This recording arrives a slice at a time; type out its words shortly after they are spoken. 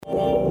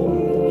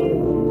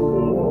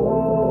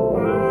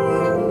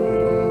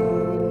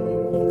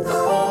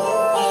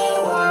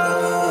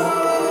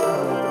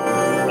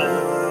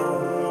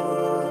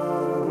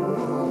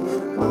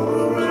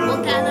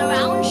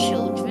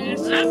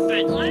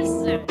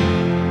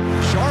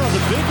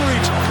Big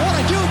reach. What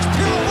a huge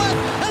pirouette.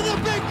 And the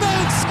big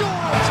man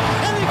scores.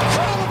 An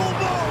incredible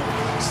move.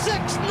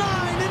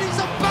 6'9", and he's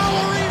a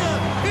ballerina.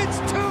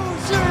 It's 2-0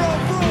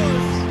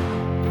 Bruins.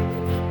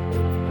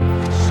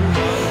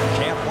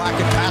 Can't block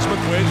it past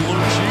McQuaid.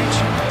 Lucic.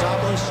 Top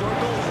of the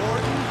circle.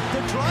 Horton. The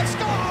drive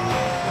score.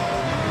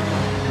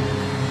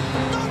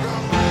 The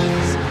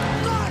Bruins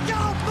knock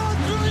out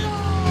Montreal.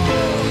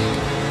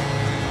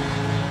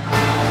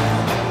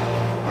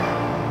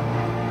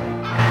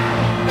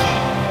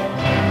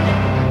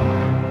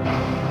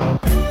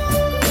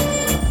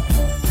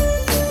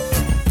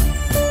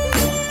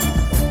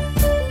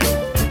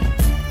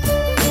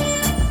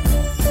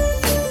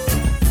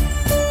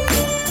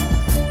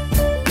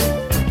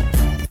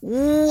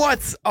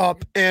 What's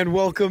up, and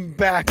welcome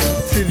back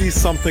to the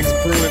Something's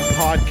Bruin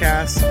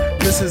podcast.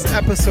 This is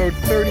episode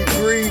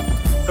 33.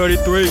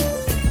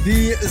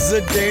 The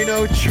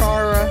Zdeno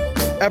Chara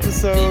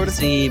episode.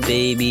 See,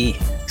 baby.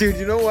 Dude,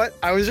 you know what?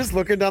 I was just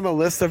looking down the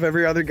list of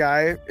every other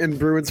guy in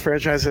Bruins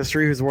franchise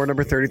history who's worn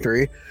number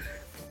 33.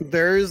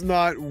 There's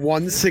not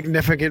one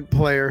significant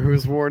player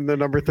who's worn the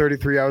number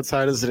 33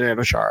 outside of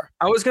Zdeno Chara.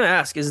 I was gonna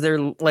ask, is there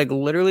like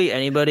literally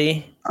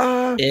anybody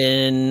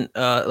in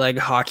like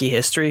hockey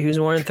history who's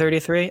worn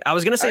 33? I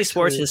was gonna say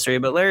sports history,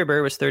 but Larry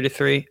Bird was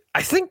 33.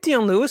 I think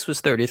Dion Lewis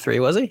was 33,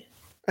 was he?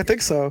 I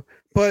think so.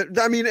 But,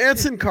 I mean,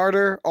 Anson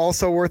Carter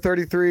also wore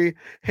 33.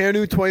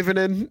 Hannu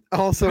Toivonen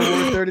also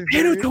wore 33.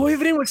 Hannu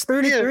Toivonen was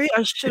 33? Yeah.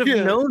 I should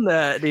have known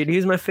that, dude.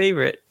 He's my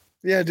favorite.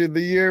 Yeah, dude,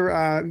 the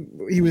year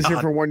he was here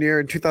for 1 year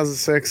in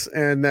 2006,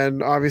 and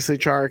then obviously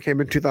Chara came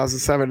in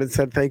 2007 and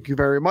said thank you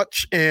very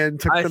much and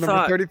took the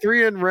number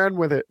 33 and ran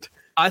with it.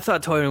 I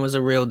thought Toivonen was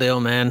a real deal,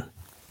 man.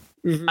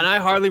 Mm-hmm. And I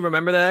hardly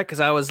remember that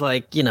because I was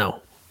like, you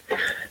know,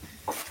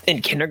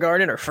 in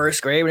kindergarten or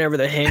first grade, whenever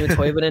the Hannu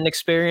Toivonen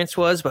experience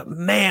was. But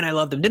man, I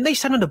loved him. Didn't they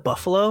send him to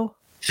Buffalo?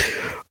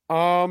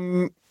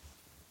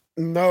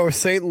 No,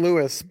 St.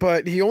 Louis,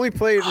 but he only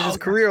played, his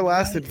career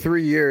lasted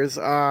 3 years.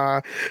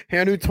 Hannu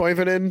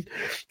Toivonen,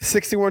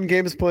 61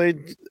 games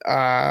played.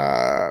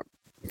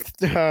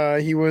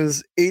 He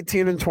was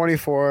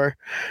 18-24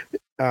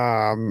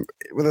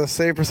 with a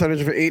save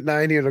percentage of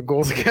 890 and a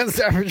goals against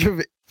average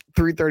of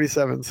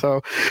 337.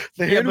 So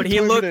the Hannu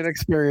Toivonen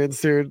experience,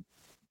 dude.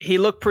 He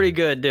looked pretty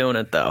good doing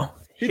it, though.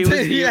 He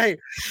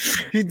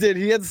did.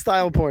 He had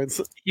style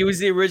points. He was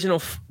the original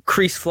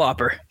crease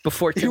flopper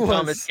before Tim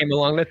Thomas came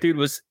along. That dude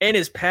was, and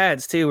his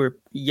pads too were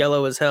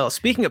yellow as hell.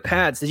 Speaking of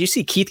pads, did you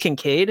see Keith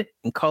Kincaid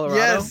in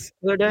Colorado the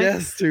other day?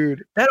 Yes,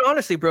 dude. That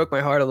honestly broke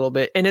my heart a little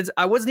bit. And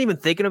I wasn't even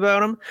thinking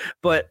about him,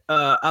 but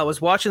I was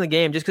watching the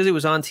game just because it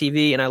was on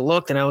TV, and I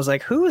looked and I was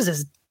like, who is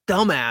this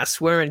dumbass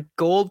wearing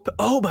gold?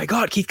 Oh my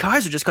God, Keith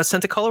Kaiser just got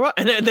sent to Colorado.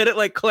 And then it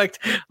like clicked.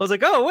 I was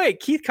like, oh wait,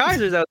 Keith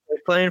Kaiser's out there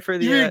playing for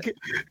the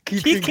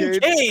Keith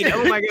Kincaid.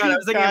 Oh my God, I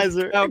was thinking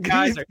Kaiser.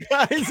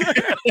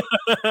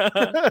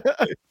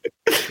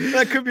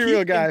 That could be a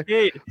real guy.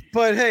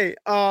 But hey,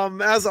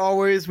 as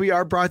always, we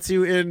are brought to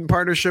you in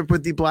partnership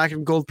with the Black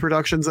and Gold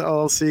Productions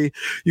LLC.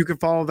 You can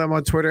follow them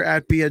on Twitter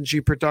at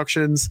BNG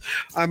Productions.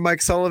 I'm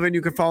Mike Sullivan.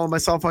 You can follow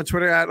myself on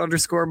Twitter at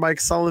 _Mike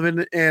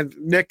Sullivan, and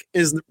Nick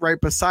is right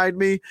beside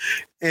me.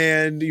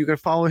 And you can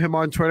follow him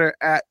on Twitter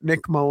at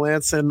Nick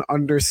Melanson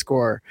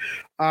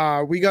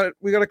 _. We got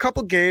a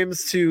couple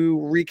games to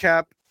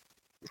recap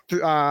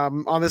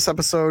on this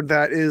episode.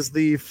 That is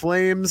the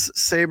Flames,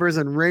 Sabres,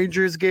 and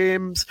Rangers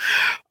games.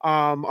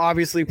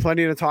 Obviously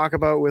plenty to talk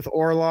about with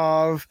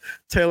Orlov,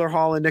 Taylor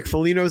Hall, and Nick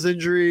Foligno's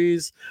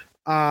injuries.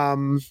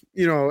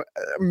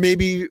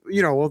 Maybe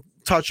we'll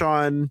touch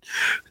on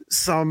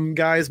some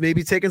guys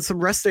maybe taking some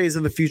rest days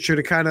in the future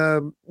to kind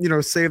of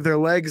save their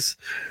legs.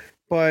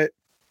 But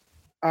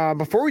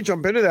before we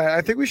jump into that,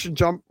 I think we should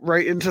jump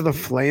right into the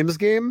Flames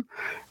game.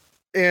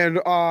 And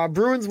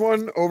Bruins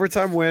won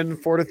overtime win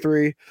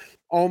 4-3.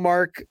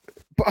 Ullmark.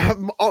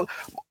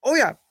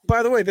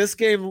 By the way, this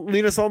game,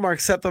 Linus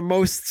Ullmark set the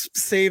most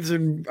saves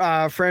in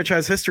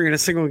franchise history in a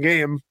single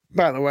game,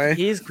 by the way.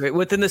 He's great.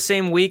 Within the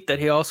same week that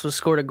he also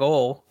scored a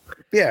goal.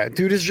 Yeah,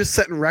 dude is just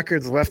setting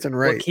records left and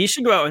right. Look, he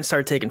should go out and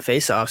start taking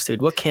faceoffs,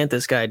 dude. What can't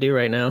this guy do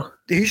right now?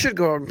 He should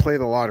go out and play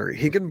the lottery.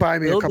 He can buy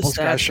me a couple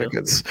Sky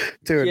tickets.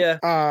 Dude,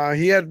 yeah.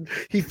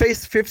 He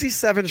faced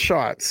 57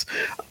 shots.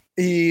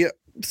 He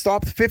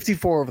stopped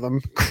 54 of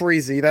them.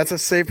 Crazy. That's a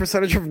save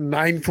percentage of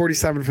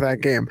 947 for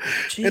that game.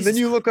 Jesus and then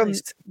you look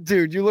Christ.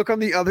 you look on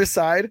the other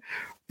side.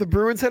 The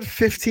Bruins had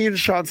 15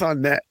 shots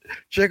on net.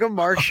 Jacob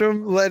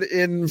Markstrom led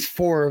in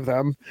 4 of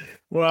them.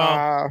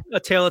 Wow. A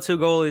tale of two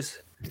goalies.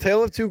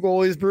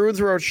 Bruins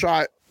were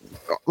outshot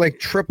like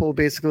triple,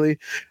 basically.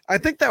 I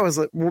think that was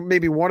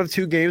maybe one of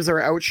 2 games that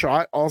were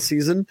outshot all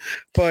season.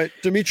 But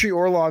Dmitry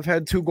Orlov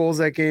had 2 goals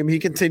that game. He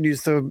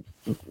continues to,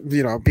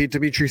 beat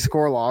Dmitry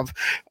Scorrlov.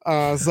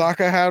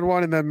 Zacha had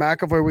one, and then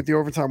McAvoy with the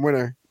overtime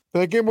winner.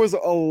 That game was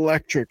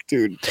electric,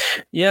 dude.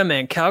 Yeah,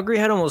 man. Calgary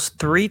had almost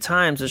 3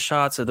 times the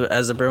shots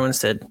as the Bruins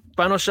did.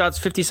 Final shots,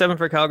 57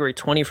 for Calgary,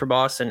 20 for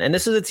Boston. And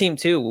this is a team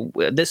too.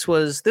 This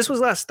was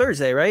last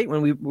Thursday, right?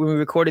 When we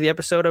recorded the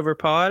episode over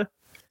pod.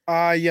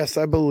 Yes,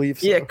 I believe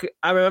so. Yeah,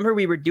 I remember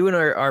we were doing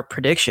our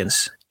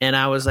predictions, and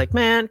I was like,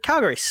 "Man,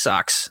 Calgary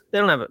sucks. They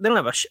don't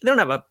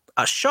have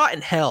a shot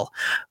in hell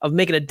of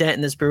making a dent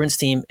in this Bruins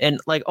team." And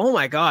like, oh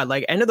my god,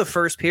 like end of the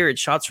first period,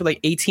 shots were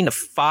like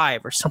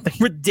 18-5 or something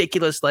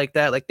ridiculous like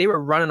that. Like they were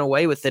running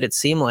away with it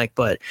seemed like,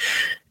 but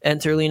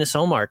enter Linus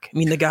Ullmark. I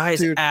mean, the guy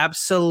is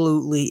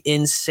absolutely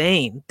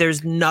insane.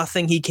 There's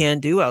nothing he can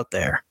do out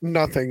there.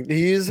 Nothing.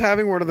 He's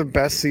having one of the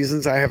best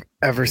seasons I have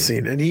ever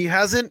seen. And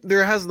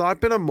there has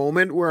not been a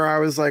moment where I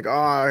was like,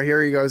 oh,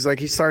 here he goes. Like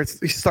he's starting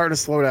to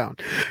slow down.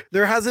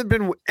 There hasn't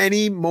been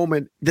any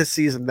moment this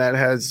season that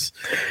has,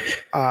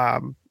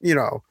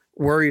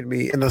 worried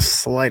me in the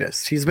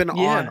slightest. He's been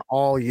on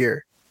all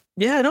year.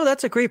 Yeah, no,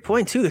 that's a great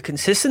point too. The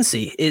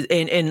consistency is,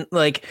 and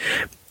like,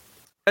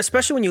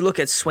 especially when you look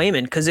at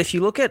Swayman, because if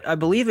you look at, I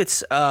believe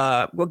it's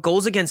what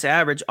goals against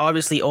average,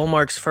 obviously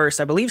Ullmark's first.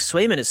 I believe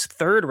Swayman is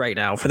third right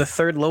now for the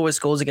third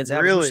lowest goals against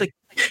average. Really?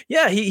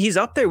 Yeah, he's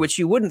up there, which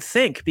you wouldn't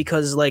think,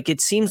 because like it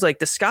seems like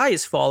the sky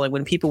is falling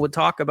when people would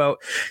talk about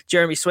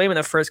Jeremy Swayman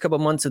the first couple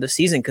of months of the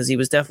season, because he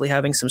was definitely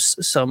having some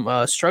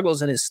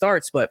struggles in his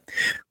starts. But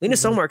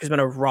Linus Ullmark has been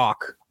a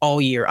rock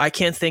all year. I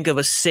can't think of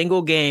a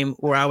single game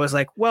where I was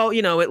like, well,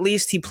 at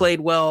least he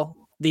played well.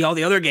 All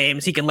the other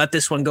games, he can let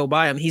this one go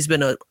by him. He's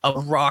been a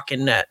rock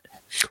in net.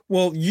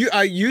 Well,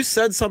 you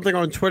said something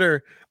on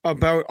Twitter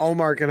about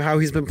Ullmark and how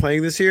he's been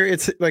playing this year.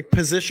 It's like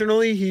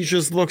positionally, he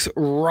just looks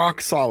rock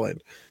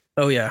solid.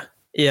 Oh yeah.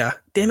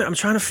 Damn it, I'm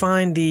trying to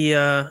find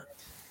the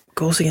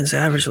goals against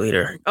average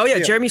leader. Oh yeah.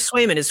 Jeremy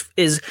Swayman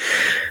is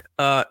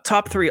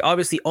top three.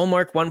 Obviously,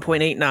 Ullmark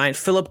 1.89.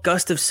 Philip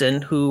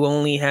Gustafsson, who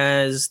only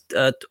has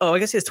I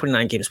guess he has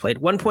 29 games played.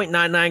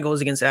 1.99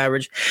 goals against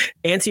average.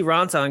 Antti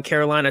Raanta in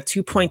Carolina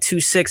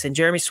 2.26, and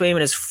Jeremy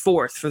Swayman is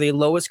fourth for the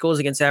lowest goals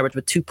against average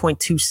with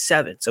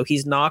 2.27. So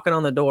he's knocking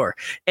on the door,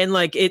 and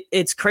like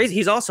it's crazy.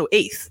 He's also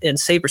eighth in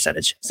save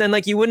percentage. So, and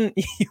like you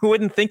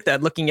wouldn't think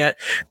that looking at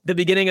the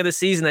beginning of the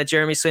season that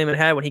Jeremy Swayman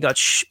had when he got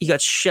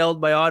shelled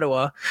by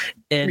Ottawa,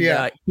 and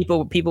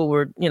people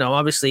were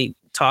obviously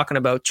talking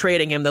about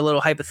trading him, the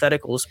little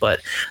hypotheticals, but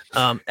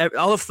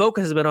all the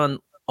focus has been on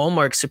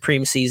Ullmark's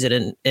supreme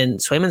season, and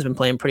Swayman's been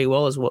playing pretty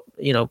well as well,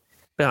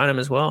 behind him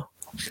as well.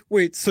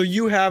 Wait, so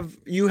you have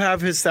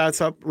his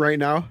stats up right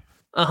now?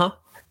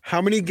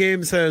 How many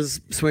games has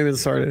Swayman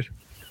started?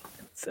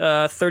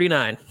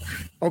 39.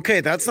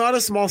 Okay, that's not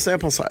a small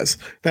sample size.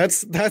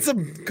 That's a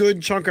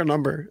good chunk of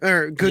number,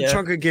 or good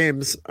chunk of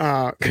games.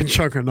 Good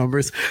chunk of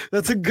numbers.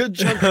 That's a good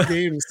chunk of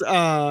games.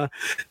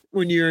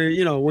 When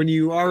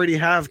you already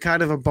have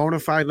kind of a bona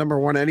fide number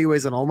one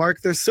anyways in Ullmark,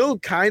 they're still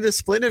kind of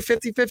split at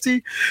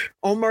 50-50.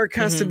 Ullmark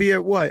has to be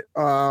at what?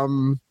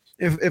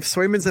 If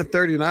Swayman's at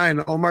 39,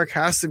 Ullmark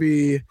has to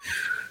be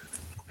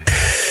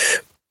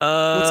what's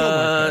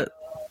Ullmark at?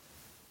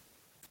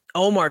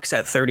 Ullmark's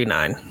at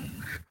 39.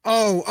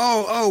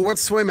 Oh,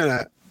 what's Swayman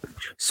at?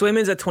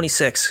 Swayman's at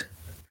 26.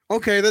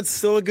 Okay, that's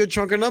still a good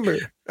chunk of number.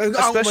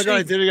 Oh my god,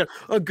 I did it again.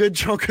 A good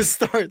chunk of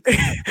starts.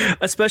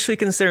 Especially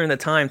considering the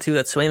time too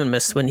that Swayman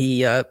missed when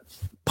he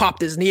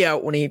popped his knee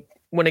out when he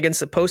went against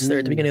the post there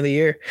at the beginning of the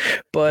year.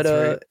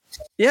 But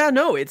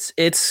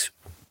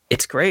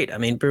it's great. I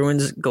mean,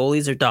 Bruins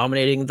goalies are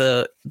dominating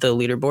the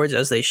leaderboards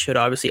as they should.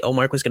 Obviously,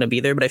 Ullmark was going to be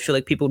there, but I feel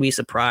like people would be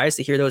surprised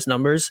to hear those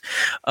numbers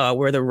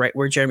where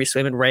Jeremy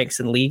Swayman ranks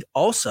in the league.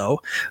 Also,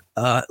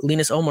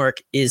 Linus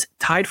Ullmark is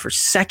tied for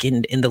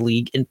second in the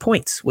league in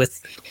points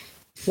with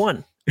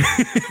one.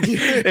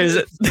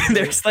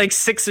 There's like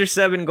 6 or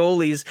 7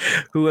 goalies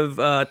who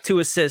have 2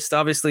 assists.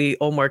 Obviously,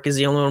 Ullmark is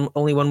the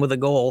only one with a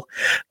goal,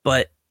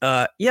 but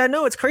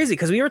it's crazy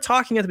because we were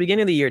talking at the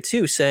beginning of the year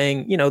too,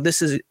 saying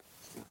this is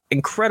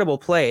incredible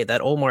play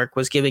that Ullmark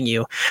was giving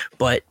you,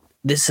 but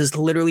this has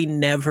literally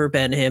never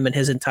been him in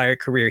his entire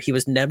career. He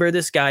was never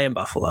this guy in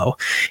Buffalo.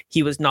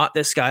 He was not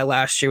this guy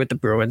last year with the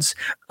Bruins.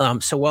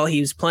 So while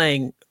he's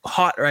playing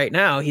hot right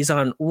now, he's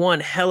on one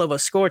hell of a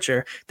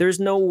scorcher. There's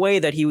no way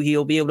that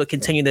he'll be able to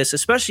continue this,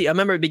 especially I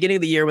remember at the beginning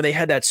of the year when they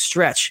had that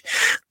stretch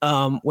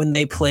when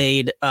they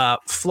played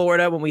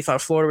Florida, when we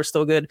thought Florida was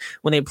still good,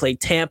 when they played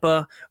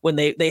Tampa, when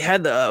they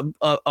had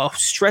a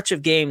stretch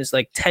of games,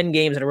 like 10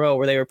 games in a row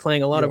where they were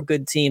playing a lot of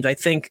good teams. I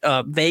think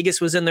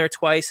Vegas was in there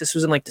twice. This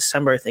was in like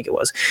December, I think it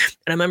was.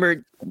 And I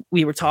remember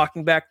we were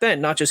talking back then,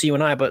 not just you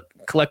and I, but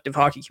collective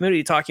hockey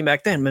community talking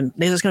back then, man,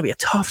 this is going to be a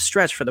tough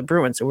stretch for the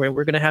Bruins. So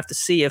we're going to have to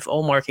see if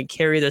Ullmark can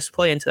carry this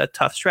play into that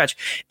tough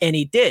stretch. And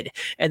he did.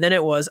 And then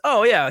it was,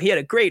 he had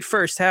a great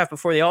first half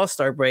before the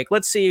All-Star break.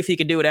 Let's see if he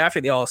can do it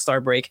after the All-Star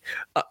break.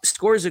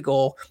 Scores a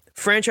goal,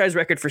 franchise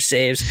record for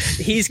saves.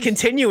 He's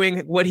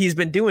continuing what he's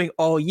been doing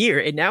all year.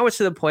 And now it's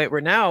to the point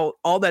where now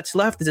all that's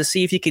left is to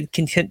see if he can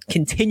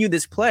continue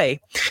this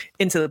play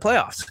into the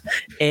playoffs.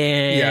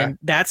 And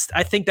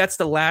I think that's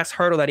the last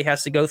hurdle that he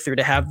has to go through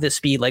to have this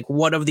be like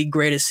one of the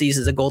greatest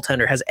seasons a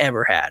goaltender has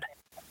ever had.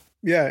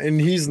 Yeah, and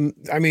he's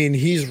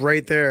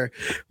right there.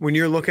 When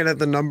you're looking at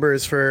the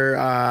numbers for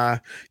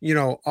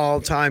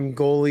all-time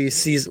goalie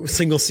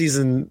single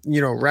season,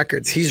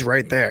 records, he's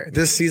right there.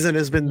 This season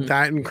has been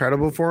that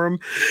incredible for him.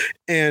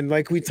 And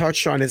like we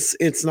touched on,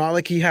 it's not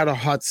like he had a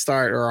hot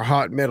start or a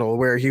hot middle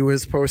where he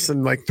was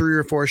posting like 3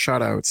 or 4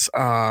 shutouts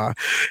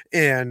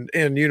and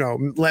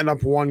letting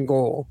up 1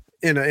 goal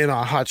in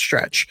a hot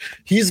stretch.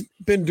 He's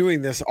been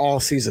doing this all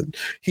season.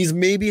 He's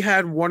maybe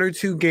had 1 or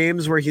 2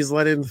 games where he's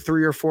let in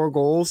 3 or 4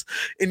 goals,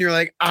 and you're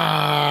like,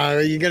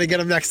 you're gonna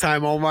get him next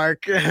time,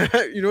 Ullmark.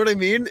 You know what I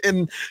mean?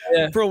 And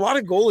for a lot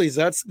of goalies,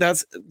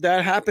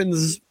 that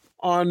happens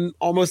on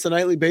almost a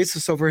nightly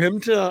basis. So for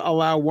him to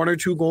allow 1 or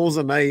 2 goals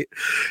a night,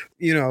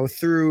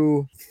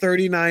 through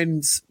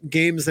 39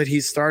 games that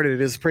he's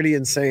started is pretty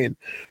insane.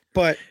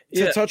 But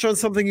to touch on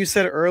something you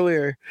said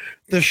earlier,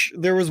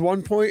 there was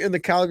one point in the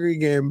Calgary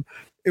game.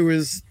 It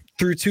was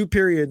through 2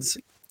 periods.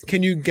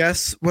 Can you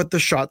guess what the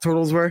shot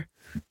totals were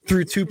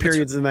through 2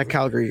 periods in that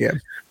Calgary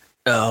game?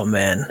 Oh,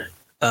 man.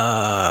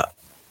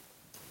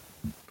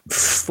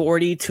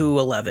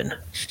 40-11.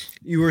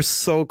 You were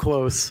so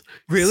close.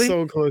 Really?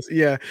 So close.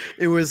 Yeah.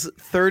 It was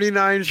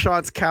 39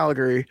 shots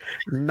Calgary,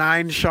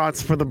 9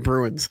 shots for the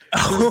Bruins.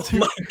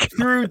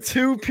 Through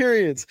 2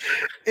 periods.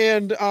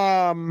 And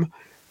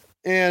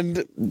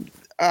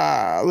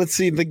let's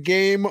see, the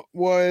game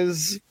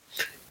was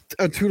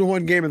a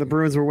 2-1 game and the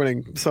Bruins were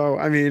winning. So,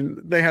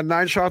 they had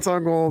 9 shots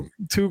on goal,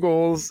 2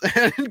 goals,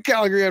 and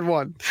Calgary had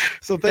 1.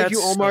 So thank you,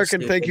 Ullmark,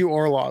 and thank you,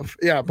 Orlov.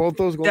 Yeah, both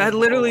those goals.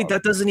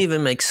 That doesn't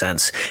even make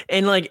sense.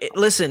 And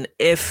listen,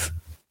 if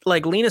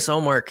Linus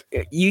Ullmark,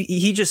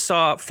 he just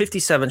saw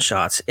 57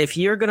 shots. If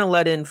you're going to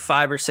let in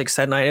 5 or 6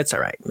 that night, it's all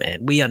right,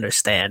 man. We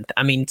understand.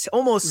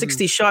 Almost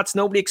 60 shots.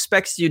 Nobody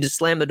expects you to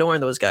slam the door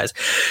on those guys.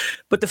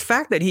 But the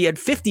fact that he had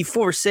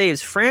 54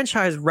 saves,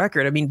 franchise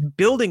record,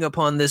 building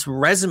upon this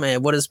resume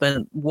of what has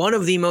been one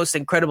of the most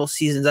incredible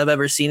seasons I've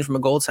ever seen from a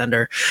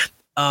goaltender,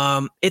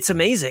 it's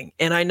amazing.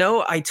 And I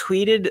know I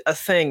tweeted a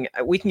thing.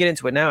 We can get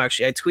into it now,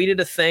 actually. I tweeted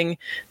a thing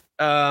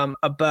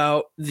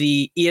about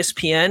the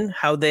ESPN,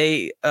 how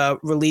they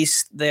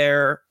released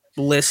their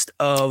list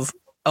of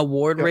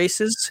award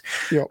races.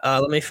 Yep.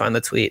 Let me find the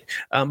tweet.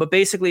 But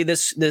basically,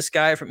 this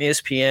guy from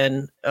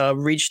ESPN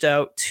reached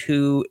out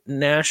to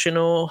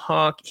National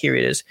Hockey. Here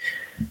it is.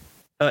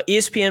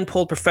 ESPN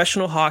polled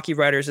Professional Hockey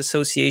Writers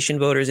Association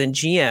voters and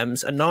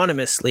GMs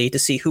anonymously to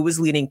see who was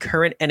leading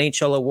current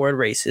NHL award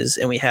races,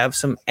 and we have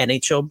some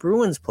NHL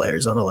Bruins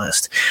players on the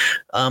list.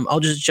 I'll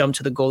just jump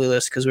to the goalie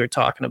list because we were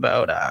talking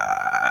about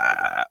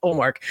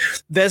Ullmark.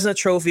 Vezina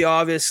Trophy,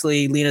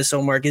 obviously, Linus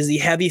Ullmark is the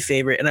heavy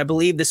favorite, and I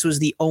believe this was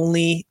the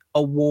only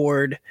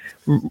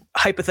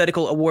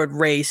hypothetical award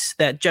race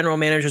that general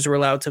managers were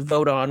allowed to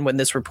vote on when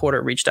this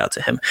reporter reached out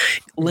to him.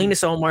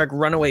 Linus Ullmark,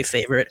 runaway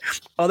favorite.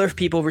 Other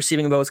people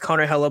receiving votes,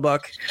 Connor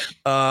Hellebuck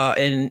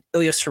and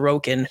Ilya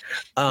Sorokin.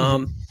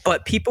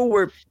 But people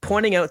were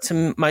pointing out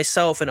to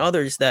myself and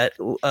others that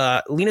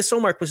Linus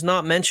Ullmark was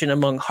not mentioned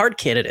among Hart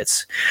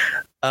candidates.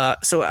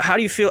 So how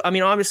do you feel?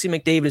 Obviously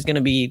McDavid is going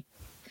to be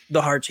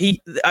the Hart.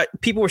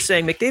 People were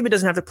saying McDavid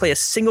doesn't have to play a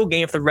single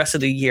game for the rest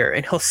of the year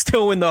and he'll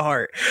still win the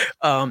Hart.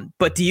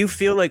 But do you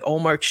feel like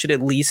Ullmark should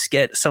at least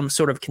get some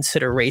sort of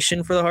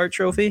consideration for the Hart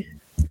Trophy?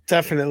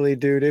 Definitely,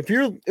 dude. If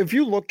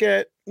you look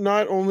at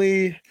not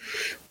only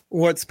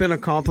what's been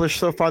accomplished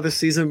so far this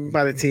season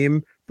by the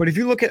team, but if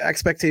you look at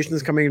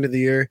expectations coming into the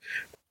year,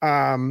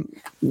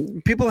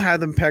 people had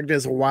them pegged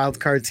as a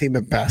wild card team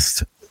at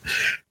best.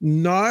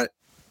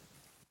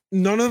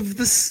 None of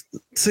the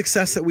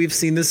success that we've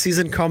seen this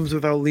season comes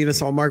without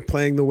Linus Ullmark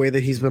playing the way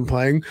that he's been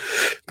playing.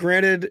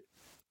 Granted,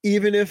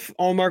 even if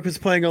Ullmark was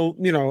playing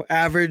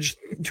average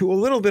to a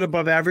little bit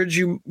above average,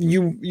 you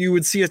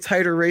would see a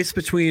tighter race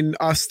between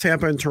us,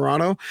 Tampa, and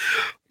Toronto.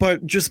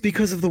 But just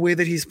because of the way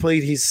that he's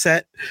played, he's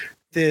set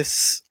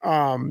this.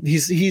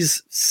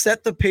 He's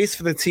set the pace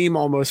for the team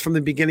almost from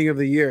the beginning of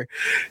the year,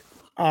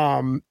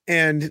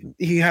 and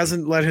he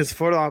hasn't let his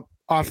foot off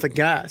the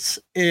gas,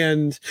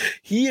 and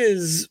he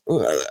is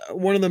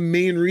one of the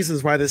main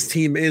reasons why this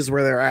team is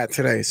where they're at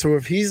today. So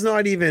if he's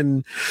not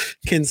even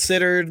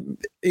considered,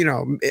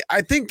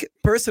 I think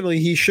personally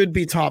he should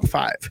be top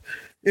 5,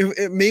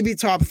 it may be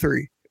top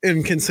 3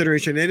 in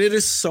consideration. And it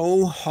is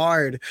so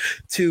hard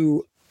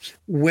to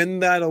win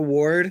that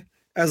award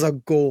as a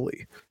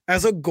goalie.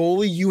 As a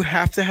goalie, you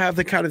have to have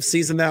the kind of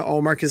season that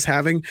Ullmark is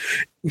having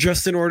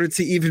just in order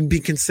to even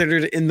be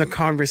considered in the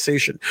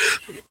conversation.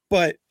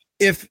 But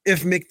if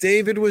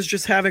McDavid was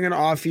just having an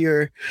off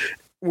year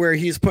where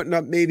he's putting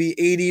up maybe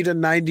 80 to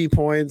 90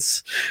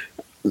 points,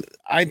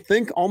 I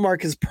think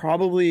Ullmark is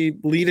probably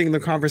leading the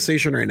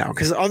conversation right now.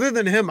 Because other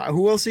than him,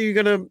 who else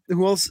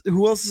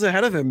is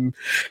ahead of him?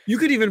 You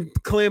could even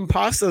claim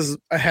Pasta's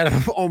ahead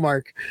of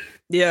Ullmark.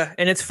 Yeah,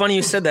 and it's funny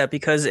you said that,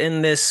 because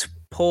in this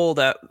poll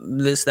that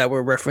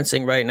we're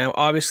referencing right now,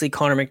 obviously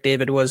Connor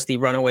McDavid was the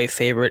runaway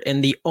favorite,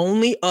 and the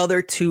only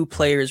other 2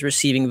 players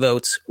receiving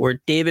votes were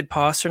David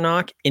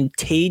Pastrnak and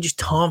Tage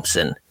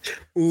Thompson.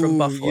 from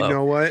Buffalo. You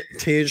know what?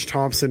 Tage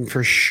Thompson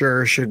for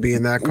sure should be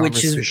in that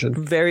conversation. Which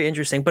is very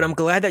interesting. But I'm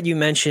glad that you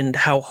mentioned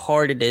how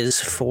hard it is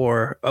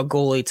for a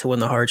goalie to win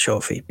the Hart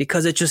Trophy,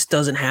 because it just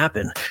doesn't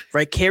happen,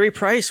 right? Carey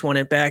Price won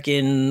it back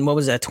in, what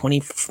was that,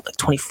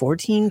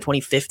 2014,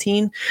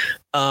 2015?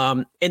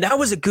 And that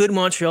was a good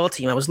Montreal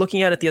team. I was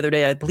looking at it the other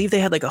day. I believe they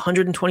had like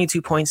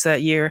 122 points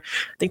that year.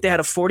 I think they had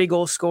a 40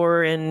 goal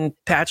scorer in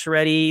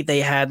Pacioretty. They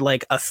had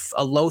like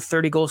a low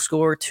 30 goal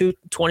scorer, 2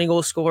 20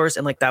 goal scorers,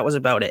 and like that was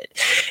about it.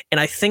 And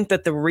I think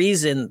that the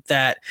reason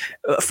that,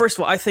 first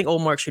of all, I think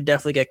Ullmark should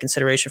definitely get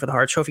consideration for the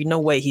Hart Trophy. No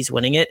way he's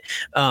winning it.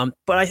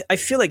 But I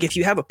feel like if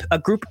you have a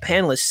group of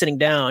panelists sitting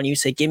down, you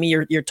say, give me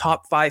your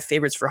top 5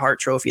 favorites for Hart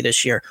Trophy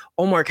this year,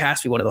 Ullmark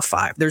has to be one of the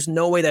 5. There's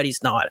no way that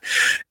he's not.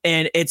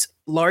 And it's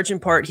large in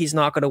part he's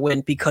not going to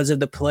win because of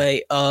the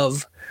play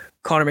of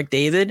Connor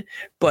McDavid.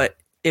 But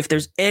if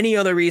there's any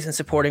other reason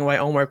supporting why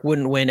Ullmark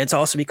wouldn't win, it's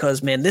also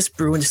because, man, this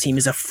Bruins team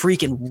is a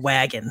freaking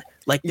wagon.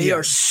 Like, they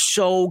are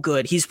so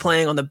good. He's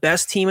playing on the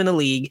best team in the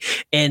league.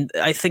 And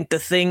I think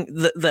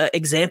the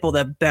example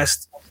that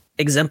best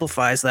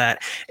exemplifies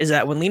that is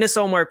that when Linus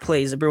Ullmark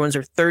plays, the Bruins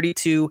are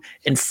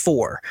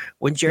 32-4.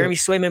 When Jeremy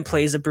Swayman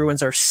plays, the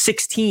Bruins are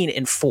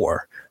 16-4.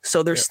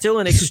 So they're still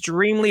an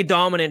extremely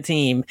dominant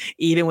team,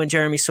 even when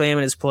Jeremy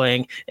Swayman is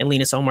playing and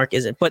Linus Ullmark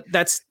isn't. But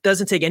that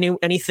doesn't take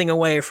anything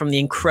away from the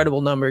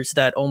incredible numbers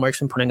that Ullmark's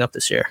been putting up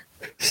this year.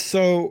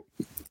 So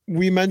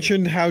we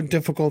mentioned how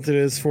difficult it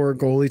is for a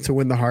goalie to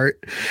win the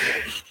Hart.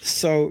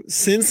 So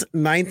since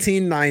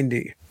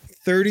 1990,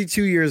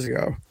 32 years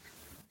ago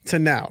to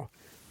now,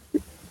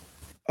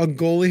 a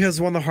goalie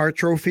has won the Hart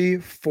Trophy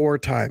 4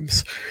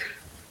 times.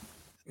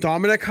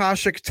 Dominik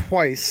Hasek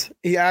twice.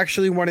 He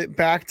actually won it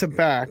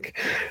back-to-back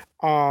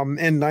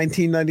in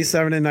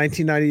 1997 and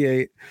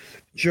 1998.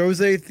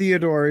 Jose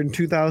Theodore in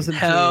 2002.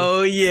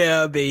 Hell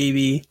yeah,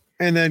 baby.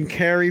 And then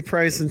Carey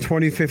Price in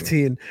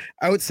 2015.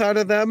 Outside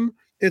of them,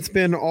 it's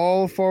been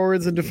all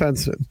forwards and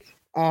defensemen.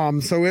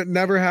 So it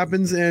never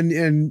happens.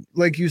 And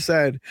like you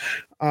said,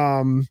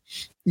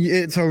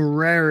 it's a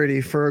rarity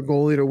for a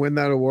goalie to win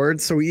that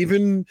award. So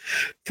even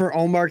for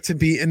Ullmark to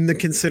be in the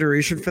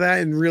consideration for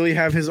that and really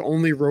have his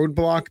only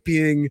roadblock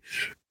being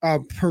a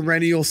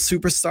perennial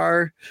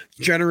superstar,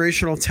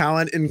 generational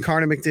talent in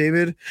Connor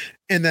McDavid,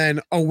 and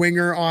then a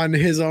winger on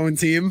his own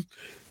team,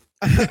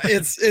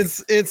 it's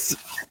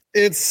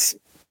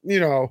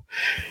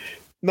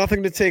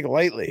nothing to take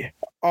lightly.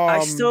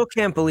 I still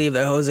can't believe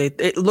that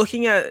Jose.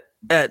 Looking at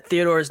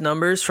Theodore's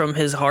numbers from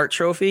his Hart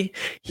Trophy,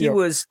 he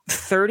was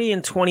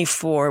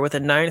 30-24 with a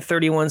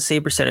 .931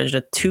 save percentage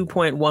and a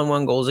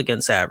 2.11 goals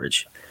against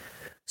average.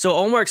 So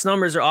Ullmark's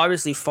numbers are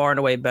obviously far and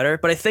away better,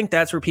 but I think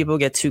that's where people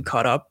get too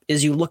caught up,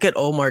 is you look at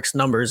Ullmark's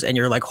numbers and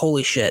you're like,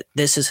 holy shit,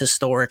 this is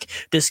historic.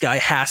 This guy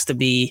has to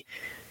be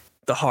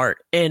the Hart.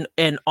 And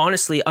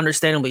honestly,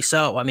 understandably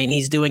so. I mean,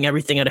 he's doing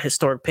everything at a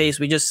historic pace.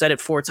 We just said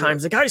it 4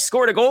 times. The guy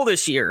scored a goal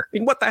this year. I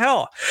mean, what the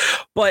hell?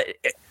 But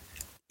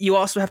you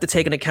also have to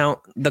take into account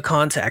the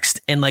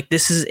context. And like,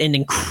 this is an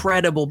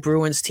incredible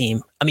Bruins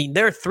team. I mean,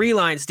 they're 3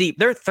 lines deep.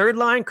 Their third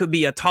line could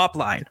be a top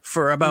line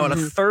for about a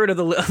third of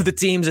the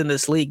teams in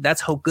this league. That's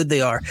how good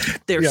they are.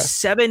 They're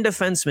 7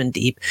 defensemen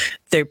deep.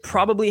 They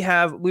probably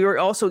have, we were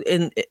also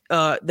in,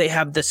 they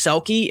have the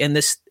Selke in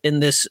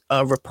this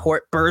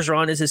report.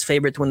 Bergeron is his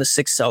favorite to win the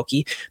 6th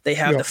Selke. They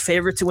have the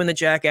favorite to win the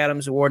Jack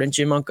Adams Award and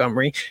Jim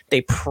Montgomery.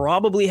 They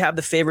probably have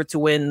the favorite to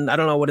win, I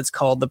don't know what it's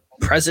called, the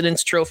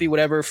President's Trophy,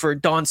 whatever, for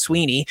Don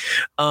Sweeney.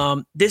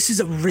 This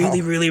is a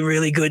really, really,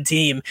 really good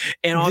team.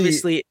 And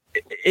obviously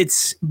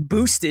it's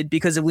boosted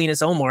because of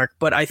Linus Ullmark,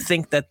 but I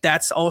think that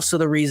that's also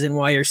the reason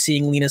why you're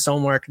seeing Linus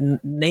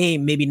Ullmark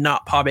name maybe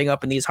not popping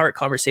up in these Hart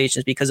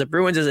conversations, because the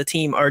Bruins as a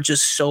team are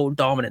just so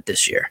dominant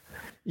this year.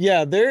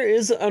 Yeah, there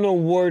is an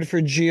award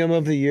for GM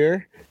of the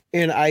Year,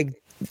 and I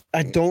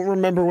don't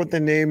remember what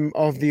the name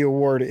of the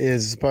award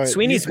is, but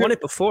Sweeney's won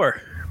it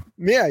before.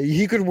 Yeah,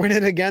 he could win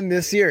it again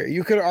this year.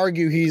 You could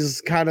argue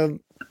he's kind of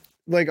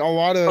like a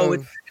lot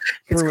of.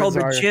 It's called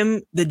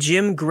the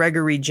Jim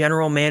Gregory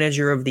General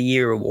Manager of the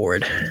Year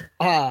Award.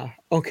 Ah,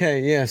 okay,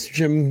 yes,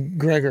 Jim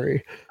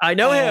Gregory. I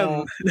know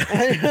him.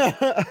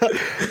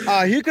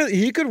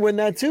 He could win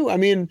that too. I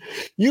mean,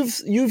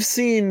 you've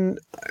seen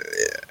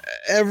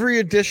every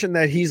addition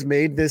that he's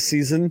made this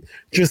season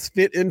just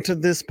fit into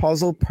this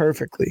puzzle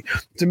perfectly.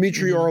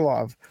 Dmitry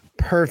Orlov,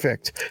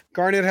 perfect.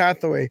 Garnet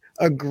Hathaway,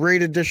 a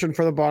great addition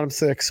for the bottom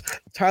 6.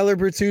 Tyler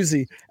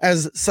Bertuzzi,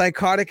 as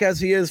psychotic as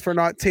he is for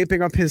not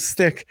taping up his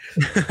stick,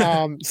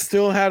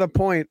 still had a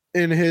point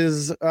in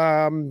his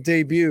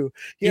debut.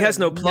 He has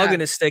no plug in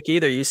his stick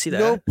either. You see that?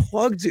 No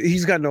plug.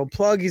 He's got no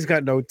plug. He's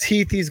got no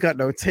teeth. He's got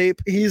no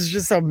tape. He's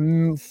just a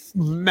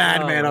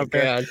madman out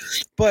there.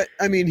 But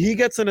I mean, he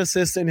gets an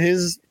assist in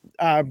his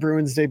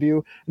Bruins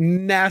debut.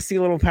 Nasty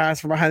little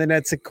pass from behind the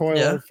net to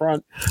Coyle in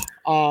front.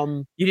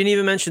 You didn't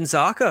even mention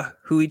Zacha,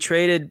 who he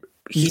traded.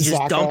 He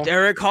just dumped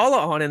Eric Holla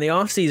on in the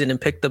offseason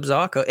and picked up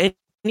Zacha. And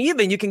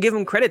even you can give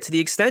him credit to the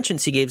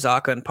extensions he gave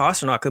Zacha and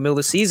Pastrnak in the middle of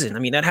the season. I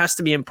mean, that has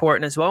to be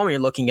important as well when you're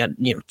looking at,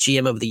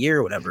 GM of the year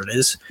or whatever it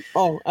is.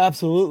 Oh,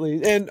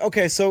 absolutely. And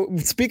okay, so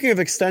speaking of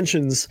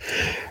extensions,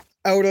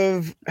 out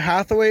of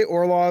Hathaway,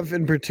 Orlov,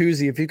 and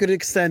Bertuzzi, if you could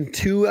extend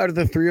 2 out of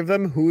the 3 of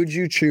them, who would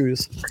you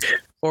choose?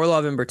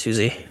 Orlov and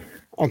Bertuzzi.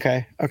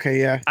 Okay,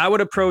 yeah. I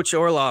would approach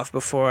Orlov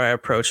before I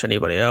approach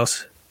anybody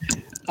else.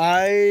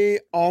 I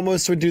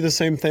almost would do the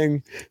same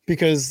thing,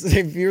 because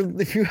if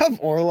you have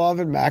Orlov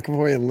and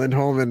McAvoy and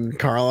Lindholm and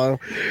Carlo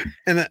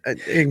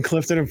and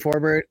Clifton and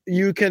Forbert,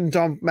 you can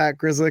dump Matt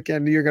Grzelcyk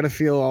and you're gonna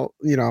feel,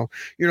 you're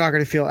not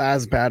gonna feel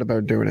as bad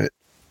about doing it.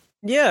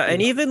 Yeah,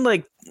 and even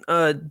like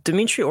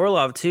Dmitry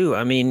Orlov too.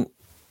 I mean,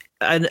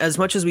 and as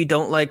much as we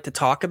don't like to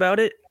talk about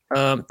it,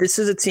 this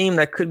is a team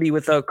that could be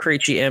without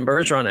Krejci and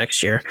Bergeron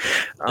next year.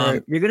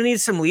 Right. You're going to need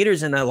some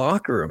leaders in that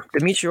locker room.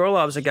 Dmitry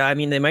Orlov's a guy, I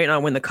mean, they might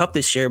not win the cup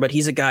this year, but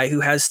he's a guy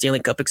who has Stanley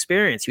Cup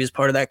experience. He was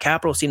part of that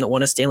Capitals team that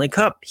won a Stanley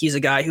Cup. He's a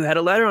guy who had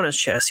a letter on his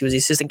chest. He was the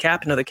assistant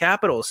captain of the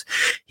Capitals.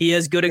 He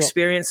has good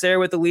experience there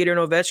with the leader in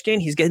Ovechkin.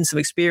 He's getting some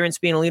experience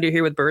being a leader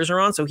here with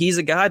Bergeron, so he's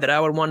a guy that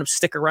I would want to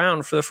stick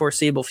around for the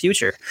foreseeable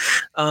future.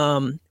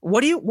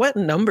 What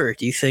number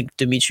do you think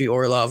Dmitry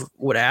Orlov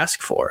would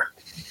ask for?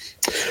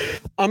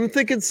 I'm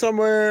thinking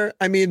somewhere,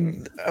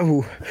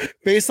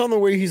 based on the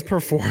way he's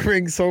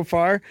performing so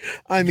far,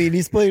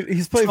 he's played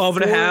 12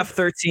 and a half,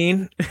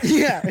 13.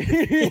 Yeah.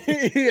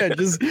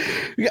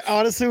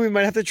 Honestly, we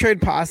might have to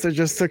trade Pasta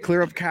just to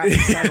clear up cap.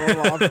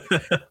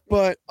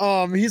 But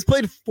he's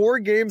played 4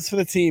 games for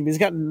the team. He's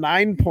got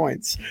 9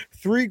 points,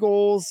 3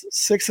 goals,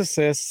 6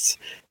 assists.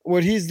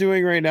 What he's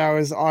doing right now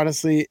is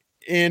honestly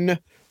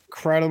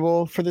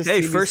incredible for this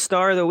team. First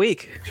star of the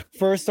week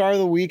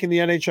in the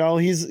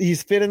NHL.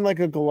 He's fitting like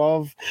a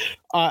glove.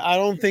 I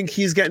don't think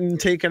he's getting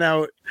taken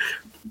out,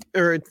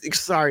 I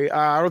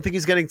don't think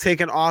he's getting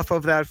taken off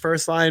of that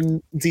first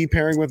line D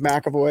pairing with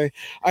McAvoy.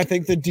 I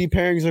think the D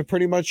pairings are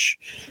pretty much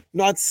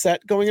not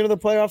set going into the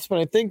playoffs, but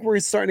I think we're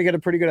starting to get a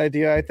pretty good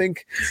idea. I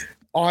think,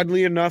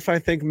 oddly enough,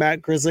 Matt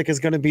Grzelcyk is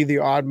going to be the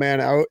odd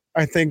man out.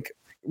 I think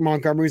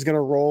Montgomery's going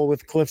to roll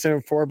with Clifton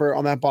and Forbert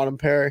on that bottom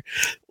pair,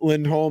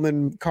 Lindholm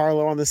and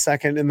Carlo on the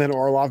second, and then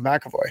Orlov,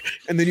 McAvoy.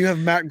 And then you have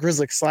Matt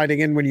Grzelcyk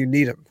sliding in when you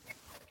need him.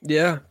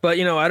 Yeah, but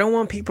I don't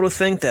want people to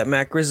think that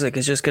Matt Grzelcyk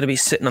is just going to be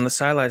sitting on the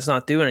sidelines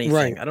not doing anything.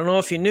 Right. I don't know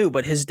if you knew,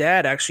 but his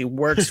dad actually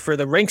works for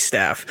the rink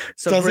staff.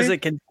 So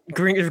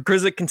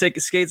Grzelcyk can take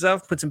his skates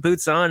off, put some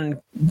boots on, and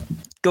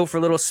go for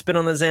a little spin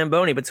on the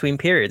Zamboni between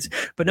periods.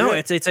 But no,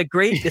 it's a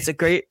great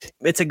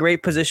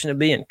position to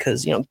be in,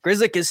 because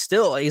Grzelcyk is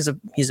still he's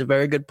a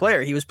very good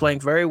player. He was playing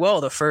very well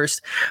the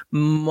first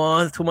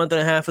month and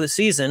a half of the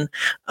season,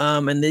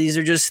 and these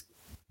are just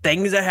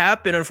things that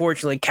happen,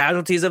 unfortunately,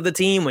 casualties of the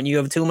team when you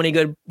have too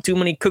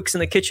many cooks in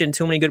the kitchen,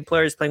 too many good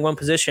players playing one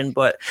position.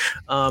 But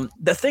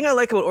the thing I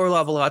like about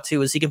Orlov a lot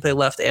too is he can play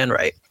left and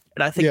right,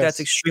 and I think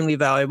that's extremely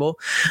valuable.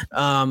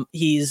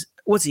 He's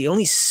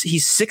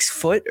 6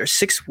 foot or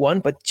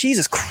 6'1", but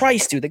Jesus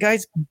Christ, dude, the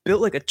guy's built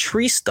like a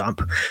tree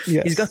stump.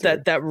 Yes, he's got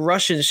that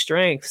Russian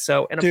strength.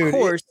 So, and of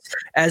course,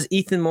 as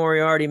Ethan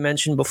Moriarty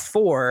mentioned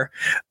before,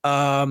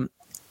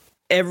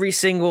 every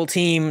single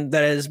team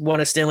that has won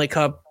a Stanley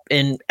Cup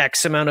in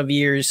X amount of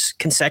years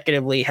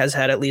consecutively has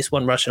had at least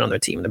one Russian on their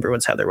team. The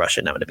Bruins have their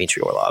Russian now,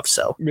 Dmitry Orlov.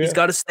 So he's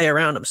got to stay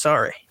around. I'm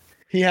sorry.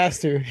 He has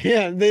to.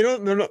 Yeah, they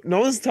don't. No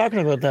one's talking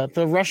about that.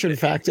 The Russian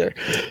factor.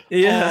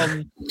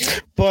 Yeah.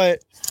 But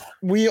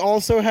we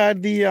also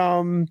had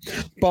the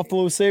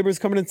Buffalo Sabres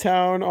coming to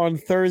town on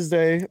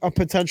Thursday, a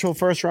potential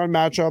first round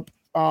matchup.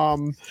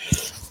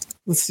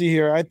 Let's see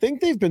here. I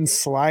think they've been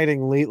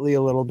sliding lately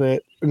a little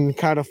bit and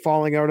kind of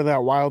falling out of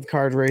that wild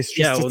card race.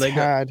 They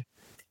got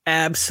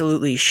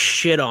absolutely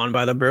shit on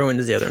by the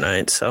Bruins the other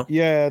night. So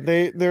yeah,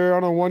 they're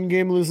on a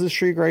 1-game losing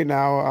streak right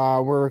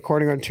now. We're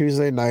recording on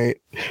Tuesday night.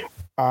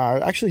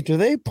 Actually, do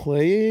they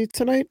play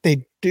tonight?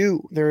 They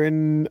do. They're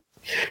in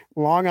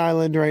Long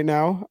Island right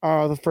now.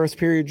 The first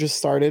period just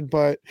started,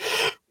 but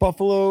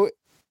Buffalo,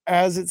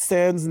 as it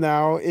stands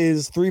now,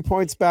 is 3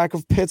 points back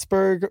of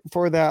Pittsburgh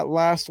for that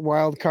last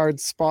wild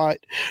card spot,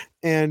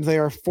 and they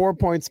are 4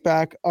 points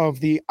back of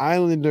the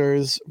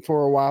Islanders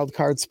for a wild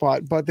card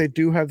spot. But they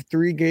do have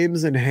 3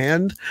 games in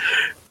hand.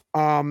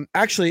 They're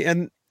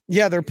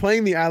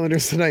playing the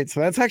Islanders tonight, so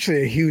that's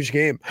actually a huge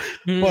game.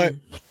 But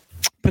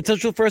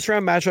potential first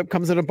round matchup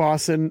comes into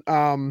Boston.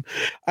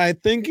 I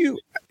think you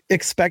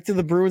expected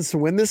the Bruins to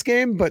win this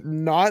game, but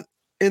not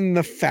in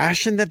the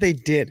fashion that they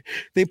did.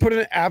 They put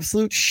an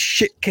absolute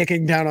shit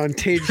kicking down on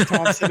Tage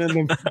Thompson and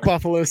the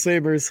Buffalo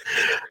Sabres.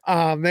 They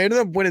ended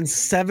up winning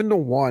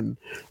 7-1.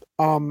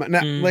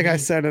 Like I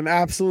said, an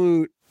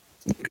absolute.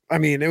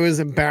 It was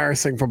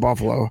embarrassing for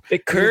Buffalo.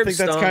 It curbs.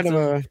 That's kind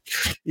of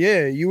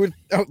you would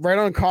right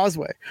on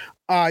Causeway.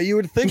 You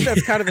would think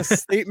that's kind of a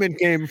statement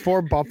game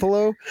for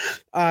Buffalo.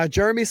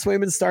 Jeremy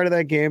Swayman started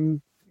that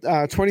game,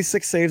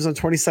 26 saves on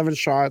 27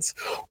 shots.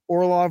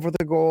 Orlov with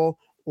a goal.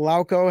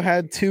 Lauko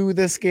had 2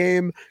 this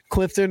game.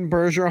 Clifton,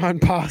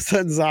 Bergeron, Pasta,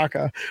 and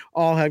Zacha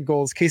all had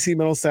goals. Casey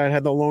Middlestad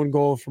had the lone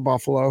goal for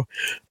Buffalo.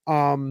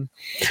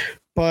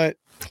 But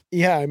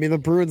Yeah, I mean the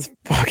Bruins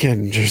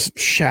fucking just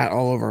shat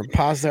all over him.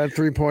 Pasta had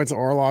 3 points.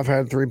 Orlov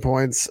had 3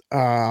 points.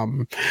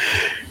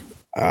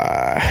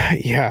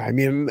 Yeah, I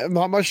mean,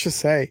 not much to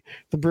say.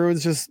 The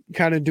Bruins just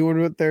kind of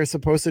doing what they're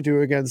supposed to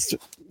do against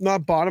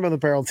not bottom of the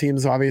barrel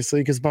teams,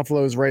 obviously, because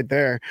Buffalo is right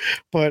there,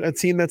 but a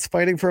team that's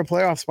fighting for a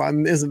playoff spot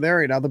and isn't there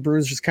right now. The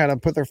Bruins just kind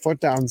of put their foot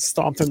down,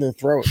 stomped in their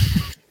throat.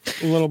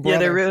 Little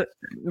brother. Yeah, they're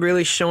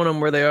really showing them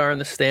where they are in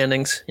the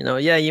standings. You know,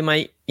 yeah, you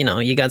might,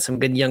 you got some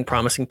good young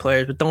promising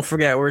players, but don't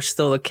forget we're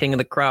still the king of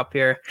the crop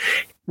here.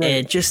 Right.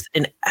 And just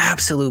an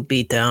absolute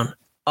beatdown.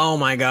 Oh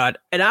my God.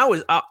 And I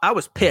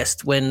was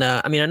pissed when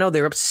I know they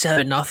were up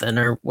 7-0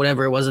 or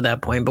whatever it was at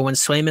that point, but when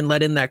Swayman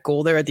let in that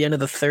goal there at the end of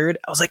the third,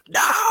 I was like,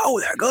 no,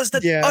 there goes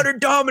the utter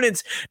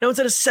dominance. Now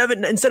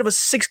instead of a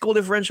 6 goal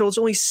differential, it's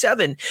only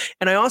 7.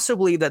 And I also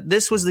believe that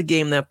this was the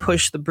game that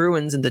pushed the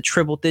Bruins into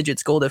triple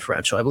digits goal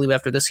differential. I believe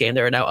after this game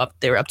they're up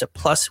to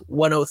plus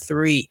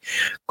 103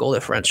 goal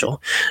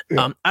differential.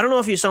 Yeah. I don't know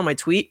if you saw my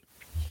tweet,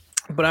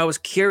 but I was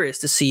curious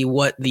to see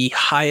what the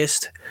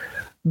highest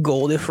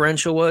goal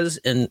differential was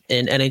in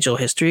NHL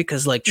history,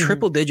 because like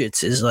triple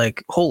digits is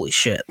like holy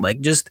shit. Like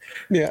just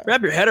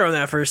wrap your head around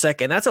that for a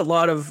second. That's a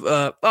lot of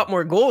up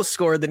more goals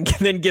scored than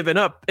given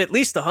up, at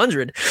least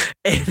 100.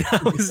 And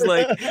I was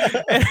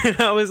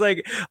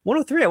like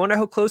 103. I wonder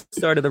how close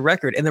they are to the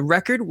record. And the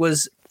record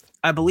was,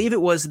 I believe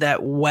it was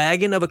that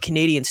wagon of a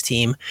Canadiens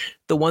team,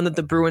 the one that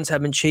the Bruins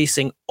have been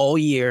chasing all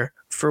year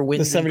for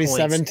wins. The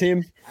 77 points.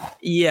 Team.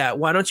 Yeah.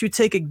 Why don't you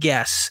take a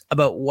guess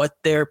about what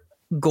their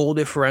goal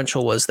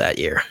differential was that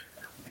year?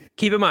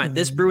 Keep in mind,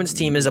 this Bruins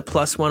team is a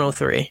plus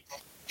 103.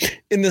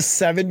 In the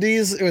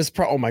 70s, it was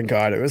oh my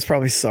God, it was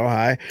probably so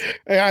high.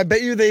 I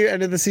bet you they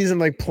ended the season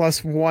like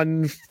plus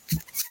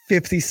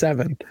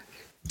 157.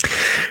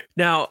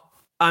 Now,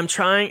 I'm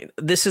trying,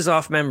 this is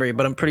off memory,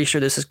 but I'm pretty sure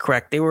this is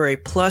correct. They were a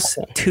plus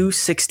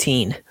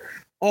 216.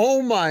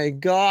 Oh my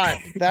God,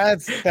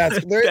 that's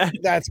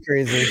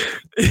crazy.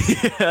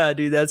 Yeah,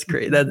 dude, that's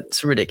great.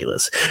 That's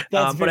ridiculous.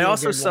 But I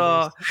also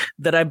saw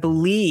that I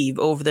believe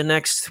over the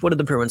next, what do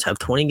the Bruins have?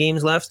 20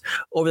 games left.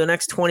 Over the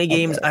next 20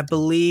 games, I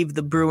believe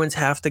the Bruins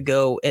have to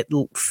go at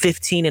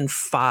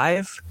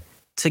 15-5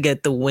 to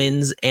get the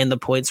wins and the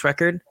points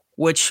record,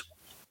 which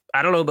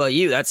I don't know about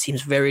you. That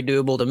seems very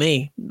doable to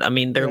me. I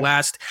mean, their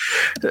last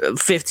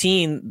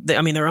 15, they're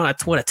on a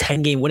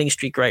 10-game winning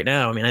streak right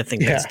now. I mean, I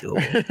think that's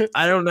doable.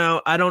 I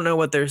don't know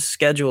what their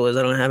schedule is.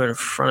 I don't have it in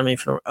front of me.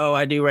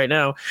 I do right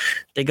now.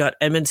 They got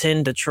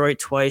Edmonton, Detroit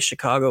twice,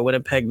 Chicago,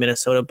 Winnipeg,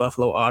 Minnesota,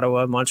 Buffalo,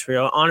 Ottawa,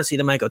 Montreal. Honestly,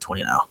 they might go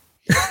 20 now.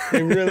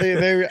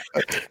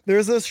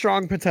 There's a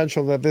strong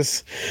potential that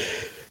this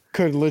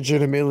could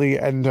legitimately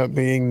end up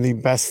being the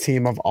best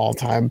team of all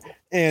time.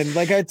 And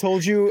like I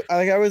told you,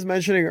 like I was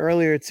mentioning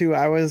earlier too,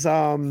 I was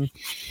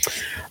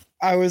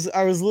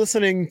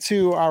listening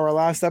to our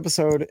last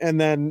episode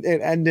and then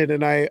it ended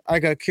and I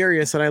got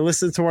curious and I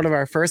listened to one of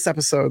our first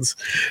episodes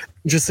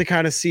just to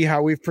kind of see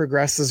how we've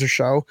progressed as a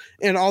show.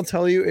 And I'll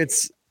tell you,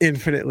 it's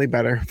infinitely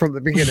better from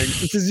the beginning,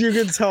 because you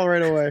can tell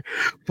right away.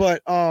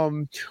 But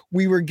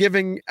we were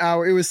giving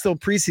it was still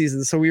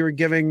preseason, so we were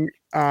giving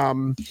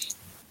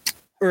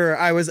or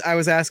I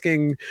was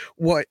asking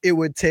what it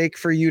would take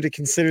for you to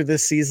consider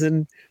this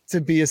season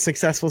to be a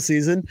successful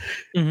season.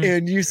 Mm-hmm.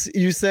 And you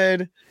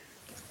said,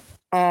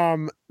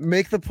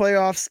 make the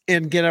playoffs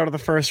and get out of the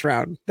first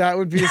round. That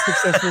would be a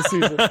successful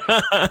season.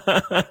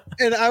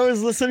 And I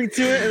was listening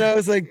to it and I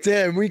was like,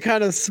 damn, we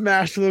kind of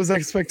smashed those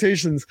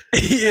expectations.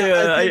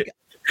 Yeah.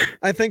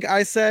 I think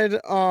I said,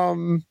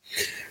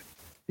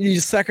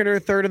 you second or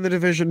third in the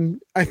division.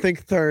 I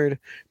think third,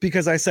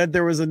 because I said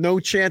there was no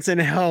chance in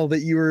hell that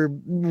you were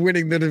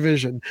winning the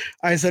division.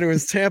 I said it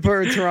was Tampa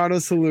or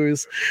Toronto to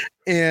lose,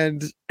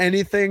 and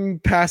anything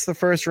past the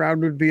first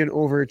round would be an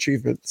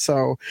overachievement.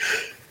 So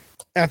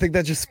I think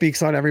that just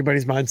speaks on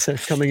everybody's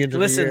mindset coming into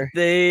the year.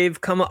 They've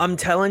come. I'm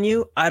telling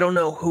you, I don't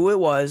know who it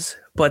was,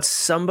 but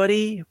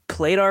somebody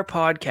played our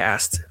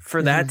podcast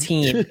for that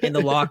team in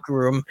the locker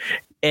room.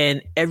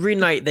 And every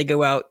night they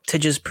go out to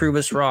just prove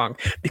us wrong,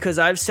 because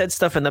I've said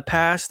stuff in the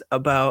past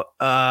about,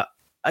 I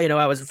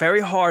was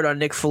very hard on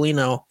Nick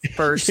Foligno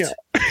first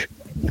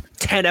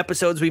 10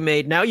 episodes we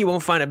made. Now you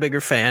won't find a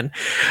bigger fan.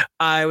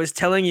 I was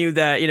telling you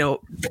that,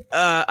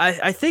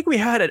 I think we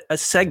had a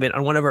segment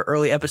on one of our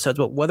early episodes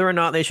about whether or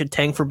not they should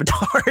tank for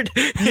Bedard.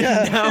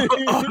 Yeah. Now,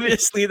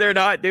 obviously, they're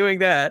not doing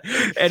that.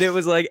 And it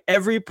was like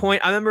every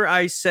point. I remember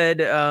I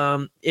said,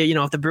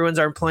 if the Bruins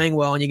aren't playing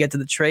well and you get to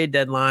the trade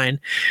deadline,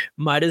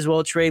 might as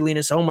well trade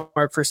Linus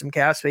Ullmark for some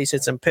cap space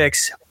and some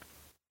picks.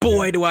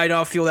 Boy, do I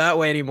not feel that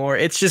way anymore.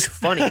 It's just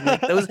funny.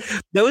 Like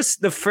those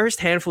the first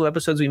handful of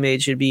episodes we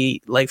made should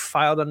be like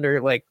filed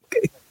under like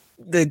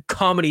the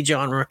comedy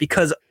genre,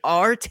 because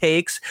our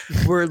takes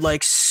were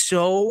like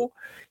so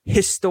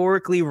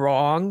historically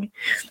wrong.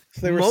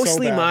 They were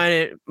mostly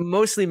so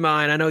mostly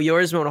mine. I know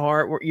yours won't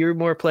hard. You're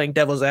more playing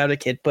devil's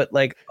advocate, but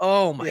like,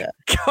 oh my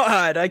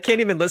God, I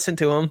can't even listen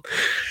to them.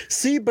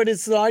 See, but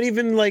it's not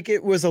even like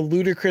it was a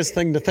ludicrous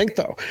thing to think,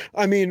 though.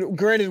 I mean,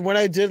 granted, when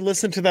I did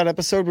listen to that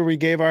episode where we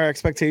gave our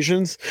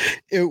expectations,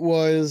 it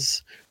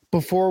was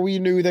before we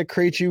knew that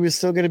Krejci was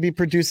still going to be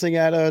producing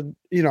at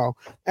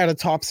a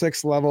top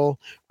 6 level.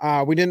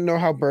 We didn't know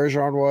how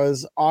Bergeron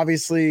was.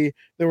 Obviously,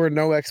 there were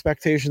no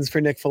expectations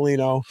for Nick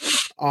Foligno.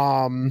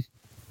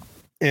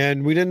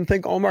 And we didn't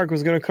think Ullmark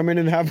was going to come in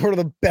and have one of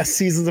the best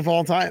seasons of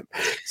all time.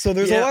 So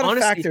there's a lot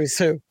of factors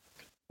too.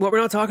 What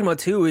we're not talking about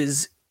too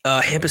is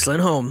Hampus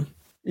Lindholm.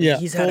 Yeah,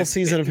 he's full had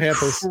season of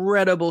Hampus.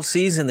 Incredible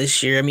season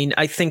this year. I mean,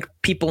 I think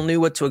people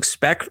knew what to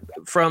expect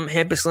from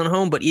Hampus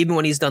Lindholm, but even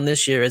what he's done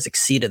this year has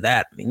exceeded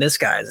that. I mean, this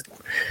guy's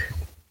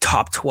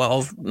top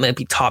 12,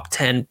 maybe top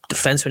 10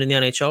 defenseman in the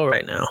NHL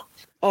right now.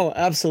 Oh,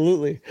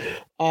 absolutely.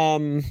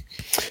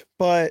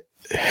 But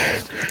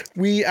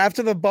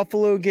after the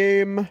Buffalo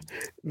game,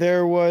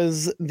 there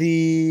was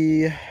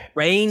the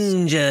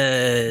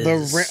Rangers.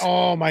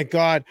 Oh my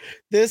God,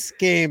 this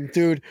game,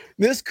 dude!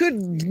 This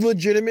could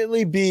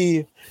legitimately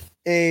be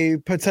a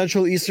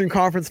potential Eastern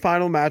Conference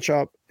final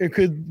matchup. It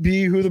could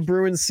be who the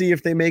Bruins see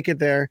if they make it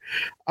there,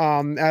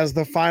 as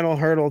the final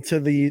hurdle to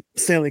the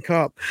Stanley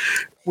Cup.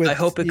 I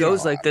hope it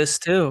goes like this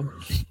too.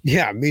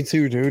 Yeah, me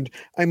too, dude.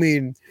 I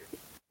mean,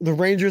 the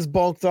Rangers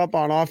bulked up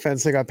on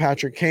offense. They got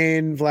Patrick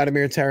Kane,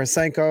 Vladimir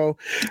Tarasenko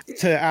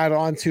to add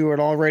on to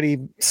an already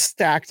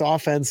stacked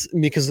offense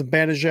because of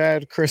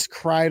Banijad, Chris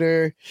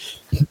Kreider.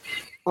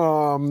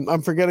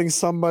 I'm forgetting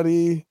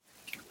somebody.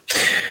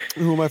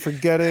 Who am I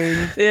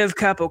forgetting? They have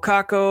Capo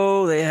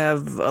Caco. They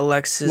have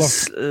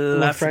Alexis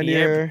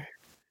Lafreniere.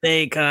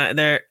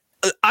 They're.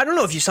 I don't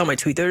know if you saw my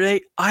tweet the other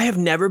day. I have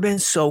never been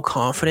so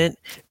confident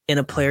in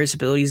a player's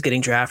abilities getting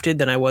drafted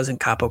than I was in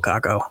Capo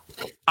Caco.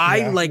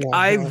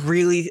 I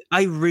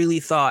really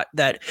thought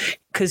that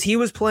because he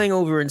was playing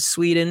over in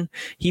Sweden,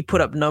 he put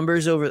up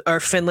numbers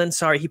Finland.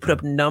 Sorry, he put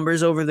up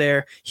numbers over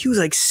there. He was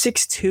like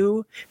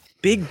 6'2",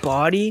 big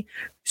body,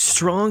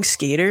 strong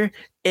skater,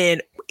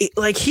 and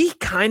he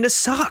kind of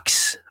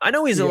sucks. I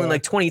know he's only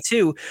like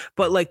 22,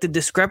 but like the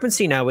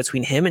discrepancy now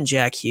between him and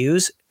Jack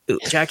Hughes.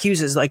 Jack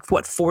Hughes is like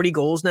 40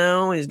 goals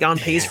now. He's gone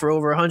pace for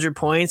over 100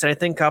 points. And I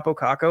think Capo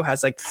Caco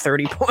has like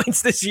 30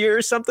 points this year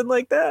or something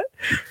like that.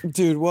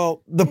 Dude,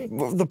 well,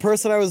 the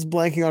person I was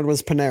blanking on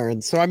was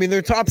Panarin. So I mean,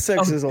 their top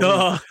 6 is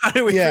how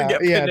did we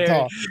forget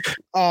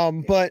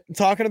Panarin? But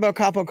talking about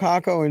Capo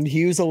Caco and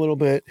Hughes a little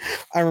bit,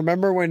 I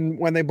remember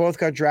when they both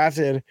got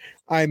drafted,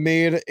 I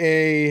made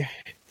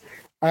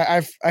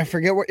I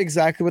forget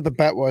exactly what the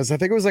bet was. I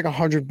think it was like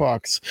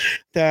 $100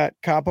 that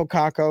Capo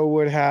Caco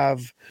would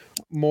have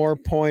more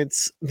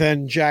points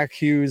than Jack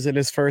Hughes in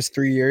his first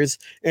 3 years.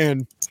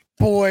 And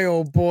boy,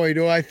 oh boy,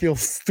 do I feel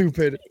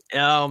stupid.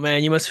 Oh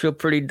man, you must feel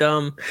pretty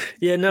dumb.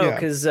 Yeah, no,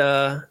 because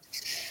I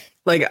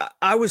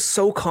was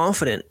so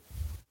confident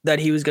that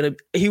he was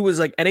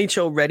like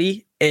NHL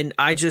ready. And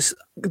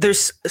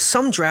there's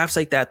some drafts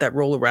like that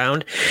roll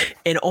around,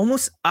 and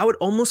I would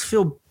almost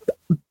feel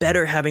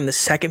better having the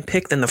second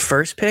pick than the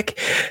first pick,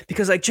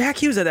 because like Jack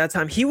Hughes at that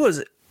time, he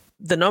was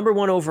the number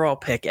 1 overall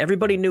pick.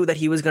 Everybody knew that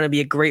he was going to be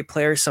a great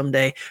player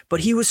someday, but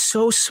he was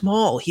so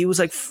small. He was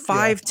like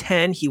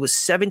 5'10". He was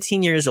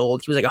 17 years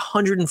old. He was like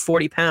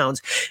 140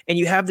 pounds. And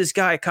you have this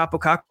guy, Capo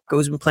Caco,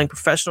 who's been playing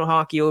professional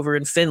hockey over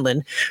in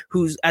Finland,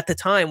 who's at the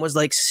time was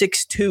like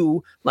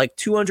 6'2", like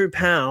 200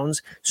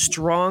 pounds,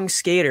 strong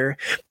skater.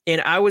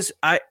 And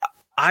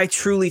I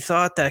truly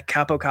thought that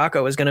Capo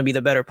Caco was going to be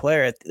the better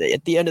player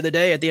at the end of the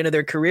day, at the end of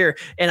their career.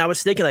 And I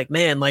was thinking like,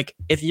 man, like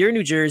if you're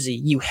New Jersey,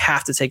 you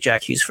have to take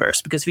Jack Hughes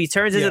first, because if he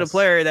turns into the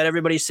player that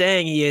everybody's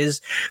saying he is,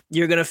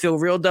 you're going to feel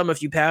real dumb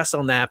if you pass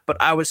on that. But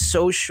I was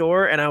so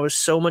sure, and I was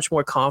so much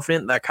more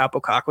confident that Capo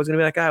Caco was going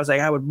to be that guy. I was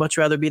like, I would much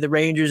rather be the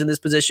Rangers in this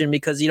position,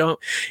 because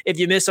if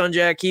you miss on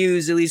Jack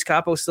Hughes, at least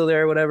Capo's still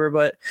there or whatever.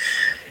 But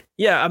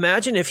yeah,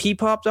 imagine if he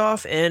popped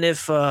off and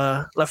if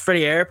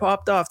Lafreniere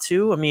popped off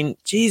too. I mean,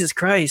 Jesus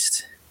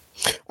Christ.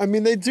 I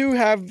mean, they do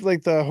have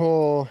like the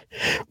whole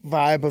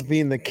vibe of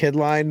being the kid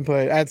line,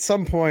 but at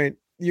some point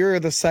you're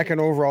the second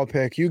overall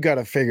pick. You got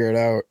to figure it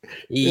out.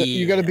 Yeah.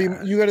 You got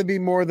to be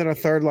more than a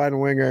third line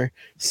winger,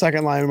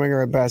 second line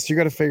winger at best. You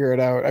got to figure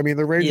it out. I mean,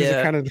 the Rangers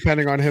are kind of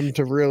depending on him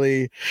to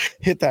really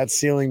hit that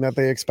ceiling that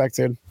they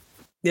expected.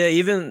 Yeah,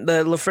 even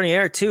the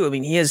Lafreniere too. I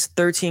mean, he has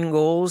 13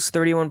 goals,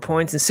 31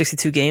 points in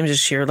 62 games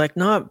this year. Like,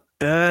 not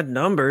bad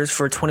numbers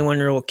for a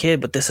 21-year-old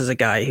kid, but this is a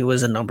guy who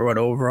was a number 1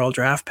 overall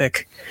draft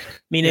pick.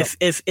 I mean,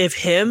 if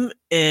him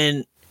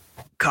and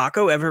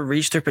Caco ever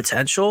reach their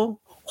potential,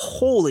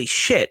 holy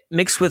shit!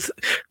 Mixed with,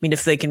 I mean,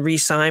 if they can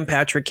re-sign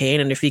Patrick Kane,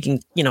 and if he can,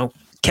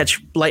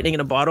 catch lightning in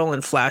a bottle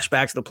and flash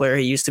back to the player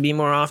he used to be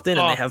more often,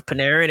 and they have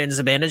Panarin and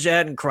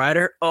Zibanejad and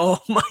Kreider. Oh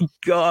my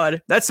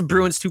God, that's the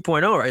Bruins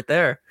 2.0 right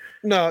there.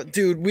 No,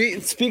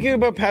 dude. Speaking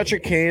about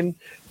Patrick Kane.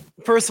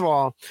 First of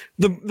all,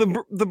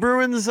 the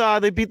Bruins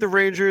they beat the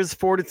Rangers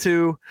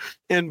 4-2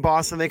 in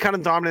Boston. They kind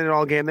of dominated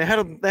all game. They had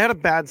a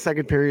bad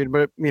second period,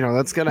 but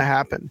that's gonna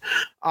happen.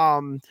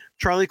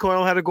 Charlie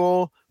Coyle had a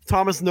goal.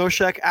 Thomas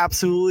Nosek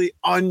absolutely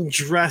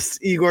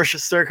undressed Igor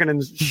Shesterkin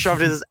and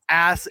shoved his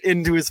ass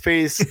into his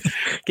face.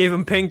 Gave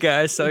him pink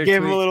eye. Gave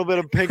him a little bit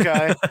of pink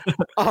eye.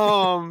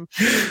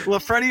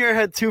 Lafreniere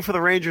had 2 for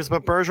the Rangers,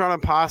 but Bergeron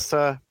and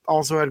Pasta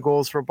also had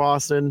goals for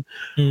Boston.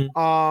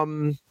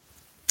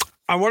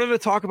 I wanted to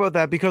talk about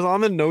that because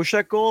on the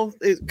no-check goal,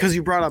 because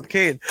you brought up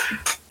Kane,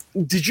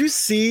 did you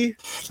see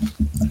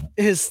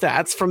his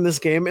stats from this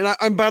game?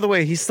 And by the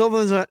way, he still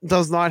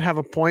does not have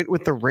a point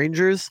with the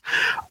Rangers.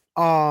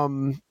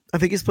 I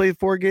think he's played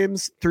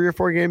 3 or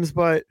 4 games,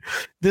 but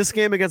this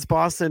game against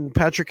Boston,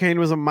 Patrick Kane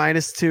was a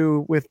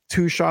 -2 with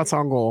 2 shots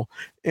on goal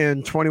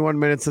and 21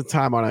 minutes of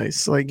time on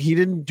ice. Like, he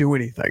didn't do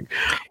anything.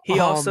 He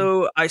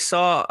also, I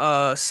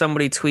saw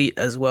somebody tweet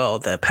as well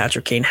that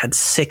Patrick Kane had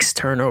 6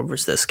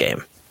 turnovers this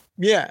game.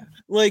 Yeah,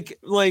 like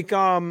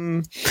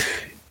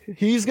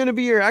he's going to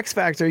be your X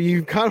factor.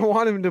 You kind of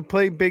want him to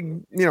play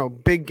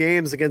big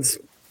games against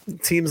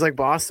teams like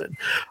Boston.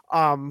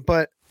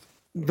 But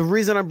the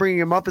reason I'm bringing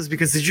him up is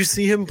because did you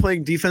see him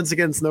playing defense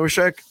against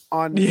Noshek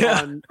on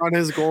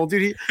his goal,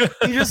 dude?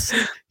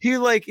 He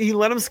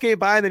let him skate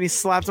by, and then he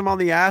slapped him on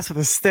the ass with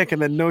a stick,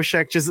 and then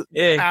Noshek just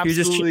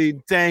absolutely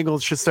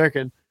dangled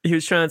Shesterkin. He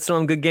was trying to tell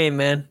him good game,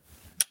 man.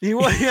 He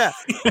was, yeah.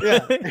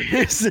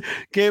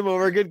 Game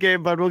over. Good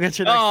game, bud. We'll get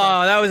you next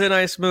time. That was a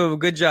nice move.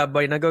 Good job,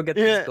 buddy. Now go get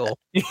this goal.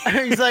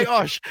 He's like,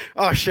 oh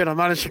shit, I'm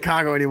not in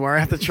Chicago anymore. I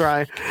have to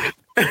try.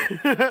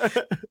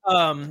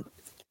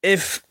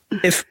 If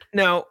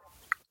now,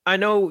 I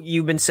know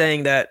you've been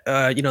saying that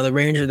the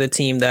Rangers are the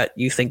team that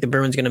you think the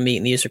Bruins going to meet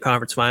in the Eastern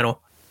Conference Final.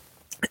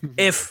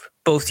 If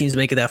both teams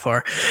make it that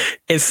far,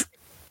 if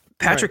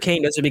Patrick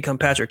Kane doesn't become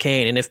Patrick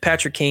Kane, and if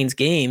Patrick Kane's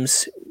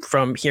games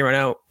from here on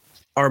out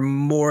are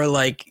more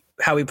like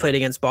how he played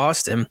against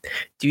Boston,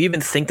 do you even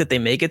think that they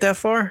make it that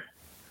far?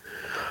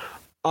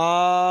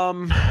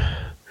 No,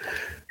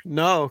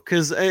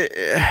 because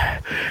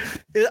I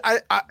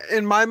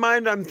in my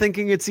mind, I'm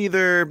thinking it's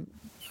either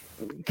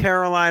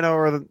Carolina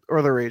or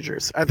the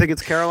Rangers. I think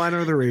it's Carolina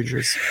or the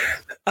Rangers.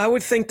 I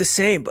would think the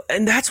same,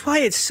 and that's why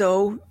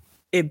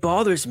it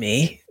bothers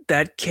me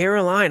that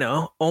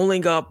Carolina only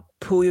got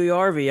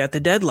Puljujärvi at the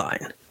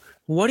deadline.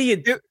 What are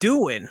you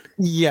doing?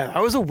 Yeah,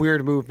 that was a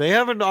weird move. They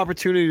have an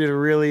opportunity to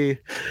really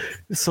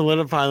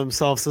solidify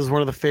themselves as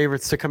one of the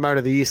favorites to come out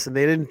of the East, and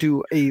they didn't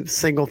do a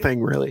single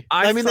thing, really.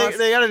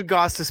 They added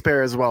Goss to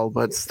spare as well,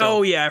 but still.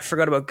 Oh, yeah, I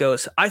forgot about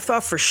Goss. I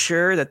thought for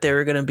sure that they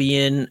were going to be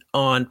in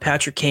on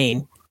Patrick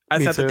Kane.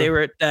 I thought that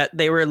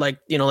they were like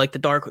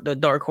the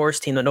dark horse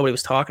team that nobody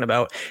was talking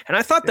about, and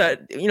I thought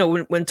that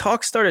when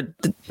talk started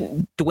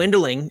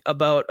dwindling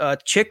about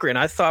Chychrun,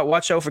 I thought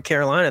watch out for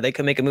Carolina, they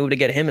could make a move to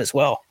get him as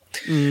well.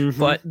 Mm-hmm.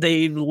 But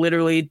they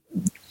literally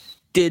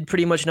did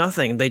pretty much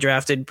nothing. They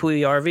drafted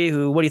Puljujärvi,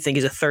 who, what do you think,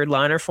 he's a third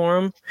liner for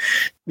him?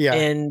 Yeah,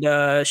 and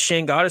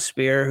Shane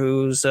Gottisbehere,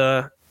 who's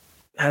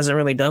hasn't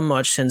really done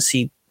much since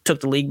he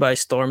took the league by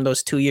storm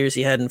those 2 years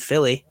he had in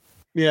Philly.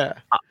 Yeah,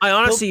 I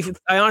honestly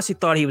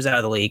thought he was out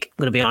of the league. I'm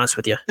gonna be honest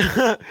with you.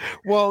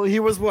 Well, he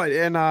was what?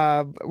 And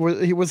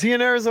was he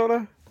in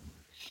Arizona?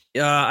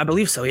 I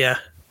believe so. Yeah.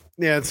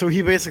 Yeah, so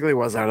he basically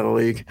was out of the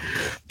league.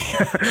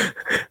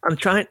 I'm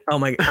trying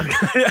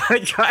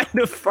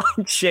to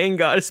find Shane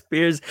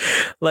Gottisbehere's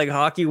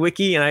hockey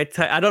wiki, and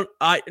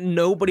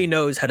nobody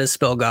knows how to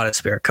spell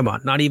Gottisbehere. Come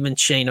on, not even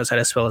Shane knows how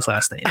to spell his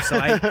last name.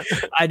 So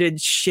I did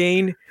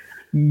Shane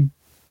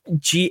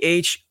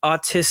GH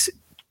Autis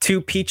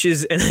 2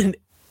 peaches and then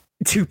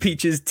 2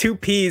 peaches 2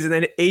 P's and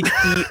then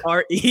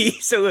HERE.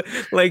 So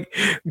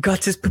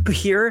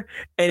Gottisbehere,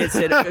 and it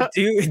said,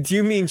 do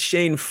you mean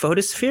Shane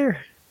Photosphere?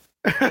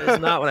 That's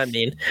not what I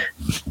mean.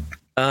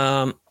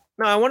 No,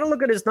 I want to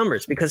look at his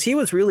numbers because he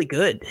was really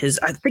good. Did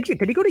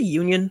he go to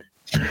Union?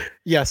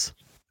 Yes,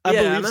 I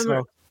believe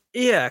so.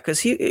 Yeah, because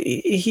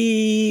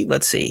he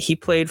let's see, he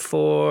played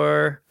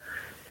for.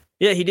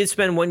 Yeah, he did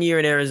spend 1 year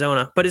in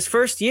Arizona, but his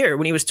first year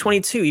when he was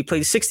 22, he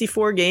played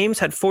 64 games,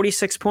 had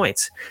 46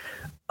 points.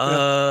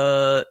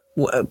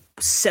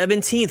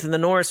 17th in the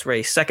Norris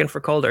race, second for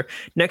Calder.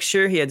 Next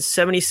year, he had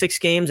 76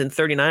 games and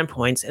 39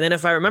 points. And then,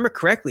 if I remember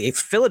correctly,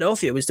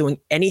 Philadelphia was doing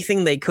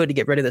anything they could to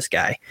get rid of this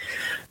guy.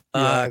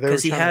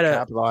 Because he had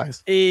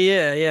capitalize.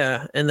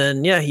 Yeah. And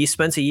then, he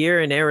spent a year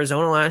in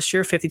Arizona last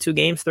year, 52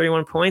 games,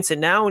 31 points. And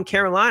now in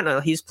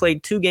Carolina, he's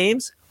played 2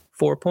 games,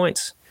 4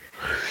 points.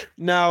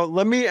 Now,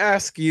 let me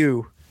ask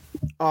you,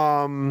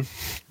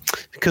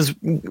 because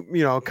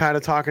kind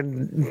of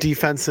talking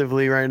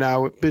defensively right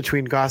now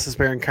between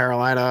Gostisbehere and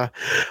Carolina,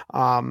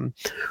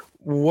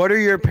 what are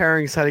your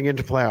pairings heading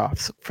into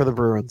playoffs for the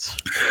Bruins?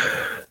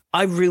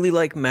 I really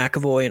like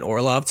McAvoy and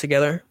Orlov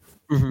together.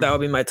 Mm-hmm. That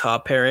would be my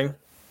top pairing.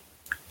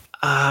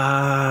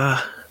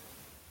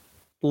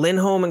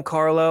 Lindholm and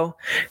Carlo,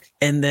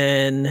 and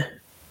then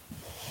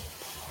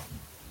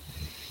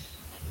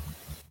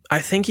I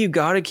think you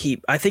gotta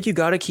keep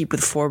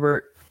with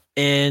Forbort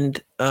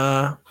and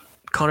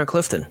Connor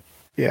Clifton.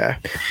 Yeah.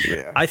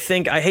 I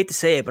hate to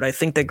say it, but I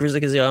think that Grizzly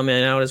is the odd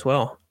man out as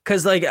well.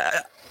 Because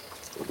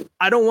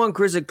I don't want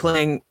Grzelcyk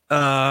playing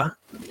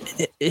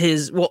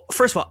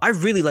first of all, I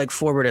really like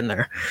Forbort in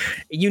there.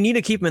 You need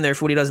to keep him in there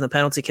for what he does in the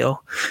penalty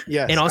kill.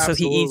 Yes, and also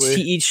absolutely.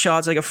 he eats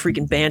shots like a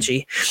freaking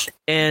banshee.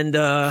 And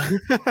I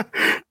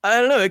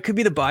don't know, it could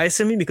be the bias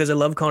in me because I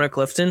love Connor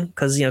Clifton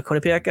because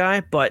Quinnipiac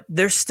guy, but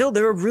they're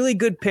a really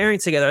good pairing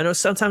together. I know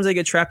sometimes they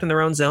get trapped in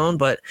their own zone,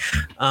 but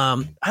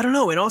I don't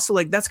know. And also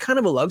like that's kind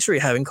of a luxury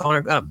having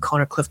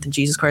Connor Clifton,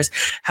 Jesus Christ,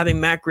 having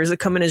Matt Grzelcyk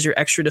come in as your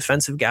extra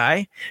defensive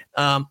guy.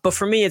 But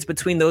for me, it's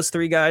between those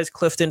three guys,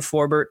 Clifton,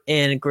 Forbort,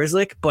 and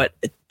Grzelcyk. But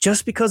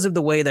just because of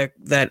the way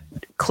that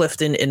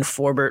Clifton and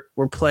Forbort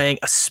were playing,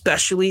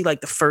 especially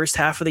like the first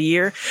half of the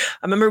year,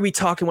 I remember we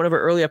talked in one of our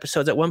early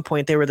episodes. At one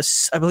point, I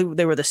believe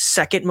they were the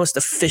second most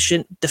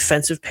efficient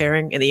defensive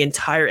pairing in the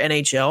entire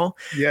NHL.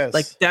 Yes,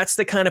 like that's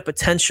the kind of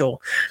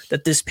potential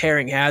that this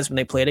pairing has when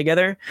they play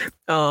together.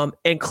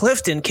 And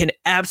Clifton can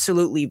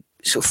absolutely,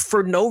 so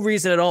for no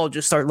reason at all,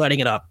 just start letting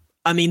it up.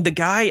 I mean, the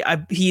guy, I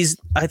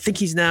think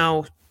he's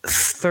now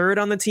third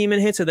on the team in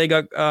hits, so they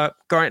got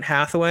Garnet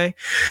Hathaway.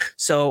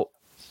 So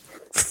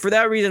for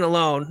that reason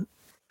alone,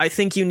 I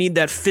think you need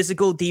that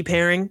physical D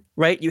pairing,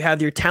 right? You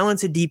have your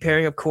talented D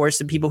pairing, of course,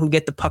 the people who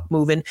get the puck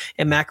moving,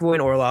 and McAvoy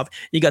and Orlov.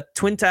 You got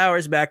Twin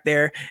Towers back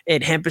there,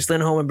 and Hampus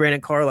Lindholm and Brandon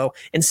Carlo.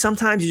 And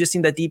sometimes you just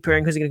need that D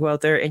pairing because you're going to go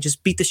out there and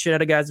just beat the shit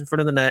out of guys in front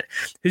of the net,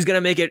 who's going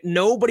to make it.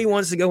 Nobody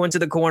wants to go into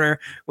the corner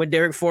when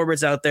Derek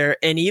Forbort's out there.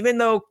 And even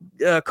though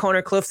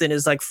Connor Clifton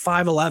is like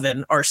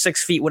 5'11" or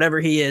 6 feet,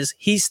 whatever he is,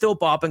 he's still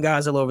bopping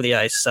guys all over the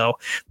ice. So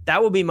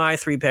that will be my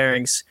three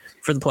pairings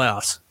for the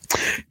playoffs.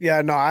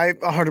 Yeah, no, I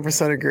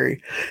 100%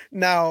 agree.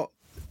 Now,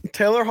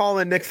 Taylor Hall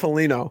and Nick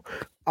Foligno.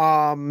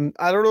 I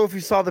don't know if you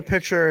saw the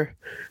picture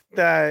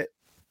that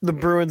the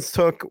Bruins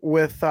took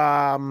with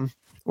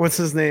what's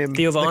his name?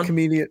 Theo Vaughn? The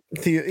comedian.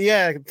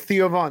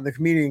 Theo Vaughn, the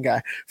comedian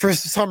guy. For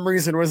some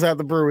reason was at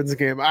the Bruins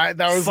game. That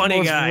was funny, the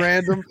most guy.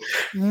 Random.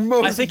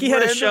 I think he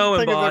had a show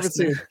in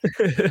Boston.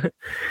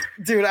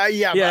 Dude, but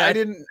I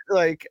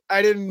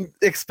didn't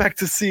expect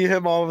to see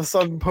him all of a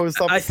sudden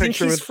post up a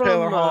picture with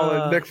Taylor Hall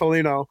and Nick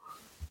Foligno.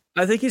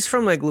 I think he's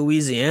from like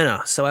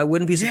Louisiana, so I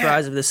wouldn't be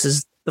surprised if this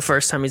is the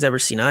first time he's ever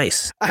seen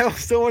ice. I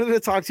still wanted to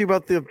talk to you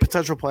about the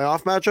potential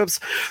playoff matchups.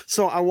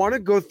 So I want to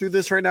go through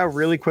this right now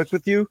really quick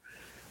with you.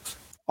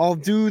 I'll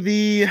do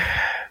the,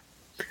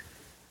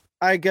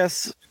 I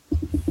guess,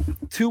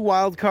 2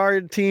 wild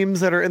card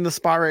teams that are in the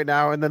spot right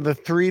now, and then the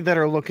 3 that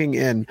are looking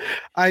in.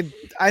 I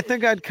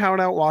think I'd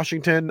count out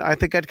Washington. I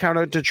think I'd count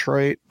out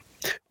Detroit.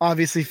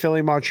 Obviously,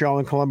 Philly, Montreal,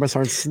 and Columbus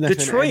aren't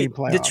sniffing any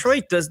playoffs.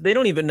 Detroit they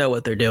don't even know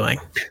what they're doing.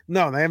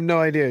 No, they have no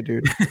idea,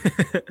 dude.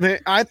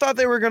 I thought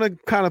they were going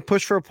to kind of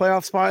push for a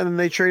playoff spot, and then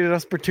they traded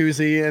us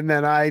Bertuzzi, and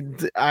then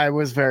I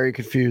was very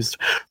confused.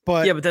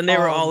 But then they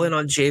were all in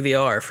on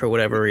JVR for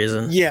whatever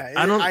reason.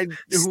 Yeah,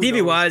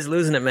 Stevie Y's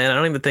losing it, man. I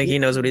don't even think he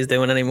knows what he's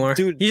doing anymore.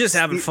 Dude, he's just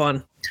having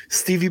fun.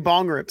 Stevie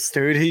Bong rips,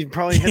 dude. He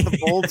probably hit the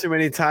bowl too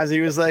many times. He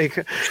was like,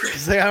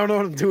 I don't know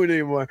what I'm doing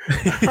anymore.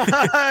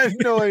 I have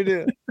no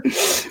idea.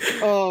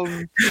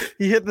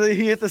 He hit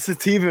the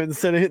sativa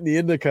instead of hitting the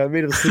indica. It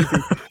made him sleepy.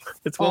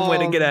 It's one way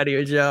to get out of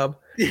your job.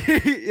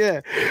 Yeah,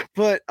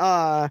 but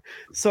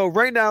so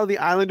right now the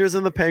Islanders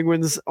and the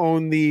Penguins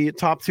own the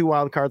top 2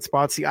 wild card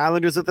spots. The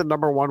Islanders are the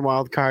number 1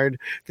 wild card.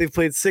 They've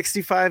played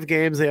 65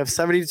 games. They have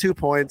 72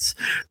 points.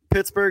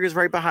 Pittsburgh is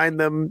right behind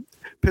them.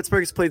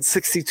 Pittsburgh's played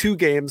 62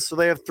 games, so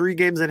they have 3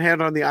 games in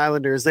hand on the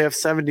Islanders. They have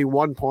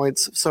 71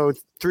 points, so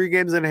 3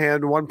 games in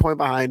hand, 1 point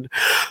behind.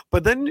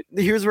 But then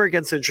here's where it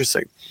gets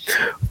interesting.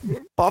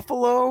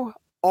 Buffalo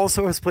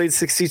also has played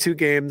 62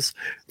 games.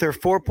 They're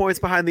 4 points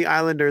behind the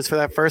Islanders for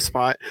that first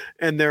spot,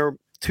 and they're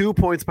 2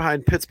 points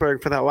behind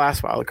Pittsburgh for that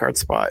last wildcard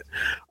spot.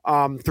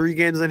 3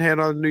 games in hand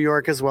on New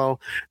York as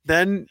well.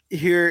 Then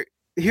here's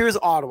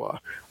Ottawa,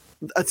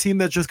 a team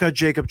that just got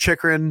Jacob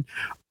Chychrun.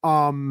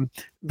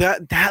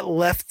 That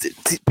left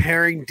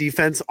pairing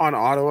defense on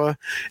Ottawa,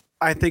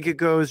 I think it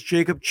goes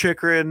Jacob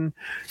Chychrun,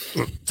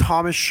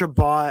 Thomas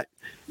Chabot,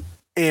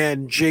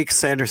 and Jake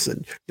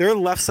Sanderson. Their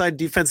left side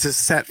defense is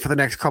set for the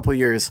next couple of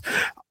years.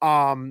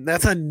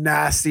 That's a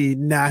nasty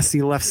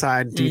left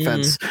side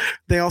defense.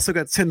 They also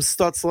got Tim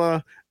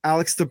Stutzla,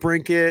 Alex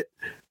DeBrincat,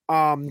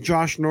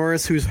 Josh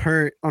Norris, who's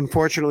hurt,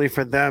 unfortunately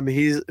for them.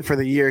 He's for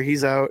the year.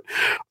 He's out.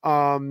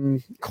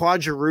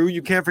 Claude Giroux,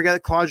 you can't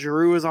forget Claude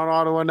Giroux is on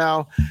Ottawa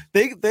now.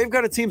 They've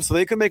got a team, so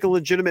they can make a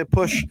legitimate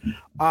push.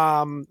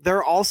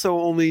 They're also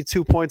only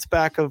 2 points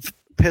back of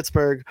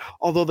Pittsburgh,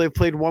 although they've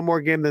played 1 more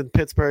game than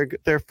Pittsburgh.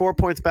 They're 4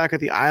 points back of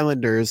the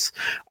Islanders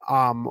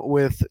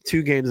with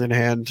 2 games in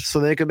hand, so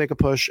they could make a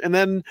push. And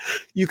then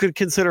you could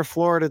consider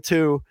Florida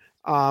too.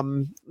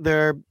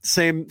 They're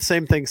same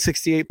thing,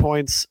 68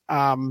 points.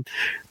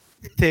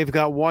 They've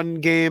got 1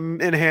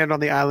 game in hand on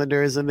the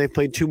Islanders, and they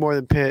played 2 more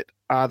than Pitt.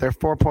 They're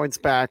 4 points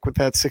back with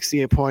that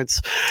 68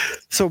 points.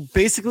 So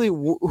basically,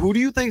 who do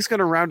you think is going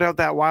to round out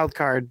that wild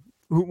card?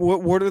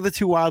 What are the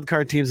 2 wild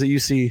card teams that you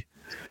see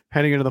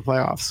heading into the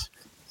playoffs?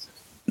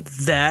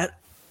 That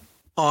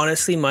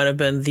honestly might have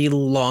been the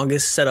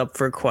longest setup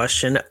for a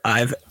question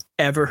I've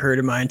ever heard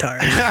in my entire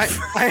life.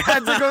 I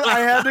had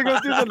to go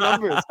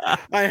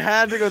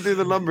through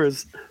the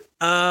numbers.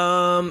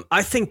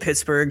 I think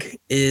Pittsburgh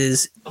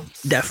is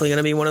definitely going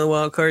to be one of the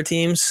wild card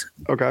teams.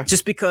 Okay.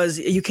 Just because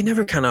you can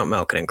never count out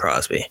Malkin and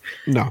Crosby.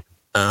 No.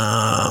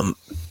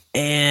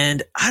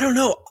 And I don't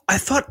know. I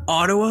thought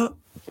Ottawa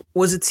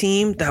was a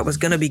team that was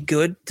going to be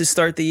good to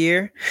start the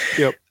year.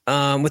 Yep.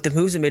 With the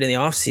moves they made in the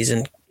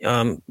offseason.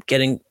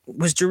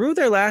 Was Giroux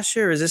there last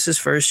year, or is this his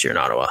first year in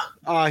Ottawa?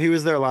 He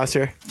was there last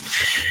year.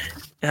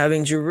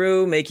 Having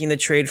Giroux, making the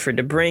trade for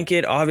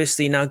DeBrincat,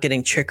 obviously not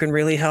getting Chikrin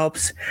really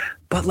helps,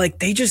 but like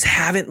they just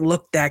haven't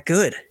looked that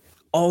good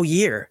all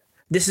year.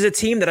 This is a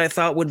team that I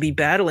thought would be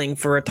battling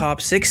for a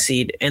top 6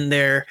 seed, and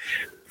they're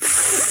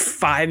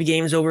 5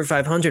 games over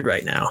 500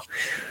 right now.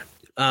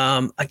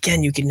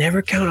 Again, you can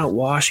never count out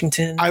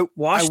Washington.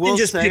 Washington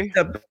just picked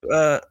up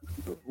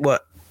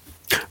what?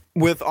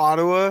 With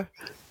Ottawa,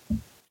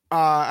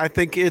 I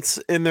think it's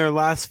in their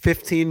last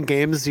 15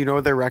 games. Do you know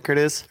what their record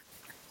is?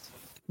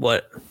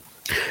 What?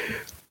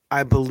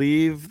 I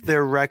believe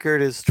their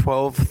record is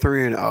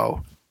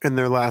 12-3-0 in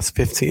their last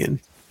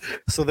 15.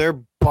 So they're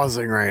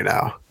buzzing right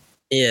now.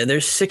 Yeah, they're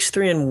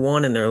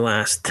 6-3-1 in their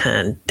last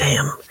 10.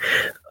 Damn.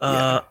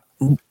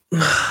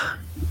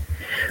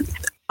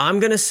 I'm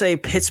going to say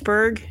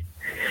Pittsburgh,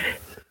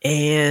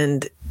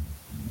 and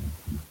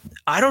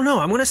I don't know.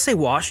 I'm going to say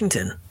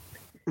Washington.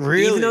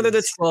 Really? Even though they're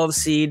the 12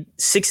 seed,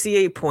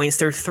 68 points,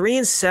 they're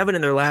 3-7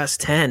 in their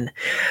last 10.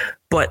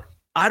 But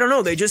I don't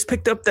know. They just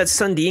picked up that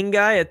Sundin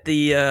guy at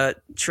the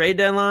trade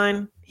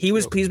deadline.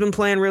 He's been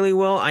playing really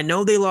well. I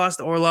know they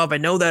lost Orlov. I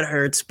know that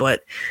hurts,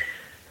 but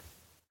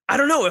I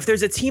don't know. If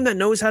there's a team that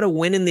knows how to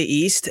win in the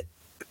East,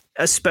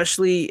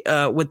 especially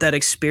with that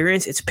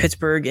experience, it's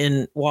Pittsburgh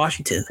and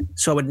Washington.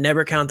 So I would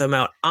never count them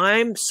out.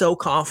 I'm so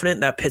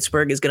confident that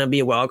Pittsburgh is going to be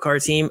a wild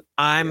card team.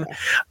 I'm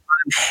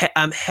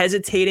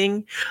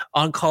hesitating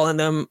on calling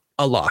them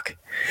a lock,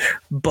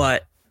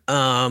 but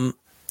I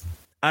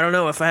don't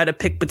know if I had to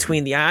pick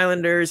between the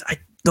Islanders. I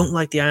don't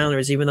like the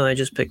Islanders, even though I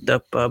just picked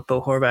up Bo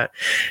Horvat.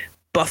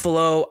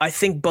 Buffalo. I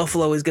think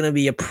Buffalo is going to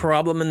be a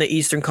problem in the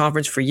Eastern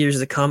Conference for years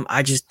to come.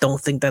 I just don't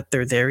think that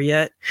they're there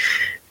yet.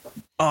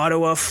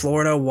 Ottawa,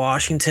 Florida,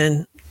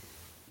 Washington.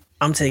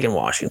 I'm taking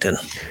Washington.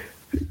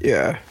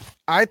 Yeah.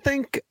 I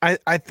think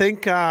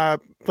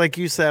like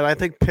you said, I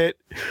think Pitt,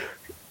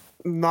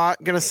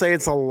 not going to say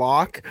it's a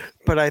lock,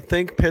 but I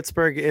think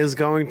Pittsburgh is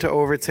going to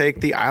overtake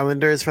the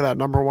Islanders for that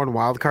number 1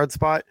 wildcard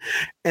spot.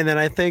 And then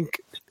I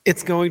think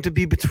it's going to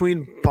be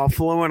between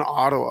Buffalo and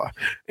Ottawa.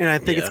 And I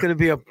think it's going to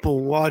be a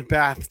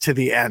bloodbath to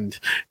the end.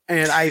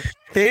 And I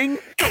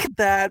think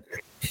that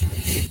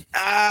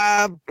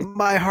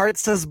my heart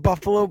says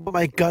Buffalo, but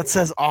my gut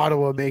says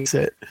Ottawa makes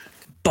it.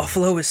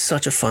 Buffalo is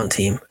such a fun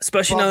team,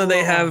 especially now that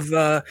they have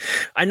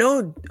I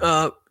know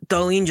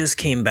Darlene just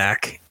came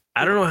back.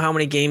 I don't know how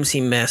many games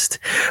he missed,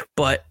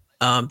 but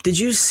did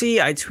you see,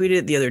 I tweeted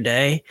it the other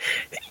day,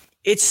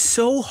 it's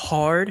so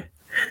hard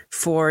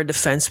for a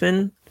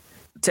defenseman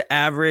to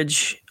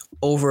average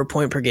over a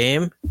point per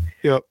game.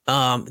 Yep.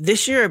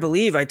 This year, I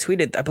believe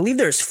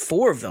there's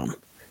 4 of them.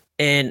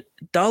 And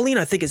Darlene,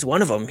 I think, is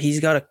one of them. He's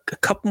got a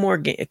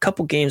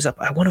couple games up.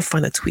 I want to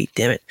find that tweet.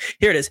 Damn it.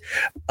 Here it is.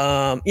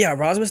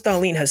 Rasmus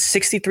Dahlin has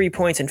 63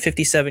 points in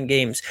 57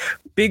 games.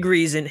 Big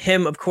reason.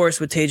 Him, of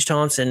course, with Tage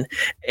Thompson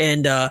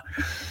and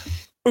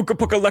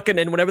Ukko-Pukka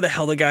Lehkonen, whatever the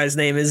hell the guy's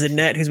name is in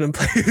net, who's been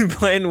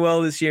playing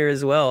well this year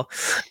as well.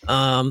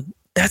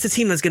 That's a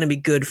team that's going to be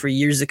good for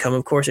years to come.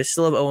 Of course, they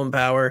still have Owen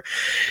Power.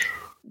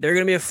 They're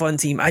going to be a fun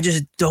team. I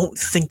just don't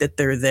think that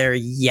they're there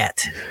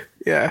yet.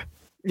 Yeah.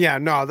 Yeah,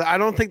 no, I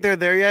don't think they're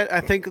there yet. I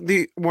think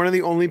one of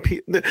the only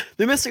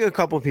they're missing a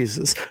couple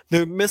pieces.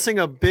 They're missing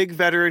a big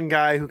veteran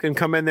guy who can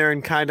come in there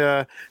and kind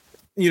of,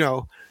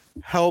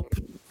 help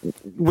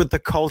with the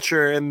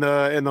culture and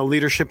the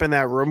leadership in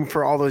that room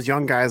for all those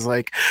young guys.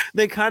 Like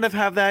they kind of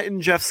have that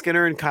in Jeff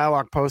Skinner and Kyle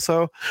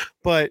Okposo,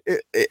 but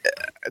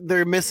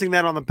they're missing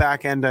that on the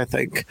back end, I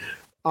think.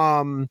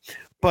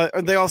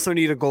 But they also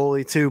need a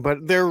goalie too.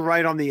 But they're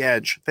right on the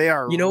edge. They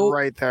are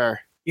right there.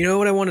 You know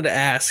what I wanted to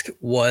ask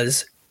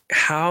was,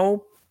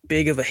 how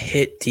big of a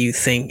hit do you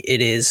think it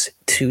is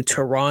to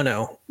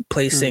Toronto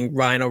placing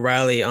Ryan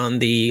O'Reilly on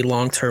the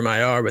long-term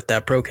IR with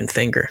that broken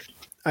finger?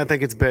 I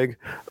think it's big.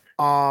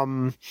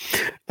 That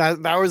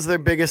was their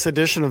biggest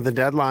addition of the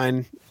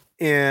deadline.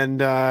 And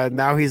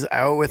now he's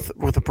out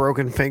with a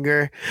broken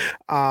finger.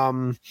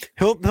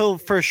 He'll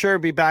for sure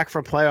be back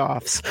for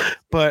playoffs.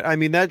 But, I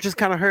mean, that just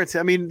kind of hurts.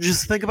 I mean,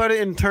 just think about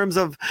it in terms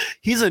of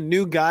he's a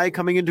new guy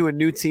coming into a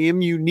new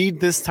team. You need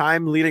this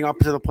time leading up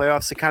to the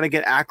playoffs to kind of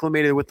get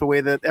acclimated with the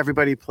way that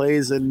everybody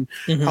plays and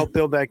help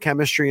build that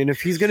chemistry. And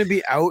if he's going to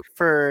be out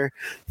for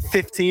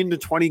 15 to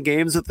 20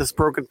 games with this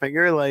broken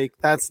finger, like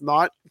that's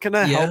not going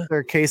to help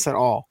their case at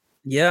all.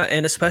 Yeah,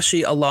 and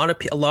especially a lot of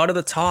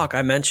the talk,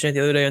 I mentioned it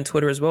the other day on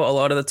Twitter as well, a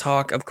lot of the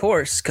talk, of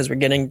course, because we're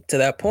getting to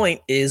that point,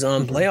 is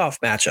on playoff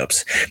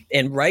matchups.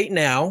 And right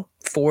now,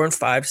 4 and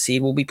 5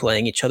 seed will be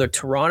playing each other.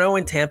 Toronto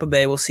and Tampa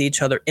Bay will see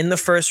each other in the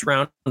first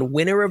round. The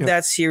winner of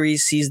that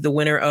series sees the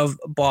winner of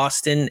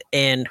Boston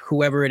and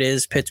whoever it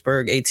is,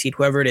 Pittsburgh, 8 seed,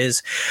 whoever it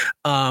is.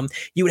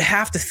 You would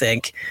have to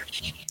think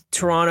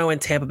Toronto and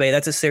Tampa Bay,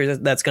 that's a series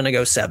that's going to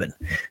go 7.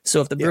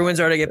 So if the Bruins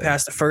are to get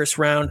past the first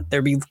round,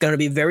 they're going to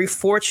be very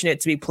fortunate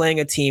to be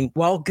playing a team.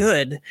 While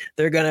good,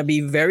 they're going to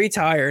be very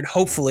tired,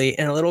 hopefully,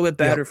 and a little bit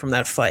better from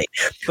that fight.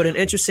 But an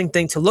interesting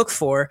thing to look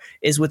for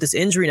is with this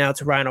injury now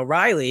to Ryan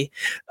O'Reilly,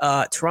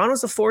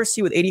 Toronto's the 4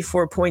 seed with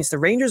 84 points. The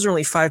Rangers are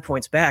only 5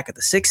 points back at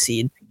the 6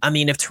 seed. I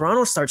mean, if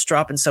Toronto starts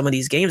dropping some of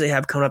these games they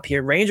have coming up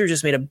here, Rangers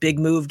just made a big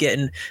move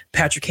getting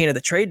Patrick Kane at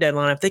the trade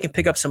deadline. If they can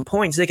pick up some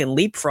points, they can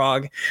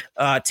leapfrog.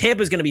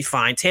 Tampa's going to be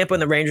fine. Tampa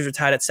and the Rangers are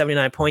tied at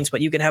 79 points,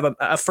 but you can have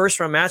a first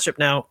round matchup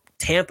now,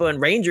 Tampa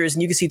and Rangers,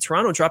 and you can see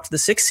Toronto drop to the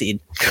 6th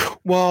seed.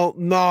 Well,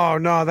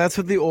 no, that's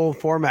with the old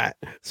format.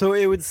 So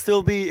it would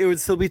still be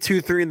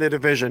 2-3 in the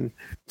division.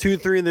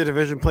 2-3 in the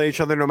division play each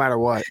other no matter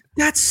what.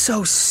 That's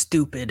so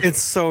stupid.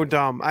 It's so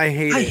dumb. I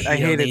hate it. I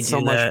hate it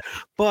so much.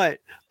 But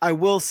I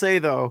will say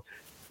though,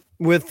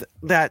 with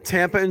that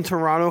Tampa and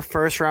Toronto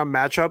first round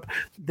matchup,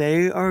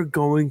 they are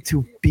going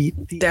to beat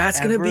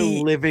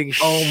the living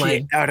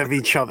shit out of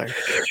each other.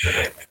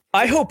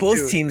 I hope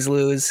both teams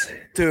lose.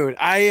 Dude,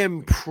 I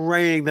am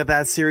praying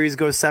that series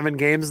goes 7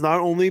 games, not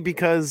only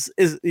because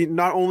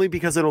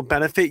it'll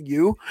benefit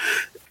you,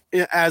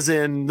 as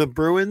in the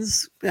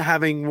Bruins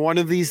having one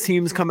of these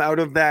teams come out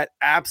of that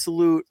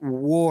absolute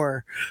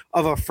war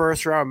of a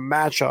first round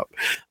matchup.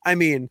 I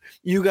mean,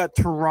 you got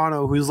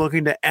Toronto who's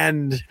looking to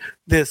end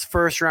this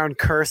first round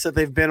curse that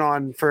they've been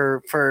on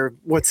for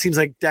what seems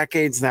like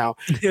decades now.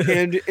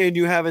 and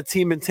you have a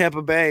team in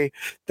Tampa Bay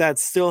that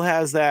still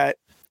has that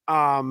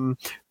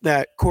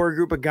core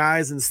group of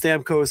guys in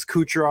Stamkos,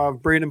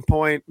 Kucherov, Braden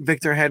Point,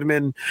 Victor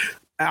Hedman,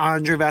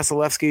 Andre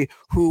Vasilevsky,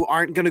 who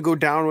aren't going to go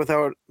down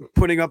without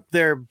putting up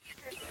their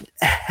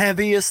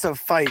heaviest of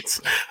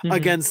fights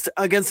against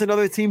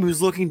another team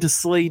who's looking to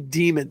slay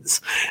demons.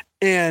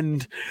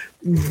 And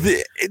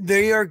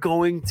they are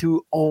going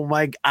to,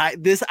 I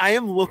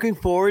am looking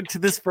forward to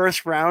this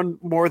first round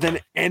more than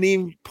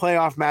any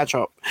playoff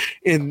matchup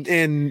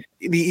in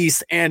the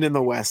East and in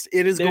the West.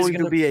 It is going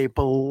to be a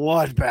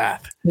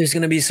bloodbath. There's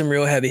going to be some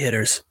real heavy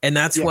hitters, and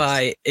that's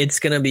why it's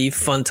going to be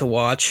fun to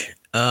watch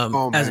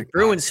as a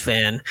Bruins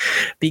fan,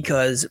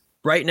 because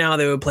right now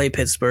they would play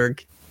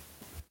Pittsburgh.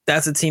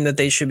 That's a team that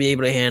they should be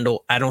able to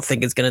handle. I don't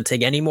think it's going to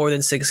take any more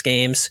than 6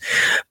 games.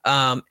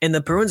 And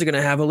the Bruins are going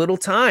to have a little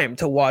time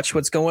to watch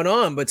what's going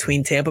on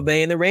between Tampa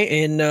Bay and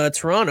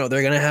Toronto.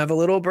 They're going to have a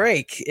little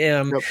break.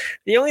 The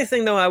only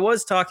thing, though, I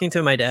was talking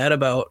to my dad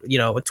about,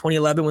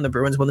 2011 when the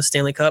Bruins won the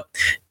Stanley Cup,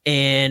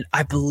 and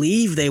I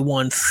believe they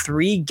won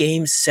 3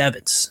 Game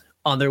 7s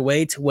on their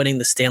way to winning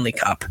the Stanley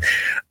Cup.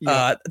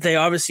 They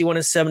obviously won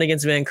a 7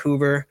 against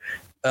Vancouver.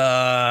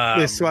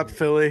 They swept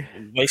Philly.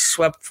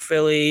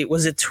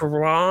 Was it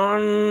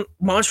Toronto?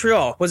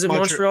 Montreal? Was it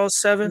Montreal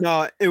 7?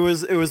 No, it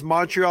was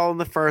Montreal in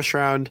the first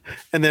round,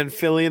 and then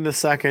Philly in the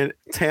second,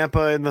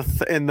 Tampa in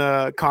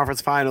the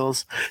conference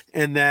finals,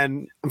 and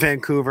then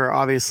Vancouver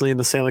obviously in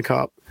the Stanley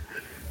Cup.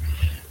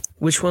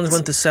 Which ones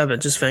went to 7?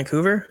 Just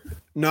Vancouver?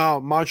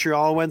 No,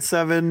 Montreal went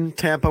 7,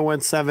 Tampa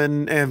went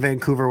 7, and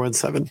Vancouver went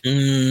 7.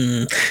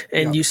 You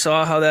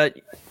saw how that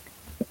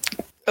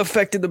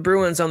affected the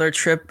Bruins on their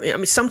trip. I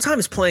mean,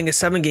 sometimes playing a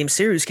 7-game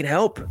series can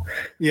help.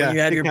 Yeah, when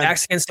you have your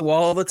backs against the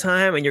wall all the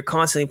time and you're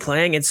constantly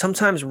playing, and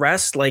sometimes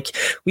rest. Like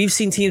we've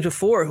seen teams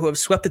before who have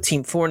swept the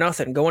team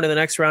 4-0, go into the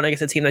next round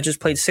against a team that just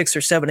played 6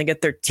 or 7 and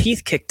get their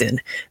teeth kicked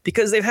in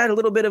because they've had a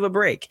little bit of a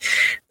break.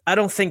 I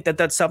don't think that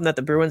that's something that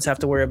the Bruins have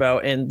to worry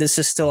about, and this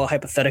is still a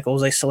hypothetical.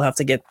 They still have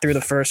to get through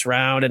the first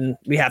round, and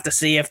we have to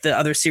see if the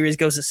other series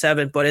goes to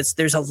 7. But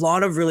there's a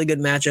lot of really good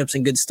matchups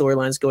and good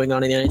storylines going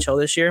on in the NHL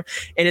this year,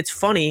 and it's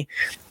funny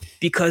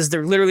because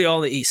they're literally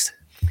all in the East.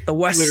 The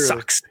West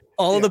sucks.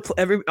 All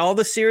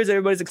the series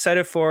everybody's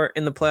excited for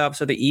in the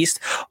playoffs are the East.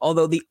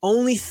 Although the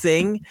only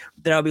thing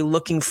that I'll be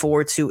looking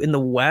forward to in the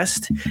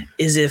West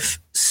is if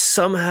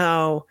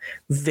somehow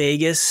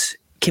Vegas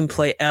can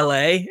play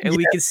LA and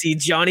we can see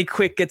Johnny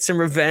Quick get some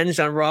revenge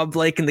on Rob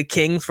Blake and the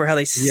Kings for how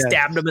they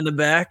stabbed him in the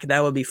back.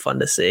 That would be fun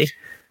to see.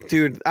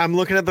 Dude, I'm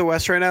looking at the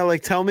West right now.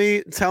 Like, tell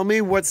me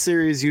what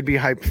series you'd be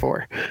hyped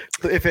for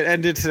if it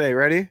ended today.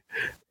 Ready?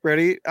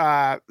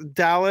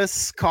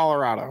 Dallas,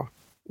 Colorado.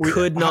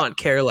 Could not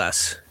care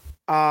less.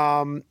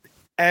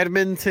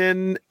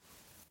 Edmonton.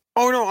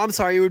 Oh no, I'm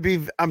sorry.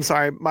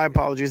 My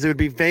apologies. It would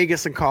be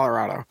Vegas and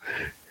Colorado.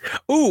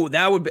 Ooh,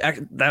 that would be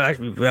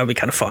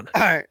kind of fun.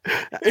 All right,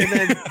 and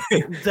then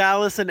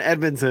Dallas and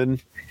Edmonton.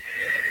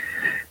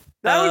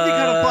 That would be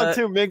kind of fun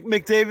too.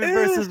 McDavid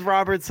versus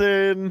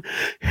Robertson,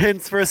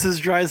 Hintz versus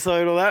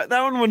Draisaitl.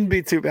 That one wouldn't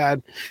be too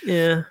bad.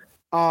 Yeah.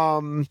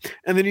 And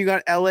then you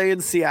got LA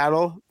and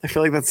Seattle. I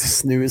feel like that's a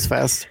snooze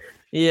fest.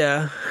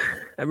 Yeah,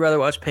 I'd rather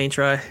watch paint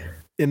dry.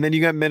 And then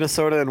you got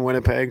Minnesota and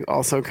Winnipeg,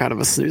 also kind of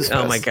a snooze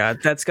fest. Oh my God,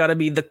 that's got to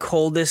be the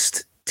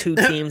coldest two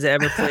teams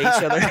that ever play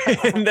each other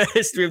in the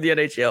history of the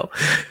NHL.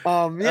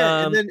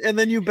 And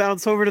then you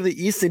bounce over to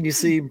the east and you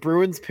see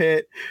Bruins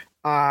Pit,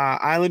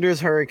 Islanders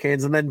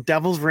Hurricanes, and then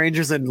Devils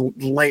Rangers and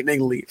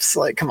Lightning Leafs.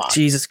 Like, come on.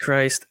 Jesus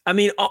Christ. I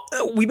mean,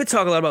 we've been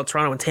talking a lot about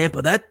Toronto and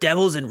Tampa. That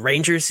Devils and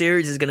Rangers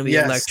series is going to be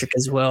electric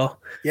as well.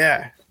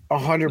 Yeah.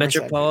 100%.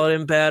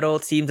 Metropolitan battle,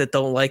 teams that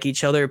don't like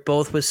each other,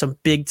 both with some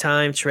big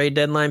time trade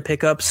deadline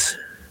pickups.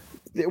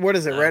 What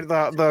is it, right?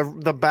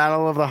 The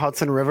Battle of the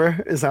Hudson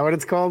River? Is that what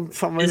it's called?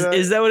 Something like that?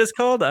 Is that what it's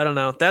called? I don't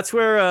know. That's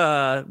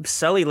where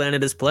Sully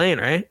landed his plane,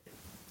 right?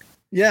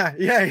 Yeah,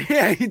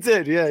 he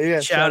did.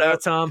 Yeah. Shout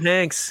out Tom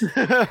Hanks.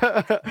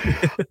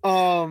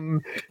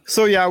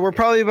 So yeah, we're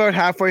probably about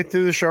halfway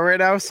through the show right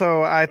now.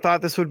 So I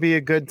thought this would be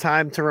a good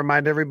time to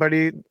remind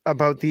everybody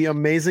about the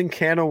amazing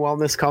Canna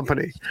Wellness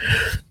Company.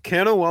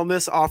 Canna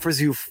Wellness offers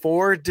you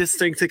 4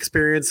 distinct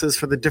experiences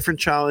for the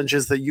different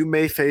challenges that you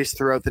may face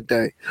throughout the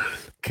day.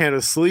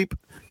 Canna Sleep,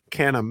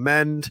 Canna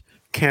Mend,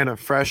 Canna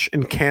Fresh,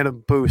 and Canna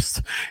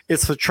Boost.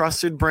 It's the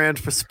trusted brand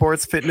for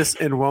sports, fitness,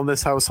 and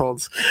wellness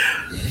households.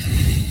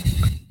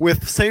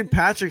 With St.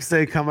 Patrick's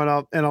Day coming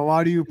up, and a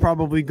lot of you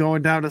probably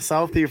going down to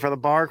Southie for the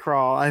bar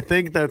crawl, I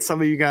think that some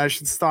of you guys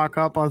should stock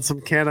up on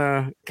some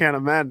Canna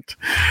Ment.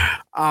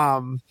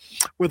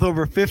 With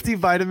over 50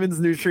 vitamins,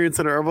 nutrients,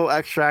 and herbal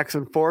extracts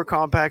and 4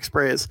 compact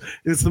sprays,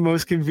 it's the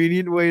most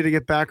convenient way to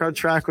get back on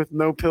track with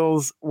no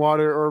pills,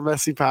 water, or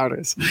messy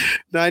powders.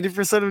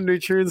 90% of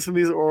nutrients in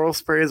these oral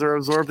sprays are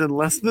absorbed in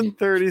less than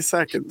 30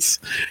 seconds.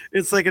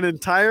 It's like an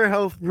entire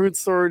health food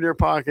store in your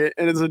pocket,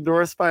 and is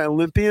endorsed by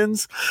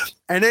Olympians,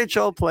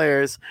 NHL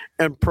players,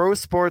 and pro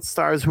sports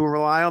stars who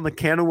rely on the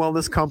Canna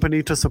Wellness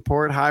Company to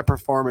support high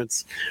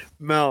performance.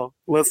 Mel,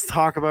 let's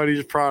talk about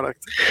each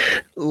product.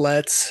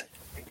 Let's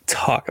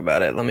talk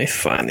about it. Let me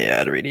find the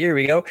ad read. Here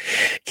we go.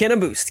 Canna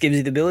Boost gives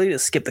you the ability to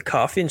skip the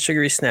coffee and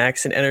sugary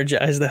snacks and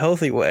energize the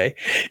healthy way.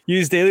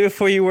 Use daily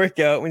before you work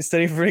out, when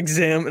studying for an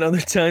exam, and other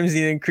times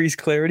you need increase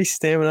clarity,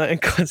 stamina,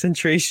 and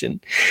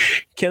concentration.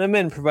 Canna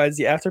Men provides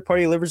the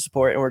after-party liver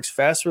support and works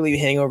fast to relieve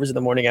hangovers in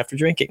the morning after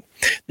drinking.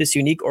 This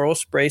unique oral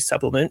spray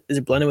supplement is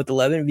blended with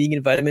 11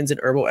 vegan vitamins and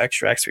herbal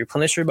extracts to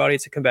replenish your body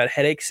to combat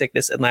headache,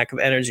 sickness, and lack of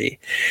energy.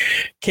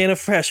 Canna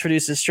Fresh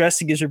reduces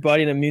stress and gives your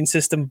body an immune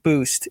system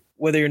boost.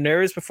 Whether you're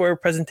nervous before a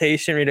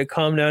presentation, ready to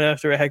calm down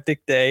after a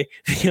hectic day,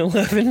 the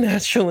 11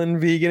 natural and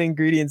vegan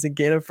ingredients in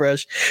Canna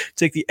Fresh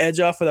take the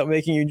edge off without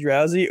making you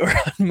drowsy or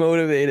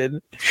unmotivated.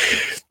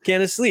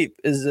 Canna Sleep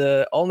is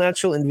an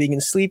all-natural and vegan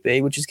sleep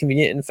aid, which is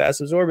convenient and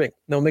fast-absorbing.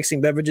 No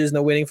mixing beverages,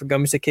 no waiting for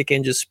gummies to kick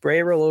in. Just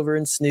spray, roll over,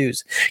 and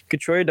snooze.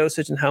 Control your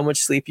dosage and how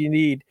much sleep you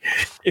need.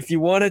 If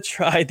you want to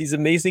try these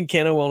amazing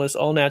Canna Wellness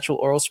all-natural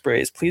oral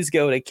sprays, please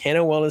go to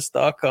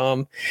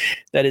cannawellness.com.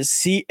 That is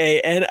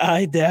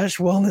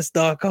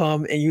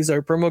CANI-wellness.com, and use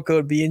our promo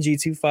code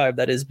BNG25.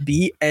 That is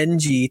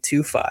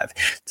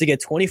BNG25 to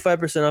get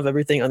 25% off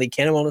everything on the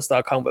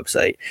cannawellness.com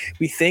website.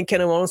 We thank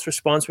Canna Wellness for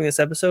sponsoring this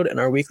episode and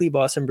our weekly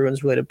Boston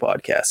Bruins related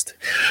podcast.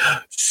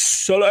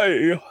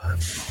 Soleil,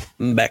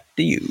 back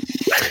to you.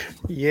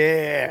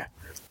 Yeah.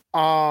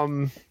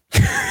 Let's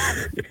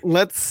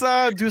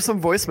do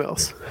some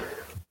voicemails.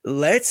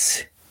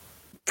 Let's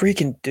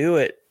freaking do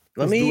it.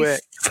 Let me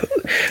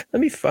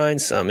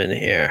find some in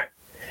here.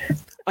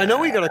 I know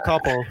we got a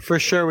couple. For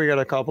sure we got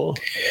a couple.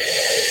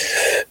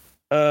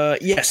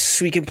 Yes,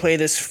 we can play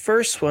this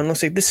first one.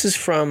 Looks like this is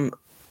from,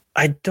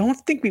 I don't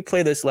think we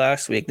played this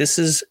last week. This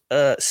is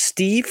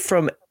Steve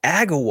from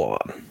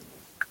Agawam.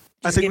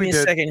 I think give me we did.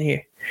 A second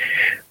here.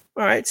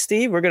 All right,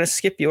 Steve, we're going to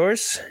skip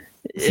yours.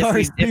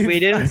 Sorry, if we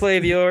didn't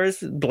play yours,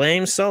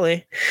 blame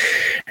Sully.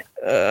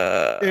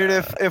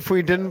 And if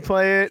we didn't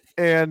play it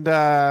and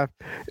now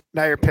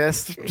you're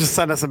pissed, just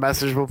send us a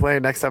message. We'll play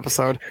it next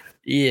episode.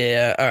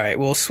 Yeah, all right.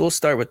 We'll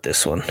start with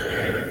this one.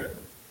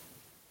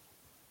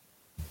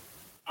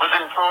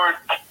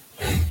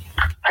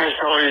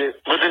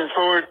 Looking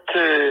forward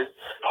to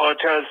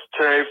podcast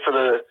today for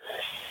the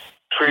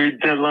trade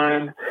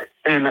deadline,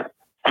 and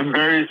I'm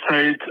very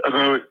excited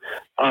about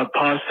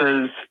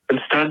Pasta's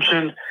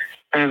extension,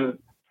 and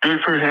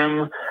good for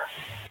him.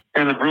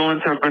 And the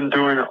Bruins have been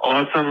doing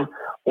awesome.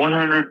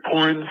 100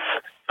 points,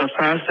 the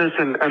fastest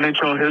in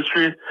NHL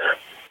history,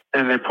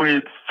 and they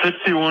played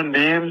 61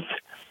 games.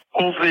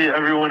 Hopefully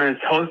everyone is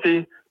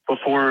healthy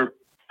before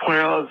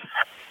playoffs,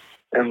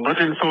 and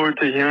looking forward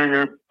to hearing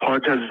your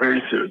podcast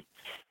very soon.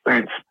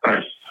 Thanks.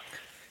 Bye.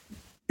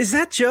 Is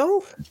that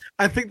Joe?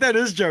 I think that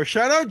is Joe.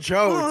 Shout out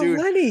Joe, dude.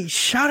 Lenny,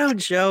 shout out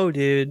Joe,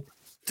 dude.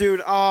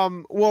 Dude,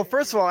 well,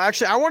 first of all,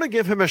 actually, I want to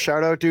give him a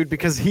shout out, dude,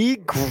 because he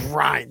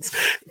grinds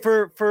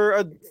for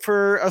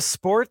a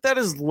sport that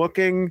is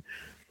looking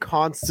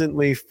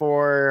constantly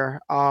for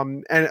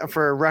and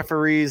for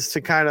referees to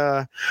kind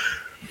of,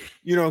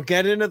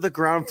 get into the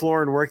ground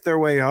floor and work their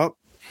way up.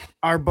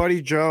 Our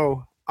buddy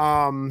Joe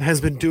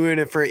has been doing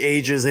it for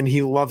ages, and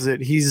he loves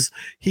it. He's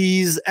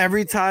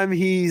every time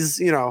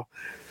he's out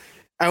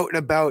and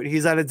about,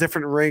 he's at a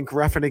different rink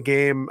reffing a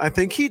game. I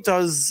think he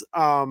does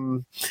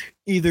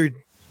either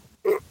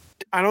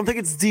I don't think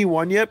it's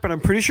D1 yet, but I'm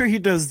pretty sure he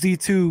does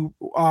D2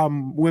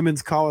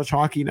 women's college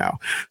hockey now.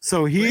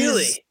 So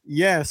he's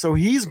so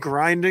he's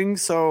grinding.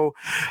 So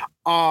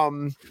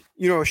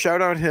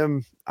shout out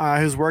him.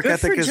 His work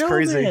ethic is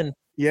crazy. Man.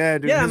 Yeah,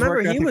 dude. Yeah, I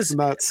remember he was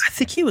nuts. I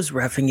think he was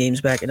reffing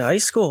games back in high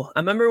school. I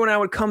remember when I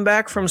would come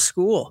back from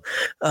school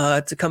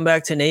to come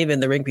back to Navin,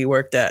 the rink we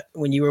worked at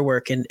when you were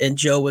working, and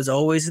Joe was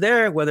always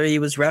there, whether he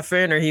was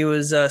reffing or he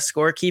was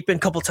scorekeeping. A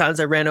couple times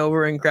I ran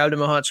over and grabbed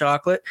him a hot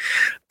chocolate.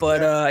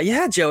 But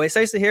Joe, it's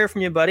nice to hear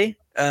from you, buddy.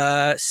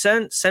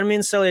 Send me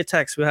and Sully a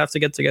text. We'll have to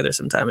get together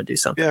sometime and do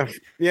something.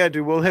 Yeah,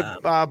 dude. We'll hit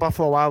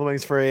Buffalo Wild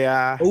Wings for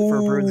a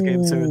Bruins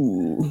game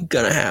soon.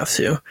 Gonna have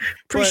to.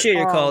 Appreciate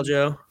your call,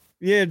 Joe.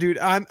 Yeah, dude,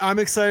 I'm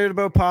excited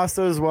about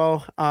Pasta as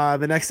well.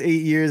 The next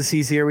 8 years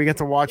he's here, we get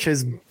to watch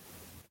his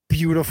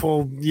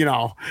beautiful,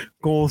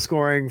 goal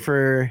scoring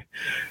for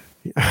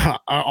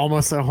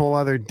almost a whole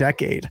other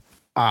decade.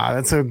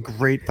 That's a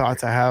great thought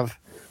to have.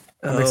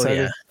 I'm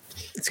excited. Yeah.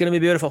 It's gonna be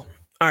beautiful.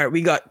 All right,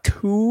 we got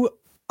 2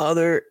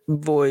 other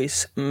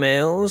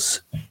voicemails.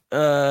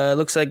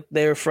 Looks like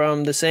they're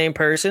from the same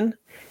person.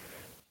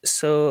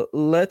 So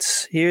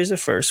here's the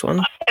first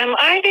one. Am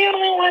I the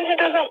only one who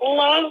doesn't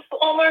love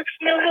Ullmark's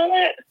new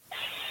helmet?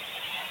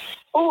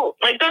 Oh,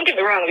 don't get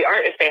me wrong, the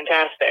art is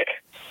fantastic.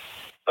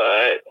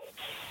 But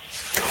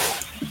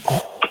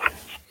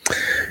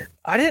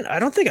I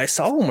don't think I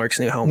saw Ullmark's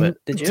new helmet.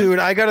 Did you? Dude,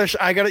 I did.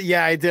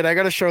 I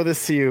gotta show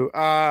this to you.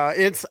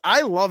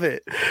 I love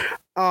it.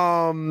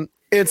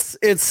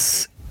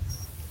 It's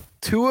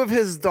 2 of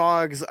his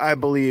dogs, I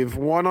believe,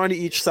 one on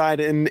each side,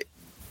 and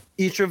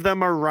each of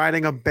them are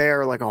riding a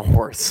bear like a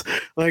horse.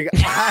 Like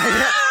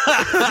I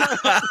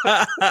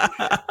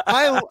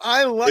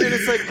love it.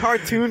 It's like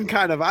cartoon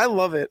kind of. I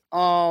love it.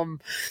 Let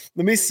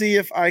me see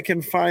if I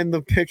can find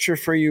the picture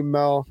for you,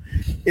 Mel.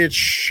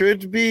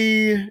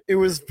 It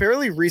was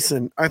fairly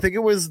recent. I think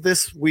it was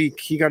this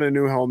week he got a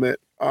new helmet,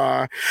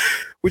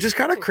 which is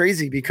kind of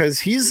crazy because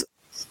he's,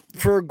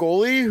 for a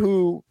goalie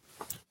who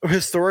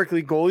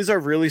historically goalies are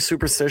really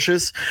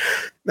superstitious,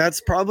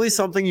 that's probably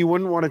something you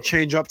wouldn't want to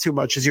change up too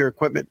much is your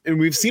equipment. And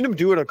we've seen him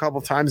do it a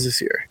couple times this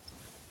year.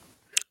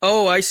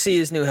 Oh, I see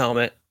his new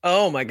helmet.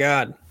 Oh my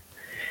God.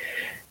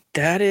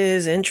 That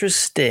is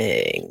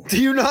interesting.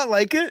 Do you not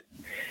like it?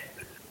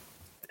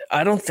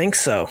 I don't think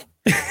so.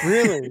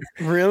 Really?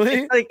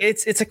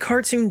 It's a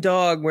cartoon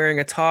dog wearing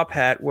a top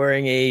hat,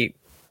 wearing a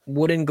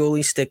wooden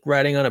goalie stick,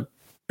 riding on a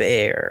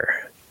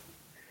bear.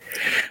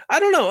 I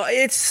don't know.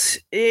 It's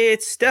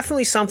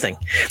definitely something.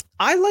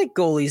 I like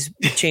goalies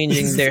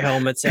changing their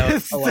helmets out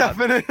a lot.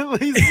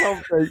 Definitely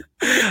something.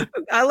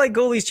 I like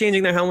goalies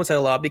changing their helmets out a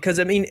lot because,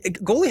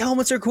 goalie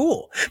helmets are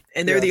cool.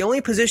 And they're the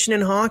only position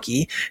in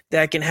hockey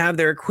that can have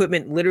their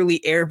equipment literally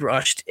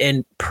airbrushed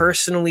and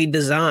personally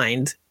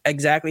designed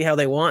exactly how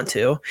they want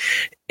to.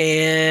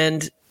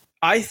 And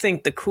I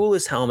think the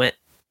coolest helmet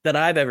that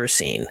I've ever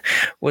seen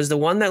was the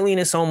one that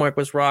Linus Ullmark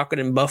was rocking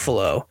in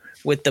Buffalo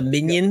with the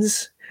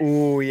Minions.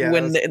 Oh yeah,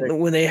 when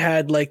they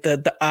had like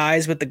the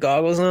eyes with the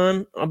goggles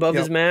on above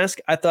his mask,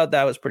 I thought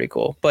that was pretty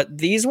cool. But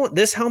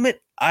this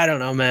helmet, I don't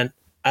know, man.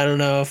 I don't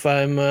know if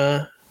I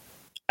don't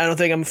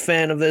think I'm a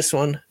fan of this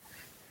one.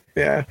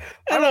 Yeah,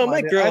 I don't know. It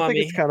might grow on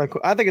me. It's kind of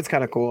cool. I think it's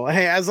kind of cool.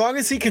 Hey, as long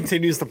as he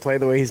continues to play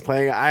the way he's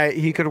playing,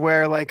 he could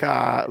wear like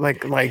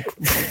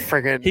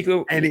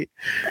friggin' any.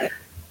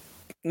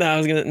 No, I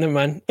was gonna. Never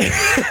mind.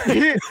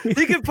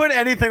 he could put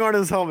anything on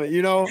his helmet.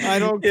 I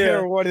don't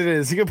care what it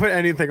is. He could put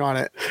anything on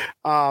it.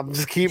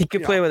 Just keep. He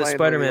could play with a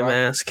Spider-Man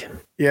mask.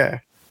 Yeah.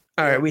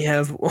 All right, we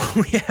have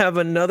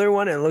another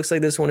one. And it looks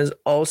like this one is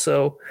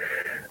also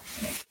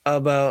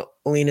about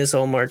Linus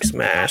Ullmark's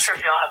mask.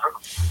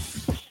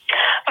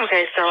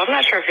 Okay, so I'm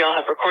not sure if y'all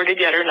have recorded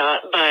yet or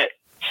not, but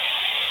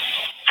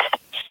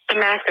the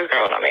mask is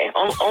growing on me.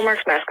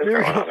 Ullmark's mask is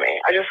growing on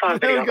me. I just saw a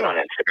video on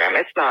Instagram.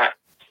 It's not.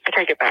 I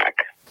take it back.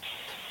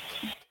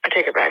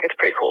 It's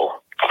pretty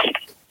cool.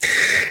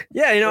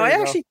 Yeah,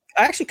 I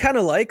actually kind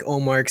of like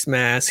Ullmark's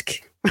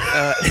mask.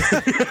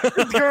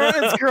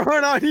 It's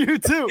growing on you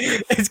too.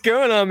 It's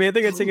growing on me. I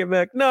think I take it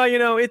back.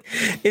 No,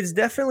 it's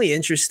definitely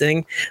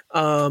interesting.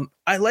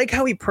 I like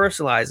how he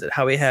personalized it,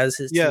 how he has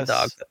his 2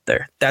 dogs up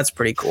there. That's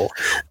pretty cool.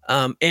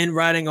 And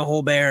riding a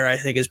whole bear, I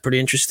think, is pretty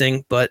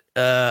interesting. But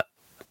I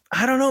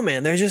don't know,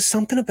 man. There's just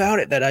something about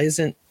it that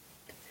isn't.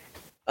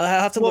 I'll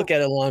have to look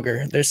at it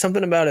longer. There's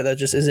something about it that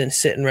just isn't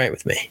sitting right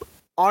with me.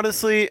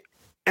 Honestly,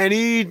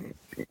 any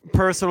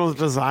personal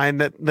design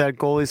that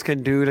goalies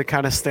can do to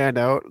kind of stand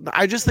out,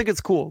 I just think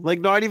it's cool. Like,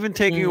 not even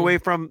taking away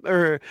from,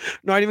 or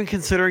not even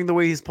considering the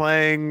way he's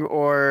playing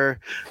or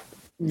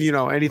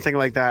anything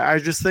like that. I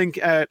just think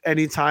at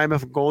any time,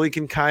 if a goalie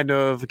can kind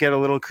of get a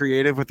little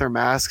creative with their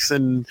masks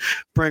and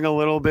bring a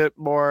little bit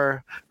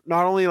more,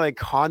 not only like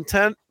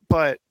content,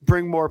 but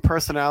bring more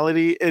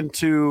personality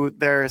into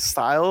their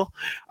style,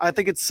 I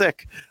think it's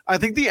sick. I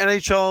think the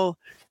NHL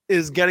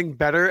is getting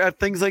better at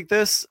things like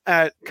this,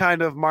 at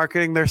kind of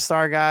marketing their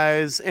star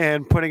guys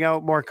and putting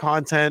out more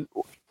content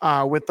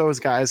with those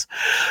guys.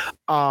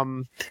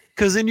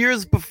 Because in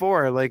years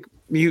before, like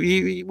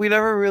we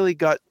never really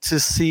got to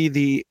see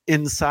the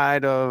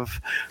inside of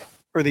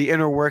or the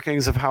inner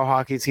workings of how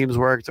hockey teams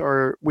worked,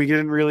 or we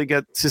didn't really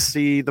get to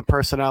see the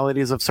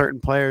personalities of certain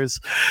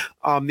players.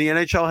 The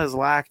NHL has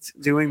lacked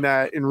doing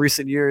that in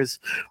recent years.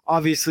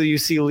 Obviously, you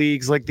see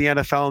leagues like the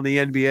NFL and the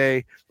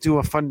NBA do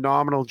a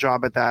phenomenal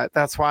job at that.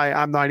 That's why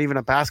I'm not even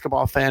a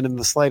basketball fan in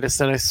the slightest,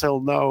 and I still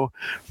know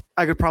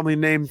I could probably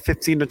name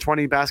 15 to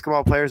 20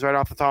 basketball players right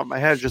off the top of my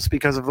head just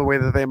because of the way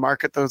that they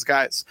market those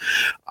guys.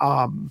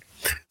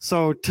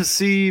 So to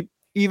see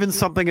even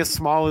something as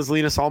small as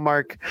Linus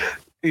Ullmark,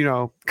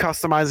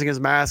 customizing his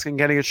mask and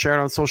getting it shared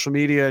on social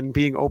media and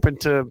being open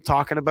to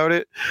talking about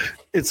it,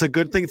 it's a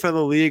good thing for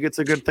the league. It's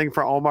a good thing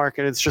for Ullmark,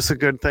 and it's just a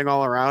good thing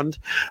all around.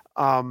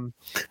 And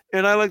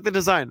I like the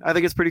design. I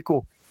think it's pretty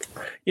cool.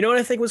 You know what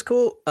I think was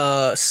cool?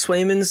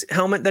 Swayman's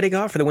helmet that he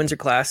got for the Windsor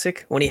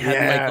Classic when he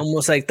had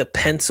almost like the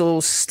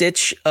pencil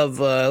stitch of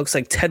looks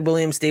like Ted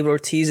Williams, David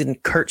Ortiz,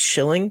 and Kurt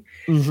Schilling.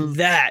 Mm-hmm.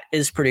 That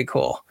is pretty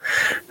cool.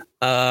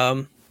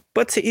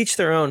 But to each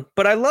their own.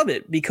 But I love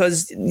it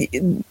because,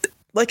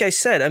 like I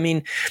said, I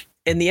mean,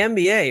 in the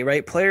NBA,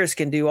 right, players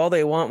can do all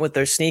they want with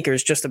their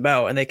sneakers just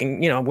about, and they can,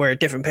 wear a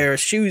different pair of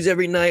shoes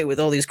every night with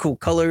all these cool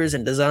colors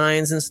and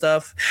designs and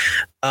stuff.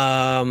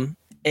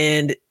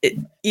 And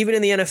even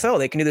in the NFL,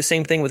 they can do the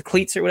same thing with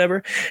cleats or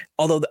whatever.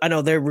 Although I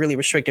know they're really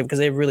restrictive because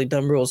they have really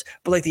dumb rules.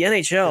 But like the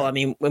NHL, I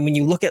mean, when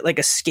you look at like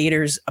a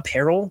skater's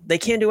apparel, they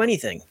can't do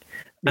anything.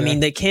 Yeah. I mean,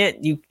 they can't.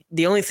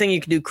 The only thing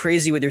you can do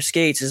crazy with your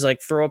skates is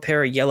like throw a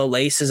pair of yellow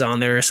laces on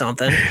there or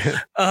something.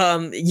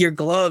 Your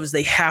gloves,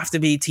 they have to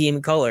be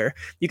team color.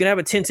 You can have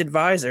a tinted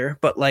visor,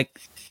 but like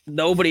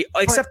nobody,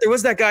 except there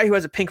was that guy who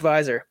has a pink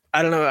visor.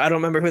 I don't know. I don't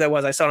remember who that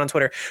was. I saw it on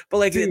Twitter. But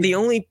like the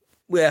only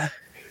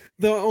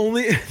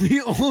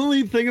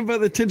thing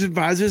about the tinted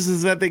visors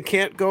is that they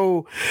can't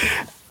go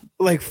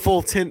like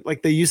full tint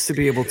like they used to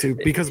be able to,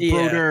 because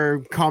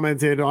Broder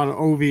commented on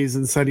Ovies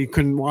and said he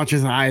couldn't watch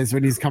his eyes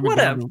when he's coming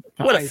down.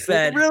 What a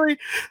fed. Really,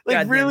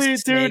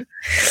 dude.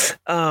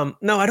 No,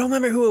 I don't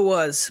remember who it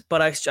was,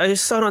 but I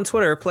just saw it on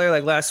Twitter. A player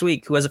like last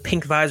week who has a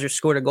pink visor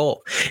scored a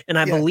goal, and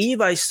I believe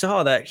I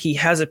saw that he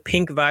has a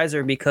pink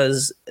visor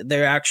because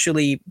they're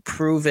actually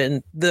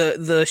proven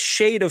the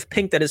shade of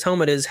pink that his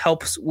helmet is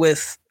helps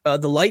with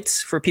the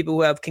lights for people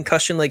who have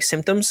concussion-like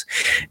symptoms,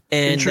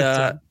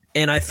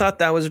 and I thought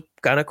that was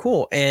kind of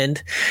cool.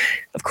 And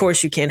of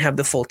course, you can't have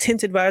the full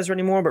tinted visor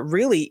anymore, but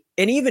really,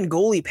 and even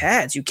goalie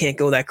pads, you can't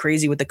go that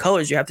crazy with the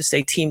colors. You have to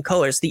stay team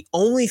colors. The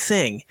only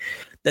thing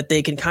that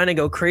they can kind of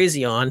go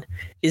crazy on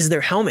is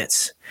their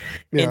helmets.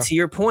 Yeah. And to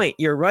your point,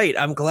 you're right.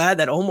 I'm glad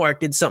that Ullmark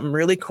did something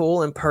really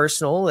cool and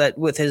personal that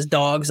with his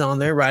dogs on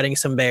there riding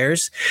some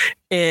bears.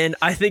 And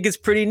I think it's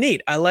pretty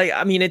neat.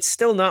 I mean, it's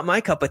still not my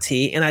cup of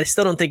tea, and I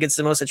still don't think it's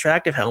the most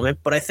attractive helmet,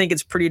 but I think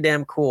it's pretty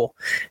damn cool.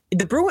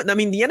 The Bruin, I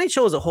mean, the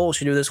NHL as a whole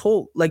should do this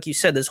whole, like you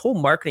said, this whole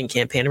marketing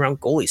campaign around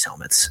goalies'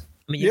 helmets.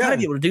 I mean, you gotta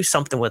be able to do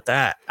something with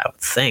that, I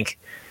would think.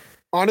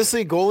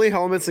 Honestly, goalie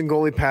helmets and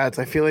goalie pads,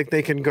 I feel like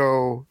they can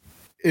go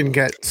and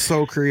get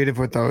so creative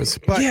with those.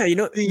 But yeah,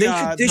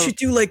 they should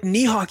do like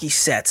knee hockey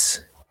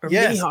sets or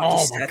mini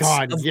hockey sets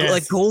of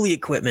like goalie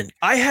equipment.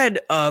 I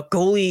had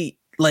goalie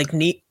like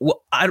knee.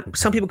 Well,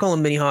 some people call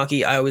them mini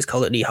hockey. I always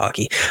call it knee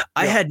hockey.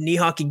 I had knee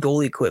hockey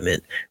goalie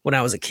equipment when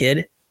I was a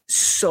kid.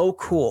 So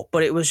cool,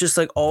 but it was just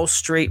like all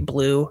straight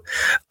blue.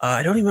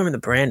 I don't even remember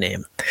the brand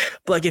name,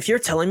 but like if you're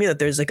telling me that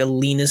there's like a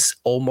Linus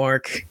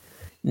Ullmark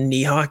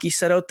knee hockey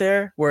set out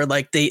there where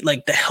like the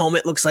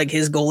helmet looks like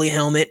his goalie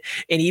helmet,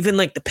 and even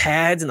like the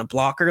pads and the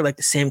blocker like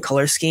the same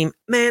color scheme,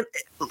 man,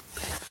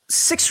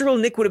 6-year-old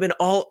Nick would have been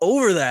all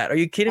over that. Are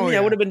you kidding me? I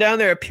would have been down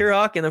there at Pure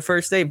Hockey on the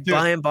first day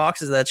buying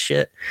boxes of that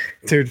shit.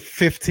 Dude,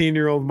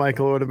 15-year-old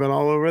Michael would have been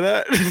all over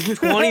that.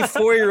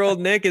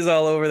 24-year-old Nick is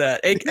all over that.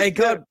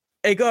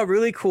 It got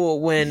really cool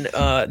when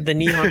the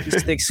knee hockey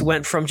sticks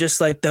went from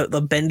just like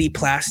the bendy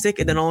plastic,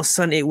 and then all of a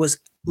sudden it was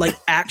like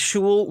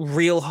actual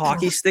real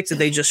hockey sticks that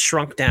they just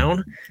shrunk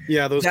down.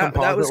 Yeah, those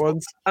composite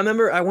ones. I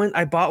remember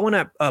I bought one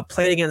at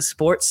Play Against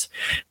Sports.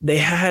 They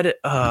had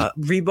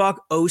Reebok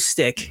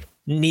O-Stick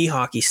knee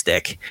hockey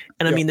stick,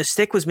 and I mean the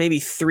stick was maybe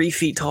 3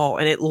 feet tall,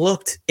 and it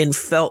looked and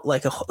felt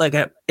like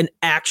an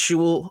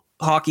actual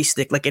hockey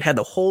stick. Like it had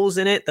the holes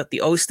in it that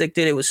the O stick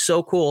did. It was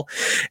so cool.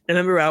 And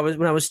I remember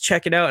when I was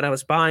checking out and I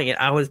was buying it,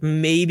 I was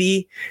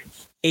maybe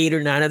 8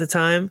 or 9 at the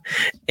time,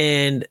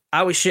 and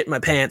I was shitting my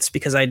pants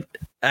because any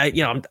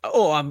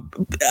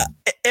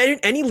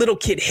little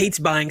kid hates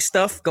buying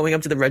stuff going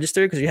up to the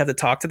register because you have to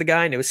talk to the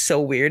guy, and it was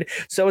so weird.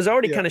 So I was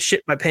already kind of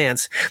shitting my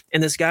pants,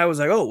 and this guy was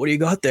like, "Oh, what do you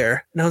got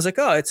there?" And I was like,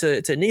 "Oh, it's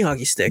a knee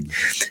hockey stick."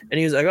 And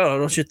he was like, "Oh,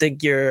 don't you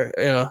think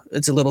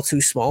it's a little too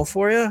small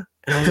for you?"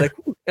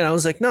 And I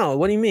was like, no,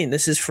 what do you mean?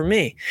 This is for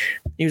me.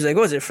 He was like,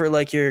 "Oh, is it for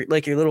like your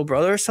little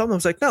brother or something?" I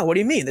was like, "No, what do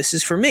you mean? This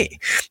is for me."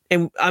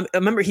 And I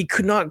remember he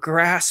could not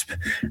grasp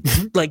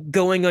like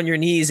going on your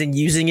knees and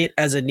using it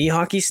as a knee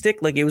hockey stick.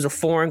 Like it was a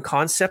foreign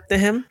concept to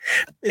him.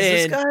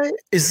 Is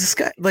this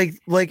guy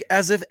like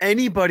as if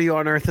anybody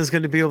on earth is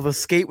going to be able to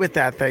skate with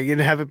that thing and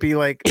have it be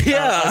like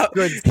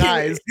good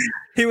size?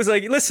 He was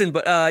like, "Listen,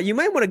 but you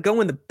might want to go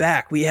in the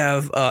back. We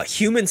have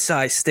human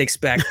size sticks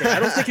back there. I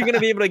don't think you're going to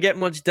be able to get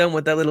much done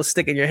with that little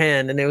stick in your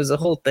hand." And it was a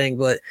whole thing.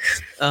 But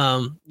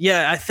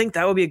I think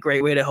that would be a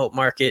great way to help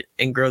market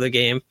and grow the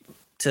game,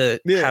 to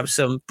have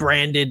some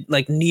branded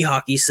like knee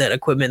hockey set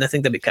equipment. I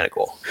think that'd be kind of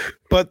cool.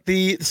 But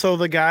the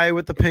guy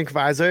with the pink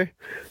visor,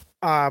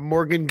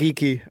 Morgan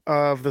Geeky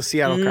of the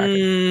Seattle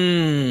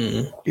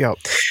Kraken. Yep.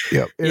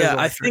 Yeah,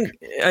 I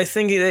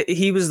think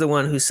he was the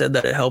one who said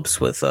that it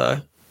helps with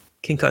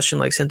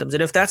concussion-like symptoms.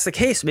 And if that's the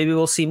case, maybe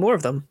we'll see more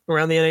of them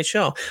around the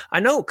NHL. I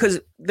know, because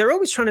they're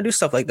always trying to do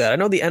stuff like that. I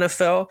know the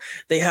NFL,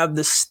 they have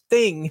this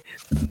thing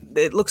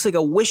that looks like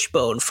a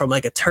wishbone from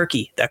like a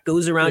turkey that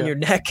goes around your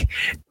neck,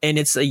 and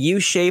it's a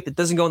U shape. It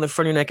doesn't go in the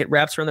front of your neck. It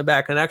wraps around the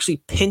back, and it actually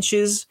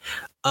pinches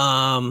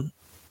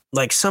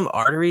like some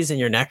arteries in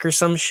your neck or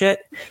some shit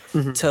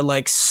to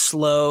like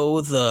slow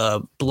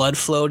the blood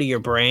flow to your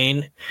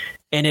brain.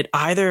 And it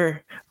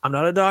either, I'm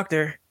not a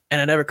doctor, and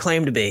I never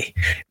claimed to be,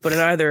 but it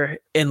either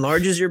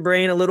enlarges your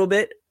brain a little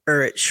bit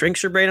or it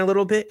shrinks your brain a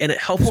little bit, and it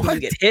helps when you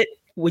get hit.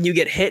 When you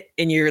get hit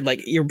and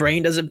your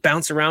brain doesn't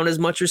bounce around as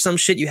much or some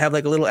shit, you have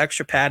like a little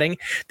extra padding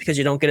because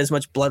you don't get as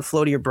much blood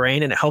flow to your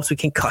brain, and it helps with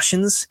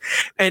concussions.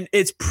 And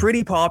it's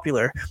pretty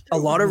popular. A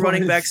lot of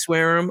running backs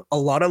wear them. A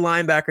lot of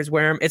linebackers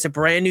wear them. It's a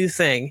brand new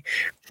thing.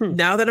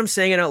 Now that I'm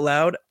saying it out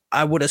loud,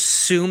 I would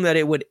assume that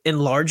it would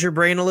enlarge your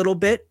brain a little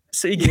bit,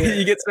 so you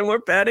get some more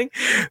padding.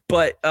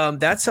 But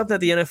that's something that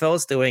the NFL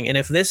is doing. And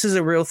if this is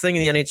a real thing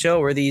in the NHL,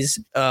 where these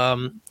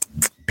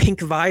pink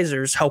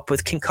visors help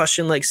with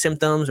concussion-like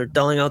symptoms or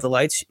dulling out the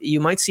lights, you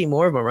might see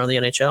more of them around the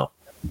NHL.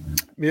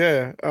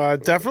 Yeah,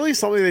 definitely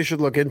something they should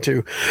look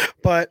into.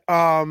 But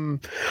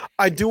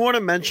I do want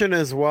to mention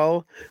as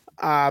well,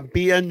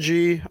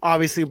 BNG,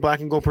 obviously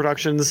Black and Gold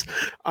Productions.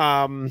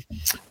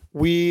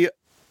 We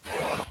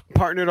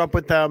partnered up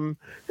with them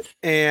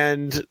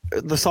and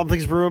the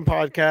Something's Bruin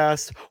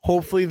podcast,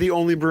 hopefully the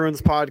only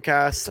Bruins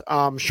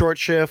podcast, Short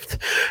Shift,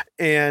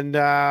 and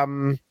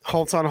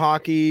Halts on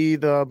Hockey,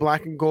 the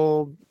Black and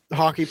Gold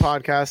Hockey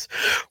podcast.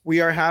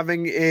 We are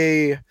having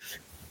a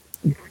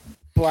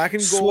Black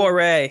and Gold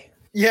soiree.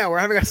 Yeah, we're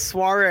having a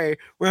soiree.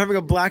 We're having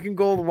a Black and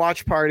Gold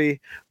watch party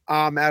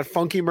at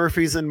Funky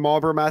Murphy's in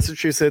Marlborough,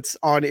 Massachusetts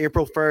on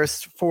April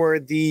 1st for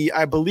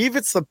I believe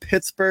it's the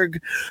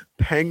Pittsburgh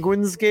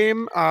Penguins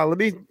game. Let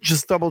me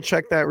just double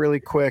check that really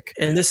quick.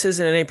 And this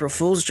isn't an April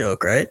Fool's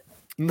joke, right?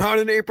 Not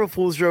an April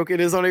Fool's joke. It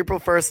is on April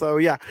 1st though.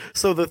 Yeah.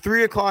 So the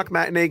 3:00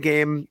 matinee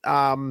game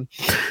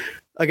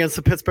against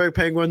the Pittsburgh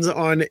Penguins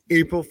on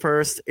April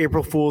 1st,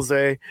 April Fool's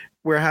Day.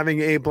 We're having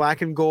a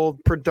Black and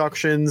Gold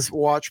Productions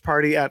watch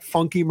party at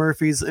Funky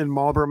Murphy's in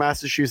Marlborough,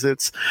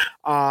 Massachusetts.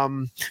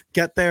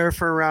 Get there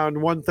for around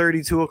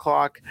 1:30, 2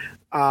 o'clock.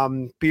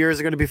 Beers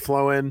are going to be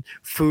flowing.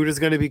 Food is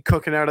going to be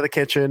cooking out of the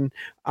kitchen.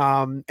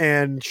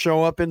 And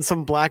show up in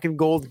some Black and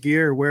Gold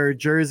gear. Wear a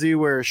jersey,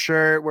 wear a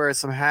shirt, wear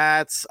some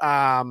hats.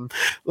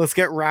 Let's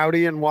get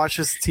rowdy and watch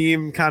this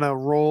team kind of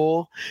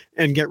roll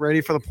and get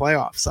ready for the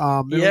playoffs.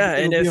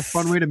 It'll be a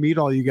fun way to meet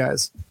all you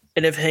guys.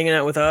 And if hanging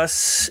out with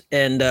us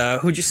and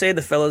who'd you say,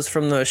 the fellows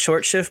from the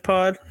Short Shift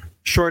pod?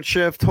 Short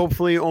Shift,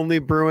 hopefully only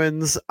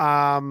Bruins,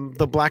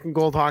 the Black and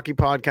Gold Hockey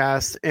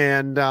podcast,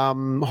 and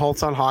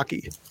Halts on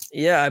Hockey.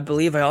 Yeah, I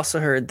believe I also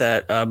heard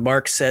that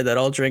Mark said that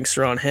all drinks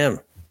are on him.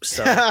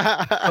 So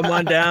come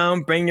on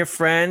down, bring your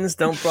friends.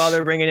 Don't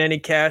bother bringing any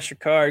cash or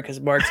card because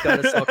Mark's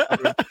got us all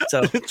covered.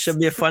 So it should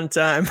be a fun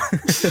time.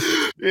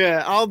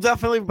 Yeah, I'll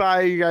definitely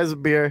buy you guys a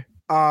beer.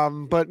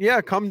 But yeah,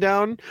 come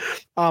down,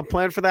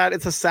 plan for that.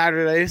 It's a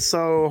Saturday,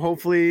 so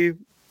hopefully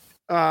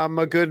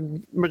a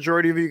good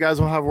majority of you guys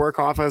will have work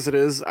off as it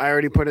is. I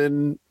already put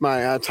in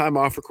my time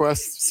off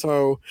request,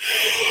 so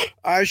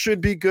I should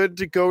be good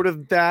to go to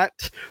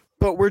that.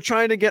 But we're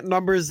trying to get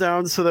numbers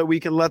down so that we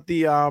can let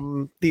the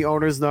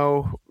owners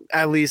know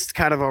at least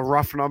kind of a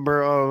rough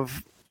number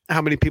of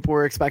how many people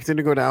we're expecting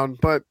to go down.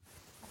 But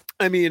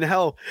I mean,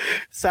 hell,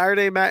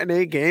 Saturday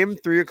matinee game,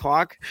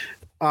 3:00.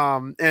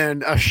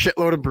 And a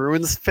shitload of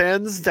Bruins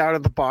fans down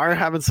at the bar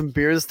having some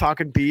beers,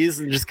 talking bees,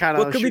 and just kind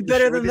of what could be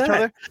better than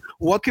that?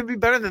 What could be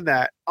better than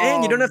that?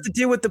 And you don't have to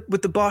deal with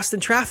the Boston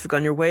traffic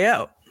on your way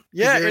out.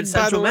 Yeah, and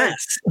by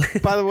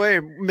the way,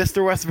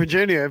 Mr. West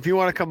Virginia, if you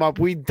want to come up,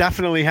 we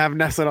definitely have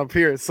Nessun up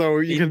here, so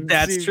you can.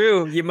 That's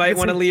true. You might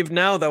want to leave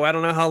now, though. I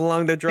don't know how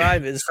long the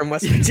drive is from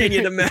West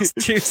Virginia to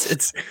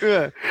Massachusetts.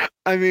 Yeah,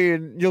 I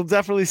mean, you'll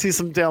definitely see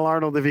some Dale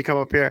Arnold if you come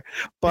up here.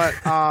 But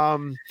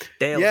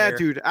Dale yeah, here.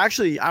 dude.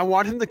 Actually, I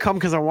want him to come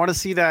because I want to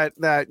see that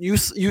you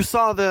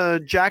saw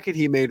the jacket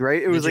he made,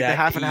 right? It was like the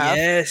half and half.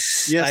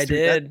 Yes, I dude,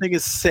 did. That thing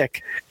is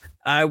sick.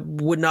 I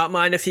would not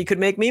mind if he could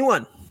make me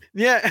one.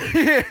 Yeah,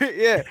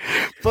 yeah,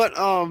 but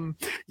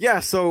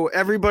yeah. So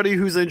everybody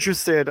who's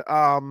interested,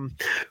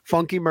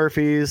 Funky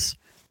Murphy's,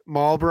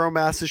 Marlborough,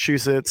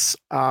 Massachusetts.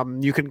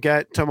 You can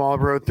get to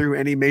Marlborough through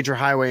any major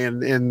highway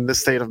in the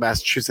state of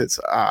Massachusetts.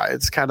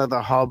 It's kind of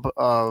the hub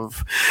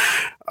of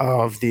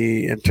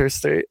the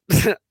interstate.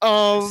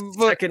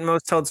 Second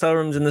most hotel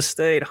rooms in the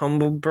state.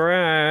 Humble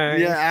brag.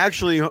 Yeah,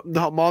 actually,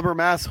 the Marlborough,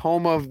 Mass,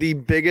 home of the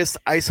biggest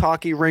ice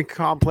hockey rink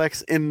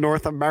complex in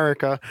North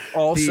America.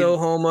 Also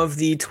home of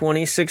the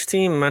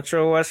 2016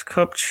 Metro West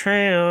Cup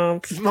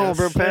champs.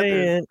 Marlborough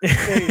Panthers.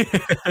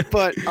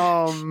 But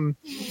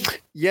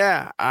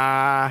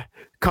yeah,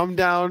 come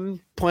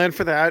down, plan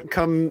for that.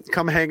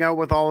 Come hang out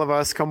with all of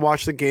us. Come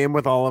watch the game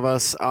with all of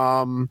us.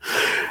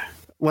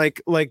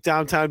 Like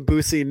downtown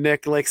Boosie,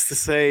 Nick likes to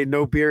say,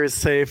 no beer is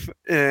safe,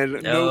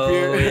 and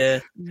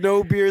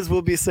no beers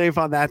will be safe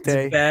on that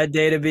day. It's a bad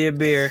day to be a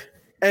beer.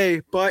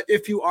 Hey, but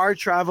if you are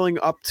traveling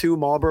up to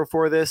Marlborough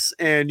for this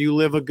and you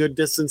live a good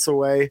distance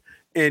away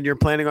and you're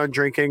planning on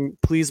drinking,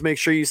 please make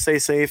sure you stay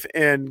safe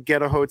and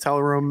get a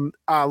hotel room.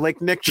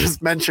 Like Nick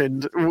just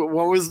mentioned,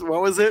 what was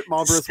it?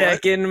 Marlborough's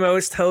second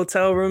most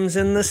hotel rooms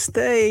in the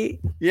state.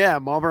 Yeah,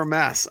 Marlborough,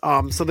 Mass.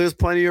 So there's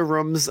plenty of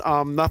rooms.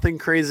 Nothing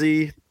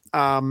crazy.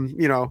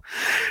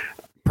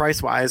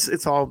 Price wise,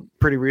 it's all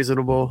pretty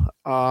reasonable.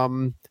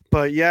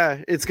 But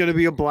yeah, it's going to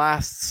be a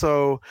blast.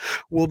 So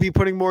we'll be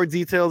putting more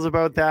details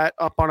about that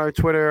up on our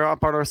Twitter,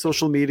 up on our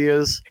social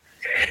medias.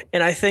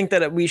 And I think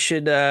that we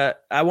should, I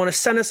want to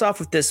send us off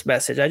with this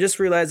message. I just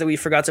realized that we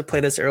forgot to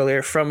play this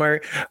earlier from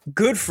our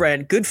good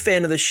friend, good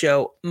fan of the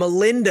show,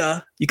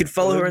 Melinda. You can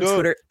follow her on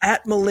Twitter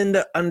at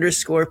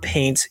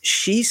Melinda_paints.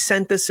 She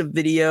sent us a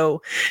video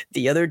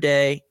the other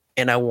day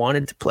and I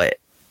wanted to play it.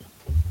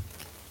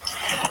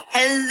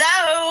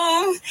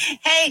 Hello.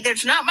 Hey,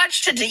 there's not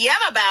much to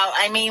DM about.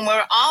 I mean,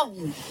 we're all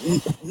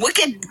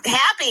wicked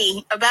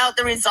happy about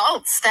the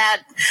results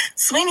that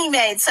Sweeney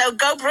made. So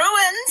go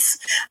Bruins.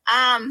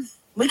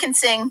 We can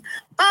sing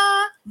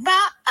ba ba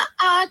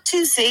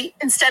to see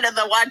instead of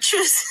the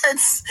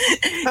Wachusett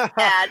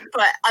ad.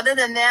 But other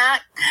than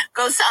that,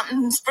 go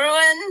something's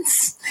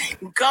Bruins.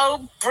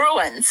 Go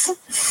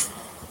Bruins.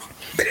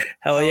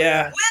 Hell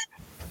yeah.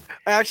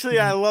 Actually,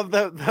 I love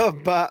the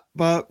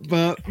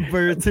Bertuzzi.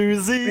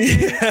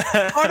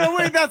 Oh no,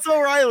 wait, that's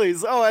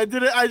O'Reilly's. Oh, I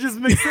did it. I just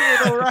mixed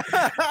it with O'Reilly.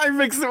 I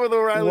mixed it with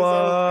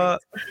O'Reilly's.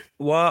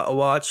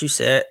 What you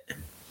said?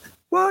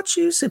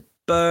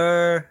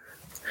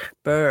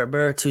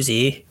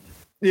 Bertuzzi.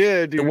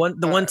 Yeah,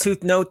 dude. The one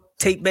tooth no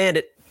tape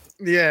bandit.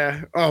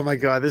 Yeah. Oh my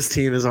God, this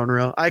team is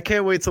unreal. I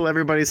can't wait till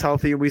everybody's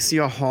healthy and we see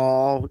a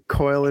Hall,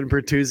 Coyle, and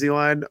Bertuzzi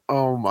line.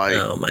 Oh my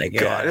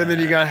God. And then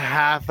you got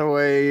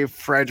Hathaway,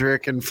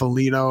 Frederick, and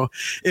Foligno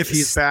if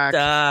he's back.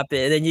 Stop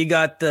it. Then you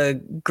got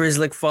the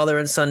Grizzly father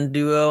and son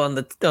duo on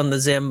the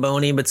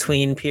Zamboni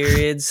between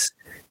periods,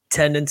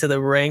 tending to the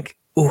rink.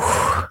 Ooh.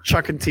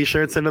 Chucking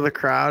t-shirts into the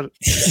crowd.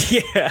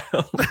 Yeah.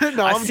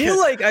 No, I feel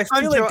like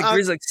the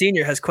Grizzly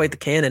Senior has quite the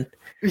cannon.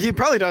 He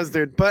probably does,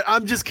 dude. But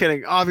I'm just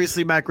kidding.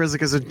 Obviously, Matt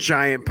Grzelcyk is a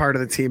giant part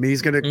of the team.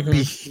 He's going to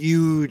be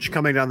huge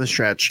coming down the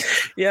stretch.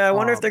 Yeah, I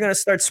wonder if they're going to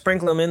start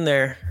sprinkling him in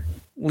there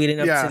leading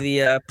up to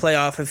the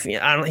playoff.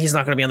 He's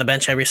not going to be on the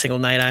bench every single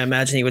night. I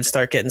imagine he would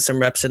start getting some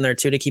reps in there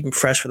too to keep him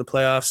fresh for the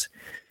playoffs.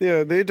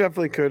 Yeah, they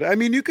definitely could. I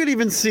mean, you could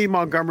even see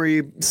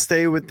Montgomery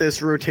stay with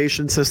this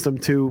rotation system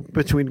too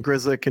between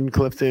Grzelcyk and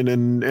Clifton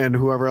and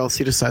whoever else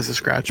he decides to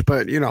scratch.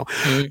 But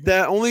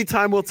the only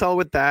time will tell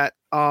with that.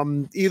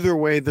 Either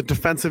way, the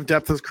defensive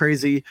depth is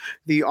crazy.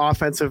 The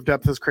offensive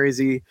depth is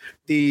crazy.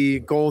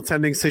 The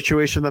goaltending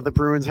situation that the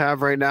Bruins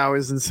have right now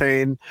is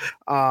insane.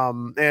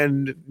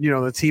 And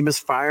the team is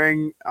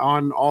firing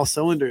on all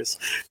cylinders.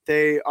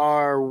 They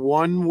are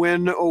one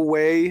win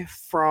away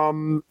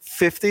from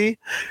 50.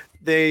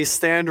 They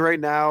stand right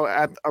now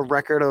at a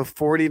record of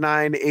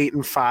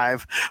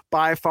 49-8-5,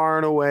 by far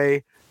and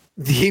away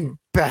the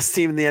best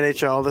team in the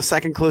NHL. The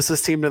second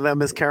closest team to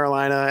them is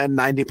Carolina at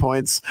 90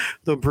 points.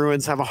 The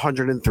Bruins have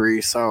 103.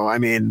 So, I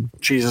mean,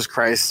 Jesus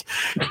Christ.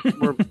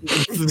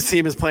 The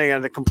team is playing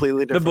at a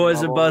completely different level. The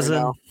boys are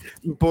buzzing. Right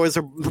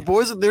the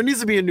boys, there needs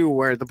to be a new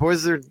word. The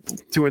boys are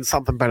doing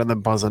something better than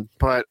buzzing.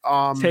 But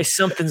hey,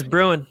 something's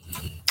brewing.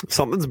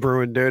 Something's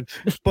brewing, dude.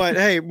 But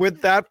hey,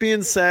 with that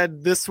being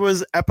said, this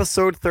was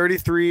episode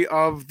 33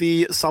 of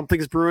the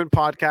Something's Brewing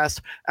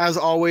podcast. As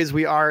always,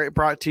 we are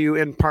brought to you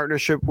in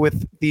partnership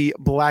with the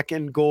Black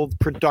and Gold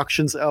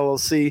Productions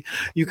LLC.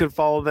 You can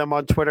follow them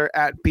on Twitter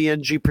at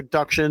BNG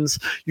Productions.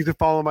 You can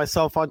follow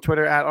myself on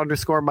Twitter at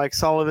 _Mike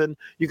Sullivan.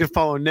 You can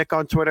follow Nick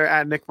on Twitter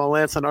at Nick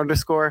Melanson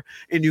 _.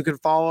 And you can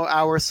follow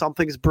our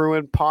Something's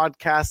Brewing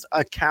podcast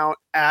account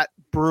at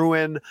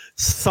Bruin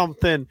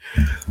something.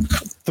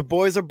 The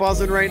boys are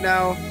buzzing right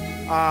now.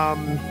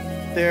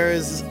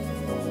 There's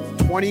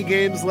 20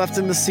 games left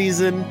in the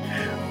season,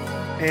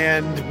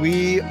 and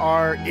we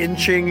are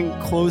inching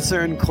closer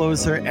and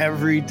closer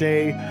every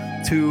day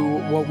to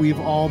what we've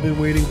all been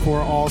waiting for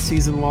all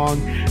season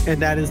long,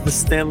 and that is the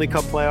Stanley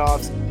Cup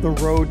playoffs, the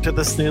road to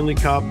the Stanley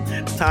Cup.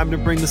 Time to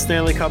bring the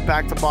Stanley Cup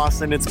back to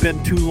Boston. It's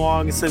been too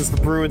long since the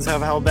Bruins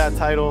have held that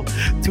title.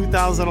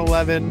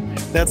 2011,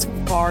 that's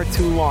far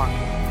too long.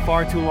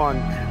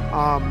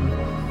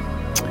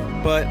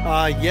 But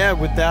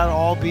with that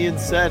all being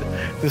said,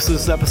 this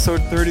is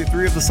episode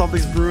 33 of the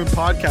Something's Bruin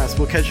podcast.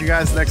 We'll catch you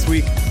guys next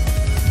week.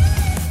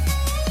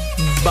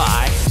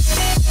 Bye.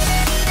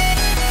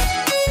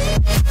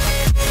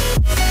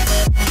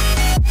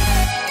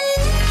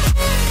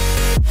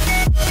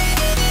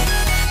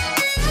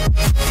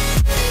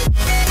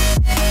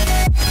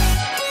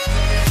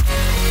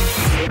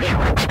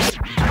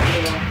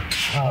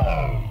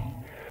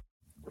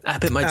 I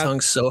bit my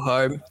tongue so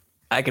hard.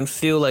 I can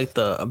feel like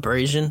the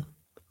abrasion.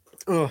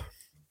 Ugh.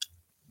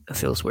 It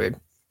feels weird.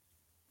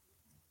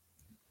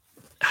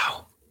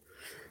 Ow.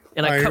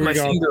 And I right, cut my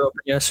finger open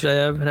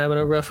yesterday. I've been having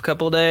a rough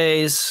couple of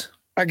days.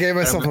 I gave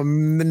myself a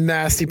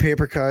nasty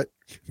paper cut,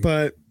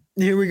 but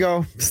here we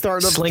go.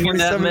 Starting up slinging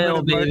that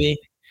mail, baby.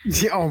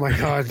 Oh my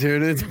god,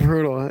 dude, it's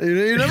brutal.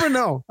 You never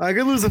know. I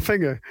could lose a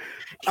finger.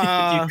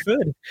 You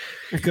could.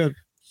 I could.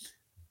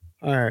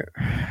 All right,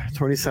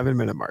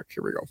 27-minute mark.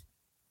 Here we go.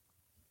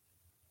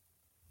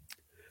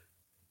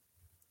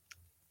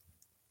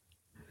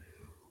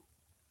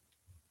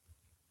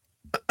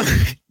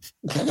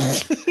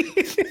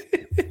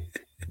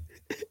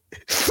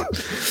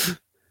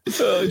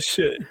 Oh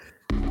shit.